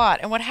clear plot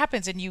and what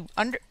happens, and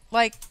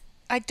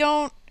I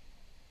don't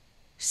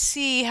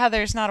see how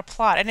there's not a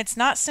plot, and it's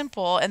not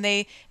simple, and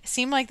they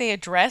seem like they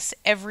address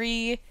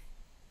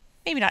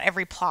maybe not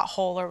every plot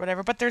hole or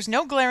whatever, but there's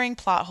no glaring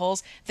plot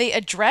holes. They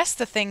address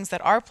the things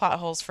that are plot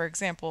holes. For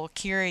example,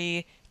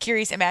 Kiri's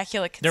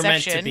Immaculate Conception. They're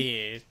meant to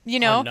be, you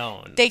know,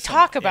 unknown. They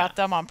talk about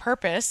them on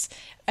purpose,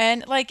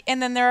 and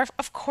then there are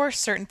of course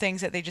certain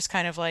things that they just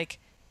kind of like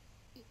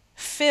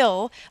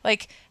fill,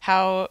 like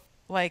how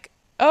like,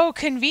 oh,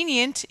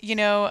 convenient, you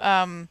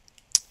know,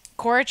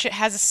 Quaritch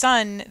has a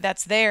son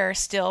that's there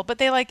still, but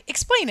they like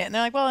explain it, and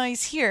they're like, well,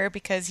 he's here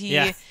because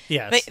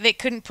they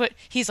couldn't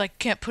he's like,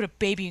 can't put a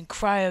baby in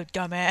cryo,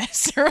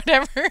 dumbass, or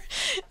whatever.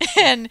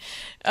 And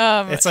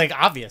it's like,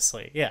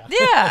 obviously,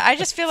 I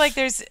just feel like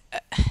there's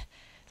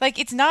like,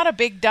 it's not a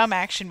big dumb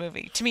action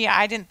movie to me.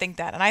 I didn't think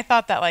that, and I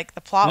thought that like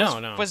the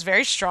plot was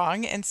very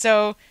strong. And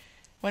so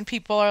when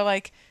people are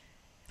like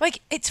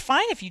it's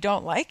fine if you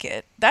don't like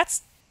it,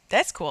 that's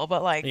cool,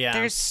 but like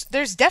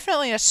there's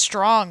definitely a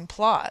strong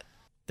plot.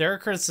 There are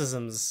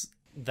criticisms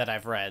that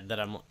I've read that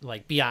I'm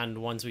like, beyond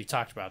ones we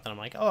talked about, that I'm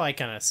like, oh, I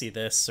kind of see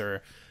this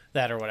or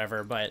that or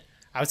whatever. But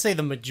I would say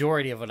the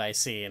majority of what I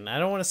see, and I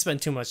don't want to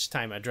spend too much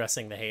time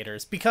addressing the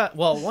haters because,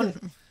 well,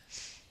 one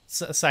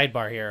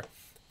sidebar here,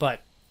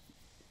 but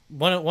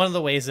one of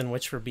the ways in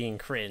which we're being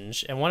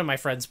cringe, and one of my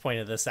friends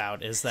pointed this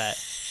out, is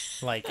that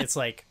like it's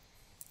like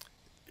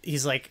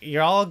he's like,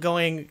 you're all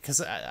going, because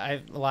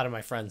a lot of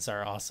my friends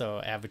are also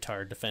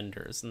Avatar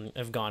defenders and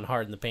have gone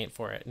hard in the paint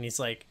for it, and he's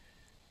like,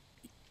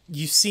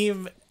 you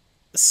seem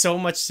so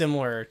much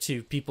similar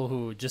to people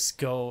who just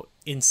go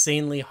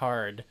insanely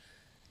hard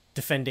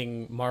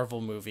defending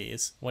Marvel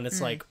movies when it's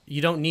like, you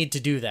don't need to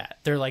do that.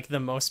 They're like the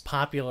most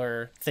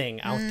popular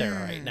thing out there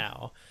right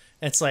now.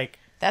 It's like,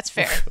 That's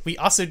fair. we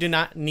also do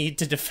not need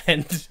to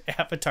defend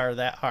Avatar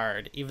that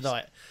hard, even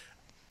though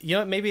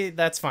maybe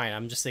that's fine.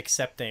 I'm just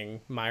accepting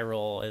my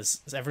role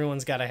as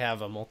everyone's got to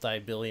have a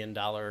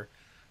multi-billion-dollar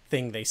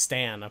thing they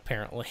stan,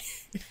 apparently.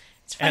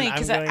 It's funny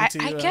because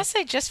I guess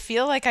I just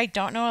feel like I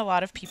don't know a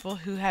lot of people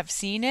who have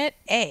seen it,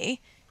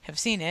 A, have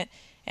seen it,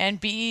 and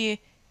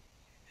B,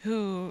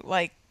 who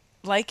like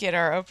it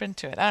or open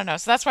to it. I don't know.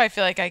 So that's why I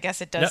feel like I guess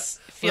it does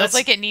feels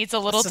like it needs a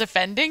little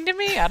defending to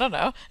me. I don't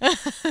know.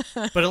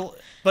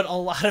 But a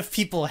lot of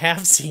people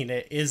have seen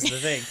it is the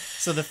thing.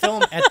 So the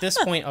film at this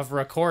point of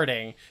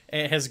recording,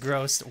 it has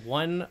grossed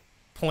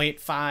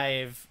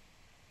 $1.5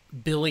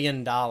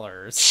 billion.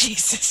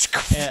 Jesus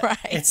Christ.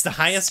 It's the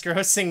highest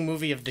grossing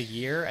movie of the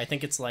year. I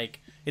think it's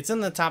in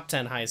the top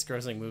 10 highest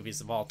grossing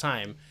movies of all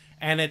time,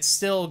 and it's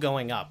still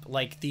going up.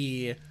 Like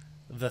the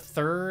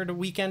third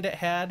weekend it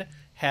had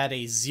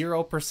a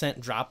 0%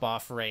 drop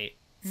off rate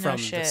from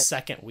the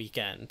second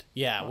weekend.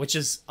 Yeah, which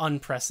is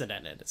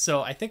unprecedented.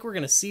 So I think we're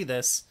going to see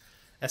this,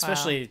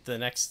 especially the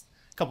next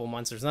couple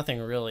months. There's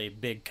nothing really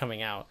big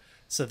coming out.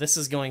 So this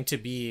is going to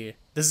be,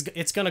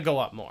 it's going to go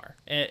up more.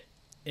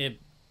 It'll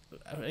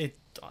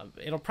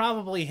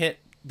probably hit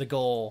the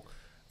goal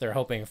they're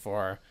hoping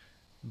for,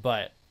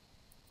 but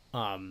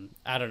I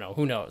don't know,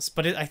 who knows.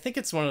 But I think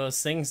it's one of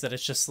those things that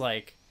it's just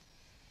like,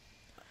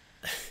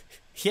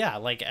 yeah,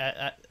 like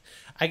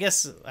I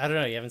guess, I don't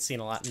know, you haven't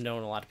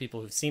known a lot of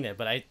people who've seen it,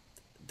 but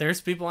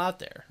there's people out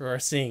there who are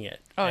seeing it.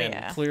 Oh, and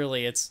yeah.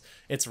 Clearly it's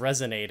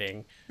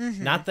resonating.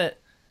 Not that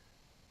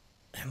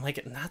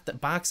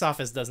box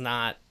office does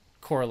not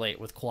correlate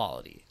with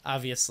quality,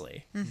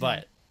 obviously,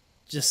 but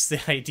just the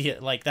idea,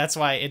 like, that's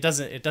why it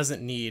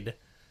doesn't need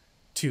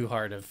too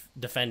hard of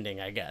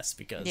defending, I guess,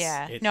 because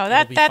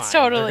that's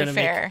totally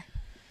fair.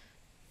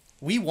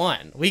 We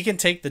won. We can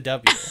take the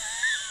W.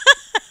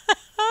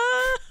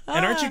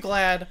 And aren't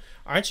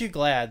you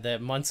glad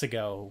that months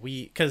ago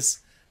because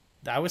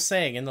I was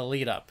saying in the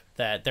lead up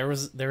that there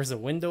was a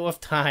window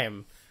of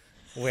time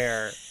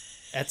where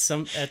at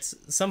some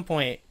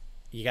point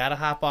you got to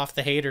hop off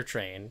the hater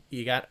train,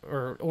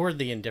 or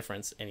the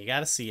indifference, and you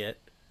got to see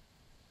it,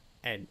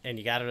 and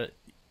you got to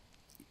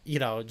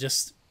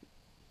just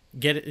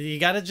get it, you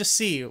got to just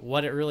see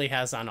what it really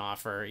has on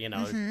offer,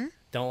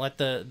 Don't let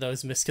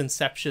those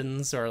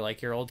misconceptions or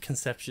like your old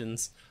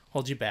conceptions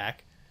hold you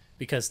back,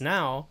 because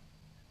now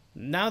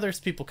there's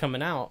people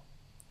coming out.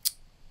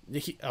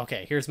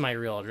 Okay, here's my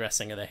real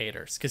addressing of the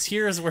haters, because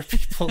here's where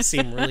people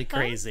seem really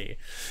crazy,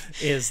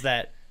 is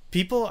that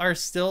people are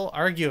still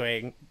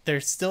arguing, they're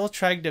still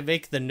trying to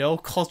make the no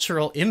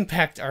cultural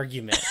impact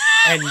argument,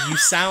 and you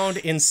sound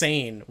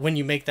insane when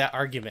you make that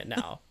argument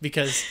now,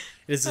 because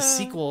it is a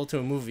sequel to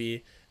a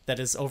movie that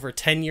is over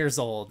 10 years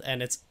old,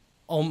 and it's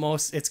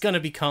going to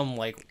become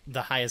like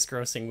the highest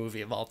grossing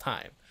movie of all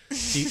time.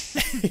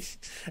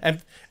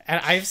 And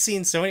I've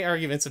seen so many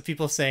arguments of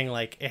people saying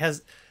like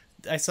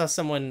I saw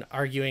someone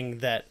arguing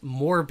that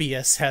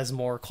Morbius has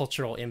more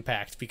cultural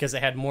impact because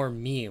it had more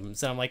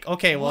memes. And I'm like,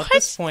 okay, well, at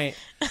this point,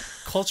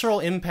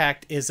 cultural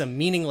impact is a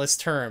meaningless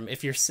term.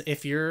 If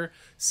you're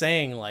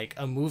saying like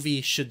a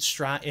movie should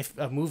strive, if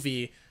a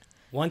movie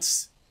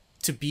wants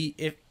to be,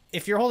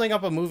 if you're holding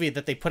up a movie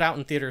that they put out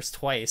in theaters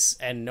twice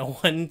and no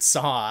one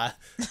saw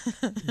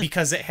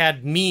because it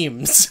had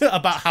memes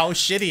about how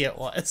shitty it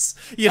was,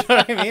 you know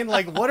what I mean?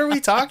 Like, what are we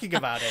talking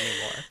about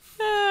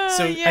anymore?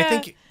 So yeah. I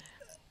think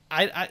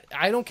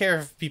I don't care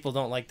if people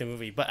don't like the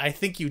movie, but I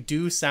think you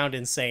do sound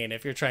insane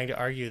if you're trying to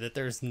argue that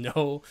there's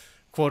no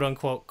quote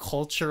unquote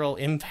cultural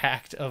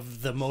impact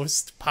of the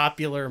most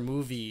popular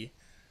movie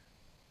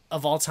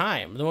of all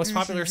time, the most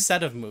popular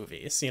set of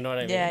movies, you know what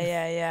I mean?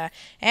 Yeah.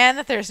 And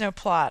that there's no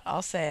plot.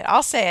 I'll say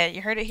it.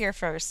 You heard it here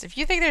first. If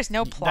you think there's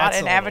no plot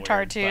in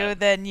Avatar 2,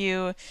 then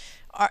you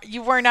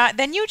were not,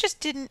 then you just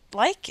didn't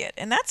like it,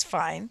 and that's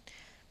fine.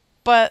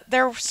 But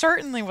there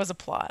certainly was a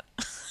plot.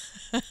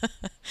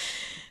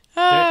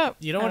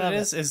 You know what it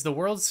is the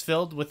world's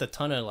filled with a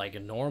ton of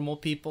like normal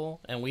people,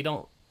 and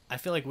I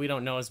feel like we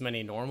don't know as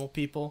many normal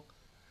people.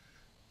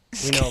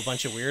 We know a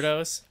bunch of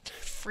weirdos.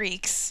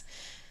 Freaks.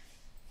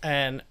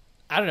 And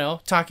I don't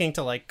know, talking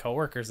to like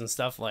coworkers and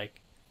stuff,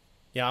 like,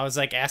 I was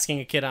like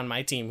asking a kid on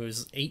my team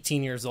who's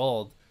 18 years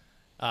old.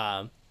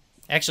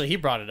 Actually, he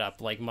brought it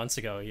up like months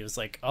ago. He was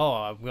like, "Oh,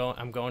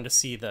 I'm going to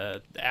see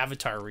the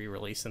Avatar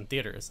re-release in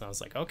theaters." And I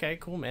was like, "Okay,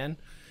 cool, man."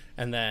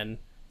 And then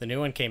the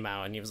new one came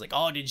out, and he was like,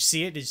 "Oh, did you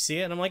see it? Did you see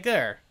it?" And I'm like,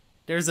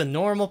 "There's a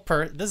normal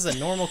this is a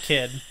normal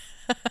kid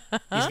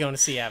He's going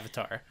to see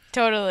Avatar.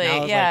 Totally.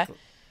 Now, Yeah.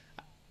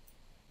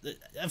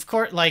 Of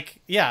course,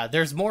 like, yeah,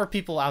 there's more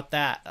people out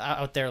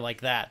there like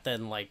that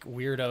than like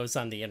weirdos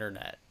on the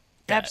internet.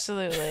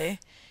 Absolutely.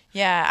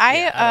 Yeah,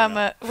 I don't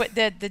know.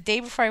 the day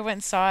before I went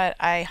and saw it,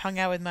 I hung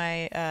out with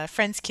my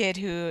friend's kid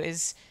who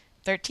is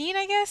 13,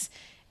 I guess,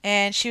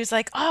 and she was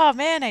like, "Oh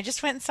man, I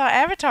just went and saw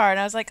Avatar," and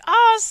I was like,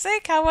 "Oh,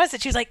 sick! How was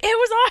it?" She was like, "It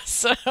was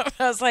awesome."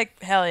 I was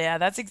like, "Hell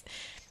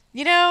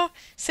yeah,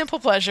 simple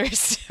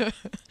pleasures."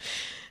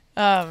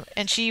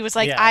 And she was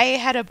like, Yeah. "I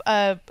had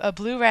a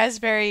blue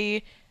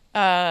raspberry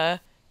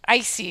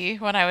icy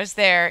when I was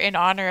there in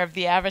honor of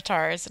the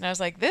avatars," and I was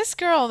like, "This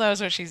girl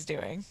knows what she's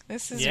doing.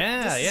 This is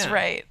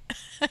right."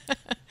 So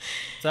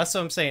that's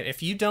what I'm saying.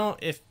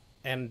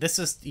 And this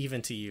is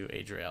even to you,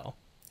 Adriel,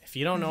 if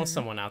you don't know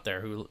someone out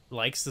there who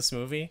likes this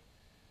movie,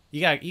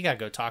 you got to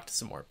go talk to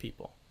some more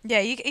people. Yeah,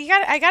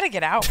 I gotta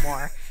get out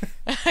more.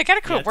 I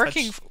gotta quit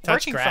working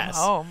touch from grass.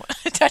 home.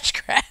 Touch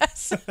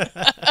grass.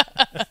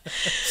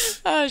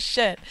 Oh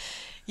shit.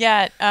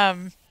 Yeah.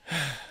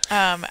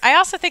 I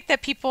also think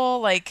that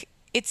people like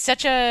it's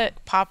such a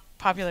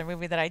popular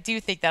movie that I do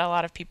think that a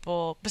lot of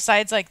people,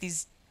 besides like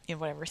these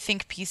whatever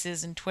think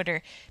pieces and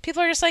Twitter,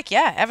 people are just like,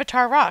 yeah,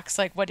 Avatar rocks.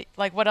 Like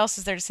what else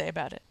is there to say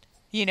about it?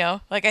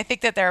 Like I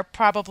think that there are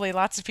probably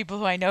lots of people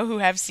who I know who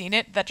have seen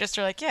it that just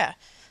are like, yeah,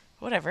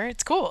 whatever,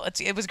 it's cool.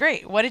 It was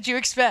great. What did you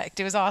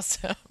expect? It was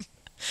awesome.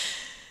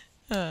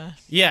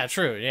 Yeah,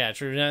 true. Yeah,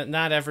 true.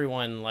 Not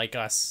everyone like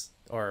us,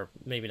 or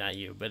maybe not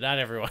you, but not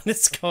everyone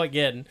is going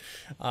in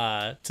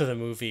to the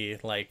movie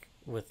like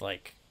with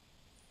like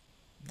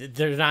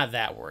they're not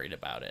that worried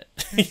about it.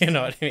 You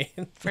know what I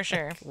mean? For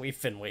sure.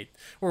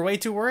 We're way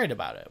too worried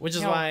about it, which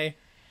is why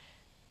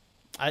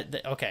I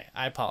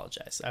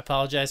apologize. I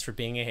apologize for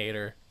being a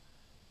hater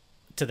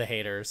to the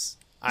haters.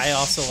 I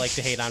also like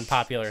to hate on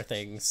popular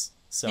things,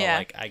 so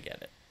like I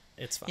get it.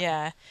 It's fine.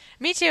 Yeah,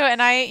 me too. And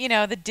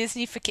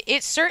the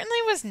it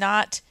certainly was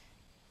not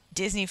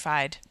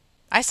Disney-fied.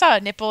 I saw a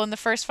nipple in the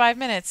first 5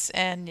 minutes,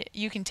 and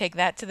you can take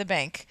that to the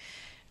bank.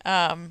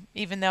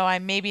 Even though I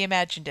maybe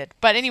imagined it.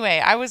 But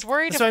anyway, I was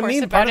worried, So of course, I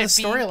mean, about part of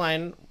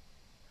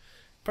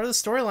the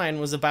storyline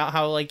was about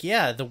how, like,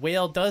 yeah, the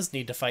whale does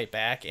need to fight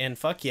back, and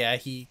fuck yeah,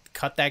 he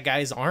cut that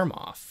guy's arm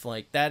off.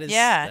 Like,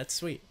 that's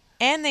sweet.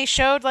 And they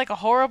showed, like, a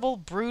horrible,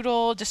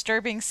 brutal,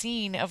 disturbing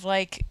scene of,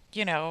 like,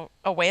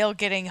 a whale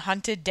getting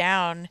hunted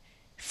down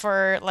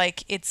for,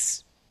 like,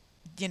 its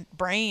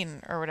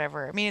brain or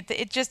whatever. I mean,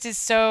 it just is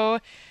so...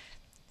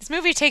 This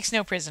movie takes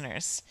no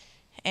prisoners.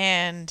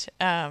 And,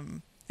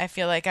 I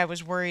feel like I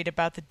was worried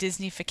about the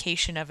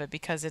Disneyfication of it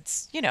because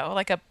it's,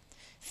 like a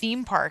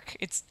theme park.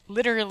 It's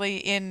literally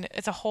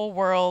it's a whole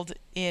world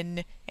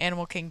in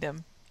Animal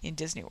Kingdom in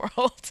Disney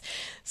World.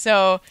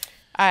 So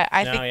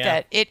I think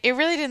that it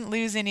really didn't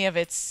lose any of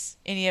its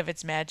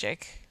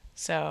magic.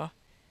 So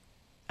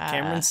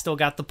Cameron's still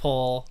got the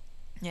pull.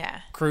 Yeah.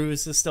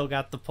 Cruise has still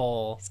got the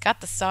pull. It's got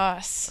the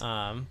sauce.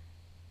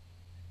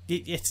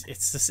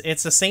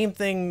 It's the same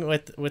thing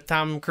with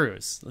Tom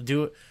Cruise.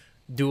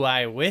 Do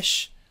I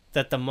wish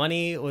that the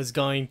money was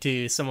going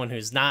to someone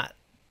who's not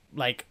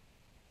like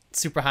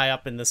super high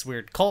up in this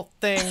weird cult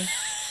thing?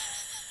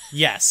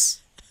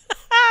 Yes.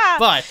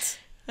 But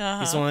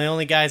he's one of the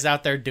only guys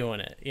out there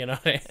doing it, you know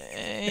what I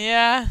mean?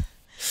 Yeah.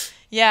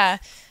 Yeah.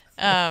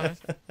 Damn.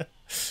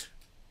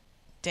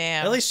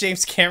 At least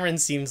James Cameron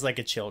seems like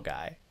a chill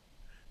guy.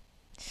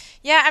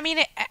 Yeah, I mean,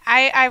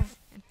 I've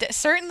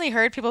certainly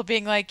heard people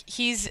being like,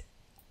 he's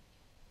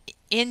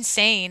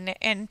insane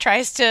and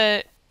tries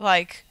to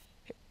like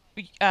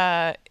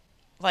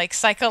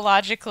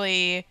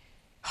psychologically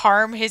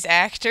harm his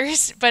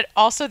actors, but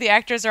also the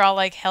actors are all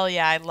like, hell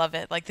yeah, I love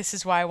it. Like, this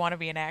is why I want to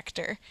be an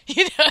actor.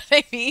 You know what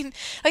I mean?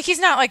 Like, he's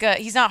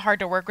not hard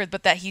to work with,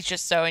 but that he's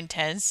just so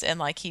intense and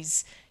like,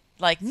 he's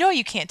like, no,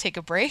 you can't take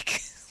a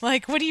break.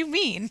 Like, what do you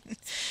mean?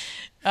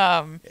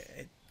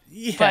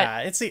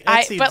 Yeah,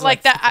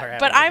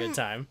 I'm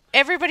time.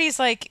 Everybody's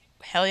like,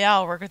 hell yeah,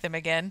 I'll work with him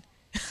again.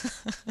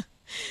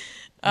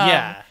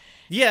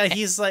 Yeah,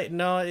 he's like,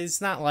 no,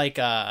 it's not like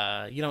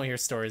you don't hear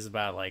stories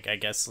about like, I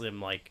guess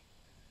him like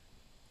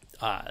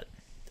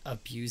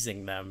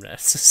abusing them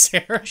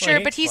necessarily. Sure,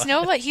 but he's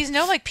no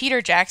like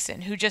Peter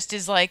Jackson, who just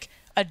is like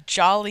a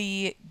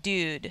jolly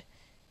dude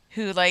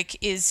who like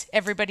is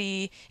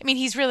everybody. I mean,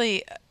 he's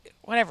really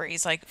whatever.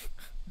 He's like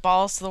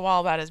balls to the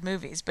wall about his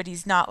movies, but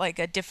he's not like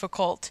a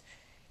difficult.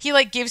 He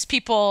like gives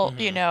people,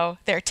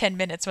 their 10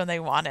 minutes when they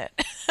want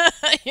it.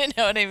 You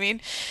know what I mean?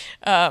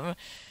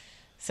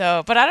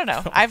 So, but I don't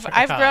know.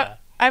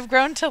 I've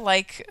grown to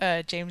like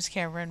James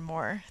Cameron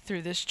more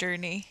through this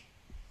journey.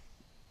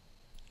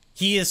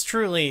 He is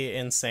truly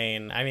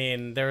insane. I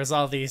mean, there was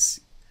all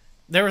these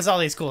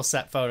cool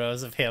set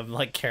photos of him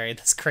like carrying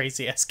this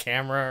crazy ass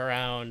camera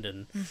around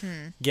and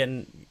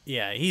getting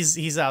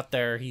he's out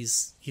there.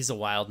 He's a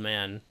wild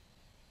man.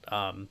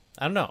 I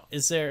don't know.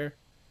 Is there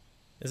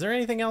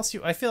anything else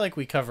I feel like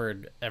we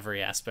covered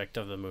every aspect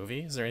of the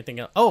movie. Is there anything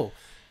else? Oh,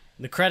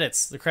 the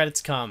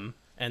credits come.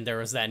 And there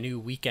was that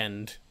new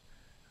Weeknd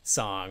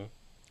song.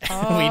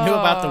 Oh. We knew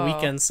about the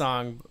Weeknd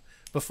song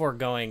before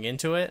going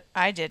into it.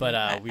 I didn't.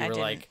 But we I were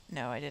didn't. like,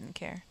 No, I didn't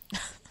care.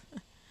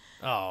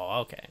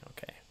 oh, okay.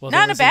 Well,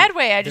 Not in a bad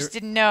way. I there- just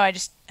didn't know. I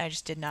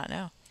just did not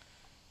know.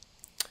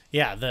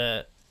 Yeah,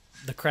 the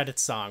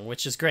credits song,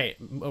 which is great.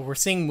 We're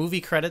seeing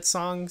movie credits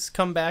songs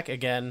come back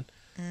again.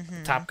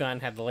 Top Gun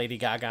had the Lady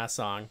Gaga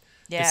song.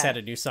 Yeah. This had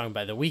a new song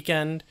by The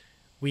Weeknd.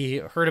 We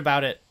heard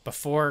about it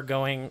before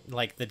going,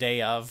 like the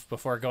day of,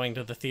 before going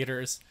to the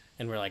theaters,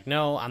 and we're like,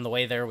 no. On the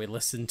way there, we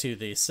listened to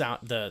the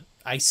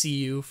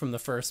ICU from the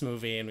first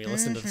movie, and we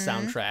listened to the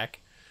soundtrack.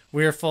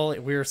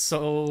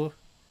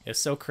 It was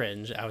so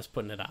cringe. I was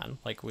putting it on,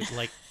 like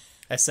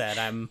I said,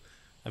 I'm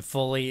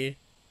fully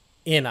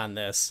in on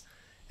this.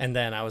 And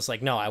then I was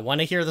like, no, I want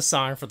to hear the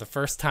song for the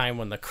first time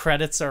when the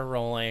credits are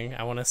rolling.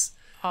 I'm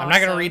not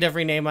going to read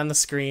every name on the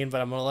screen,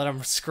 but I'm going to let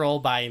them scroll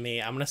by me.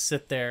 I'm going to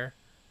sit there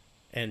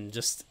and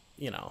just,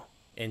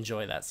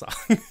 enjoy that song.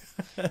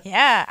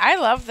 Yeah, I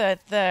love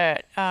the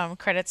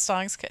credits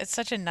songs. It's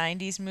such a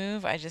 90s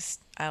move.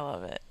 I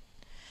love it.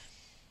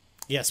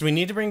 Yes, we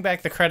need to bring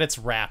back the credits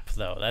rap,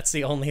 though. That's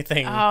the only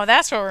thing Oh,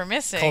 that's what we're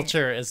missing.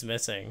 culture is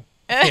missing.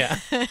 Yeah.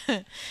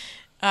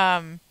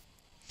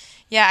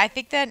 Yeah, I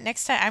think that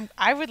next time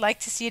I would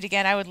like to see it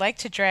again. I would like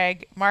to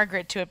drag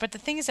Margaret to it, but the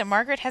thing is that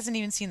Margaret hasn't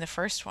even seen the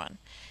first one,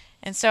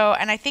 and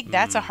I think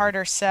that's a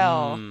harder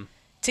sell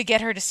to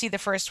get her to see the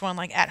first one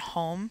like at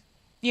home.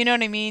 You know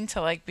what I mean?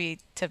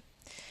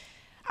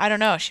 I don't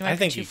know. She might I be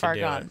think too you could far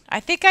do gone. it. I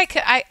think I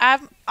could.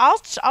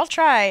 I'll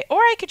try, or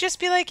I could just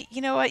be like,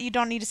 you know what? You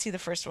don't need to see the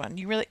first one.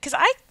 You really, because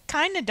I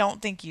kind of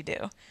don't think you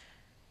do.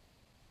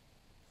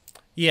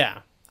 Yeah.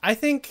 I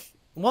think,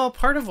 well,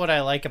 part of what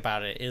I like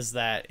about it is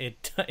that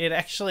it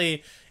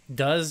actually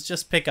does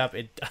just pick up.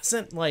 It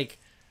doesn't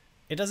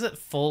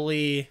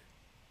fully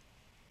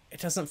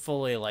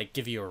like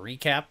give you a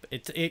recap.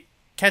 It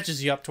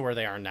catches you up to where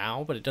they are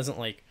now, but it doesn't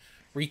like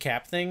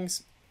recap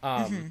things.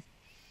 And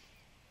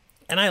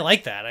I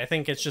like that. I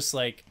think it's just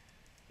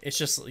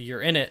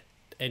you're in it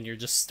and you're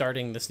just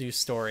starting this new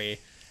story,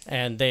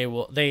 and they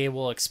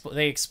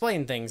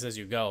explain things as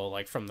you go,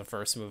 like from the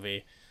first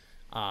movie.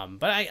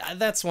 But I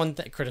that's one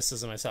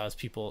criticism I saw is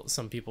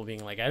some people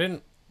being like, I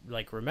didn't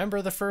like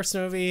remember the first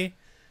movie,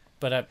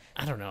 but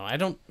I don't know. I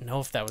don't know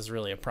if that was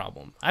really a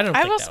problem. I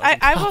will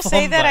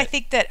say that I but-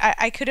 think that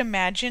I could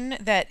imagine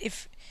that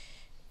if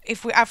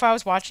I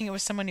was watching it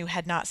with someone who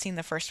had not seen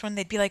the first one,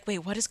 they'd be like, wait,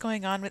 what is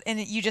going on with, and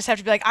you just have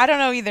to be like, I don't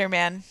know either,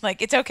 man.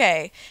 Like, it's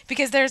okay.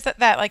 Because there's that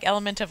like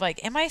element of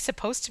like, am I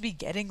supposed to be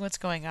getting what's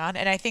going on?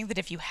 And I think that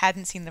if you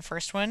hadn't seen the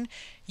first one,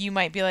 you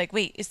might be like,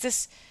 wait, is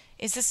this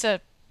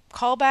a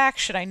callback?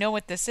 Should I know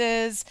what this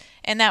is?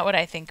 And that would,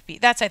 I think,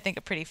 that's a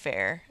pretty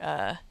fair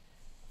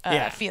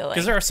feeling.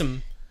 Because there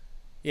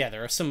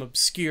are some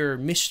obscure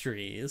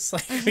mysteries,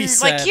 like we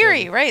said. Like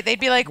Kiri, right? They'd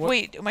be like,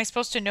 wait, am I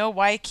supposed to know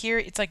why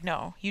Kiri? It's like,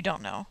 no, you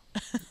don't know.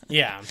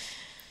 Yeah.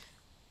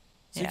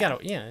 So Yeah.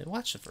 you gotta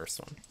watch the first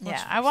one.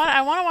 I want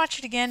to watch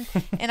it again,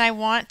 and I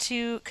want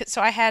to.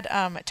 So I had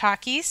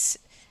Takis,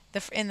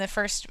 in the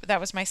first. That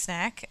was my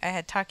snack. I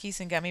had Takis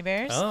and gummy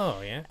bears.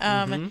 Oh yeah.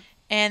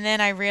 And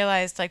then I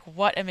realized like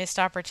what a missed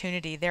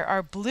opportunity. There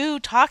are blue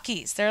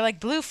Takis. They're like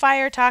blue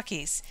fire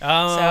Takis.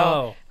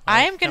 So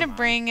I am gonna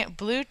bring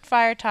blue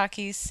fire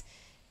Takis,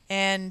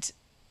 and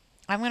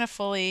I'm gonna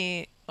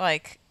fully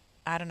like.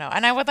 I don't know,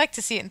 and I would like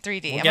to see it in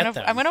 3D.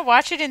 I'm gonna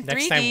watch it in 3D.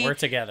 Next time we're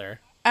together.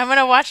 I'm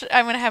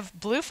gonna have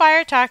blue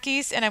fire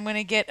Takis, and I'm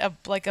gonna get a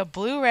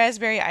blue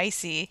raspberry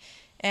icy,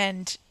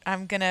 and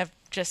I'm gonna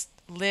just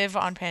live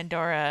on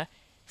Pandora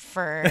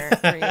for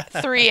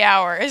 3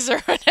 hours or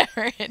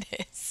whatever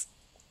it is.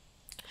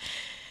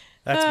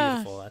 That's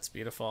beautiful. That's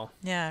beautiful.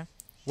 Yeah.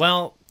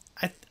 Well,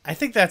 I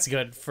think that's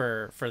good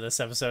for this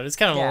episode. It's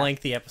kind of Yeah. a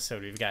lengthy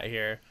episode we've got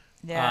here.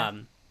 Yeah.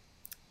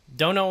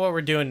 Don't know what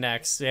we're doing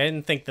next. I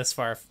didn't think this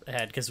far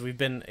ahead because I've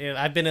been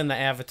in the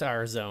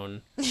Avatar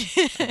zone.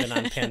 I've been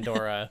on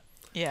Pandora.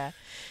 Yeah.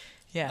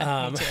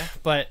 Yeah. Me too.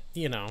 But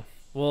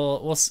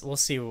we'll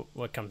see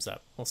what comes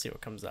up. We'll see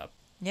what comes up.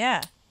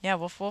 Yeah. Yeah.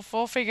 We'll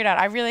figure it out.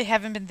 I really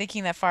haven't been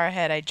thinking that far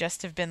ahead. I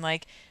just have been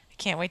like, I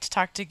can't wait to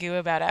talk to Goo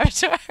about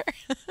Avatar.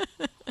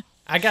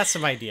 I got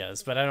some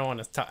ideas, but I don't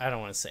want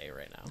to say it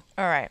right now.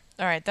 All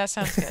right. That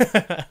sounds good.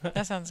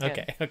 That sounds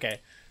good.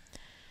 Okay.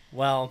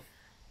 Well,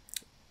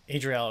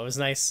 Adriel, it was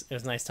nice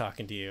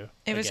talking to you.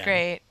 It was again.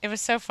 great. It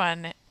was so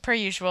fun, per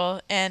usual.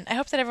 And I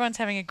hope that everyone's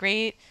having a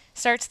great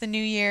start to the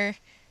new year.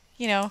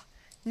 No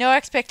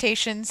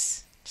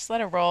expectations. Just let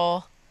it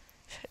roll.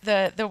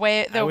 The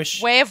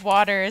way of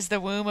water is the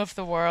womb of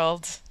the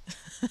world.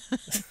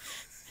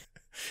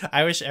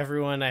 I wish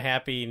everyone a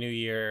happy new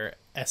year,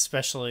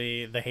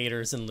 especially the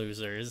haters and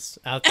losers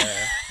out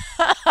there.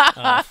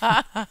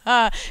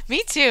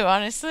 Me too,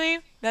 honestly.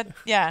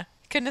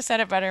 Couldn't have said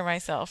it better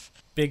myself.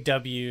 Big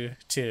W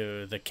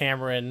to the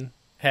Cameron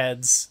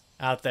heads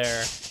out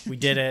there. We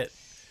did it.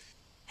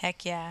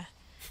 Heck yeah.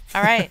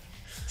 All right.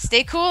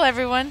 Stay cool,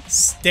 everyone.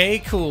 Stay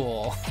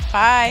cool.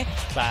 Bye.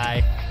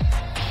 Bye.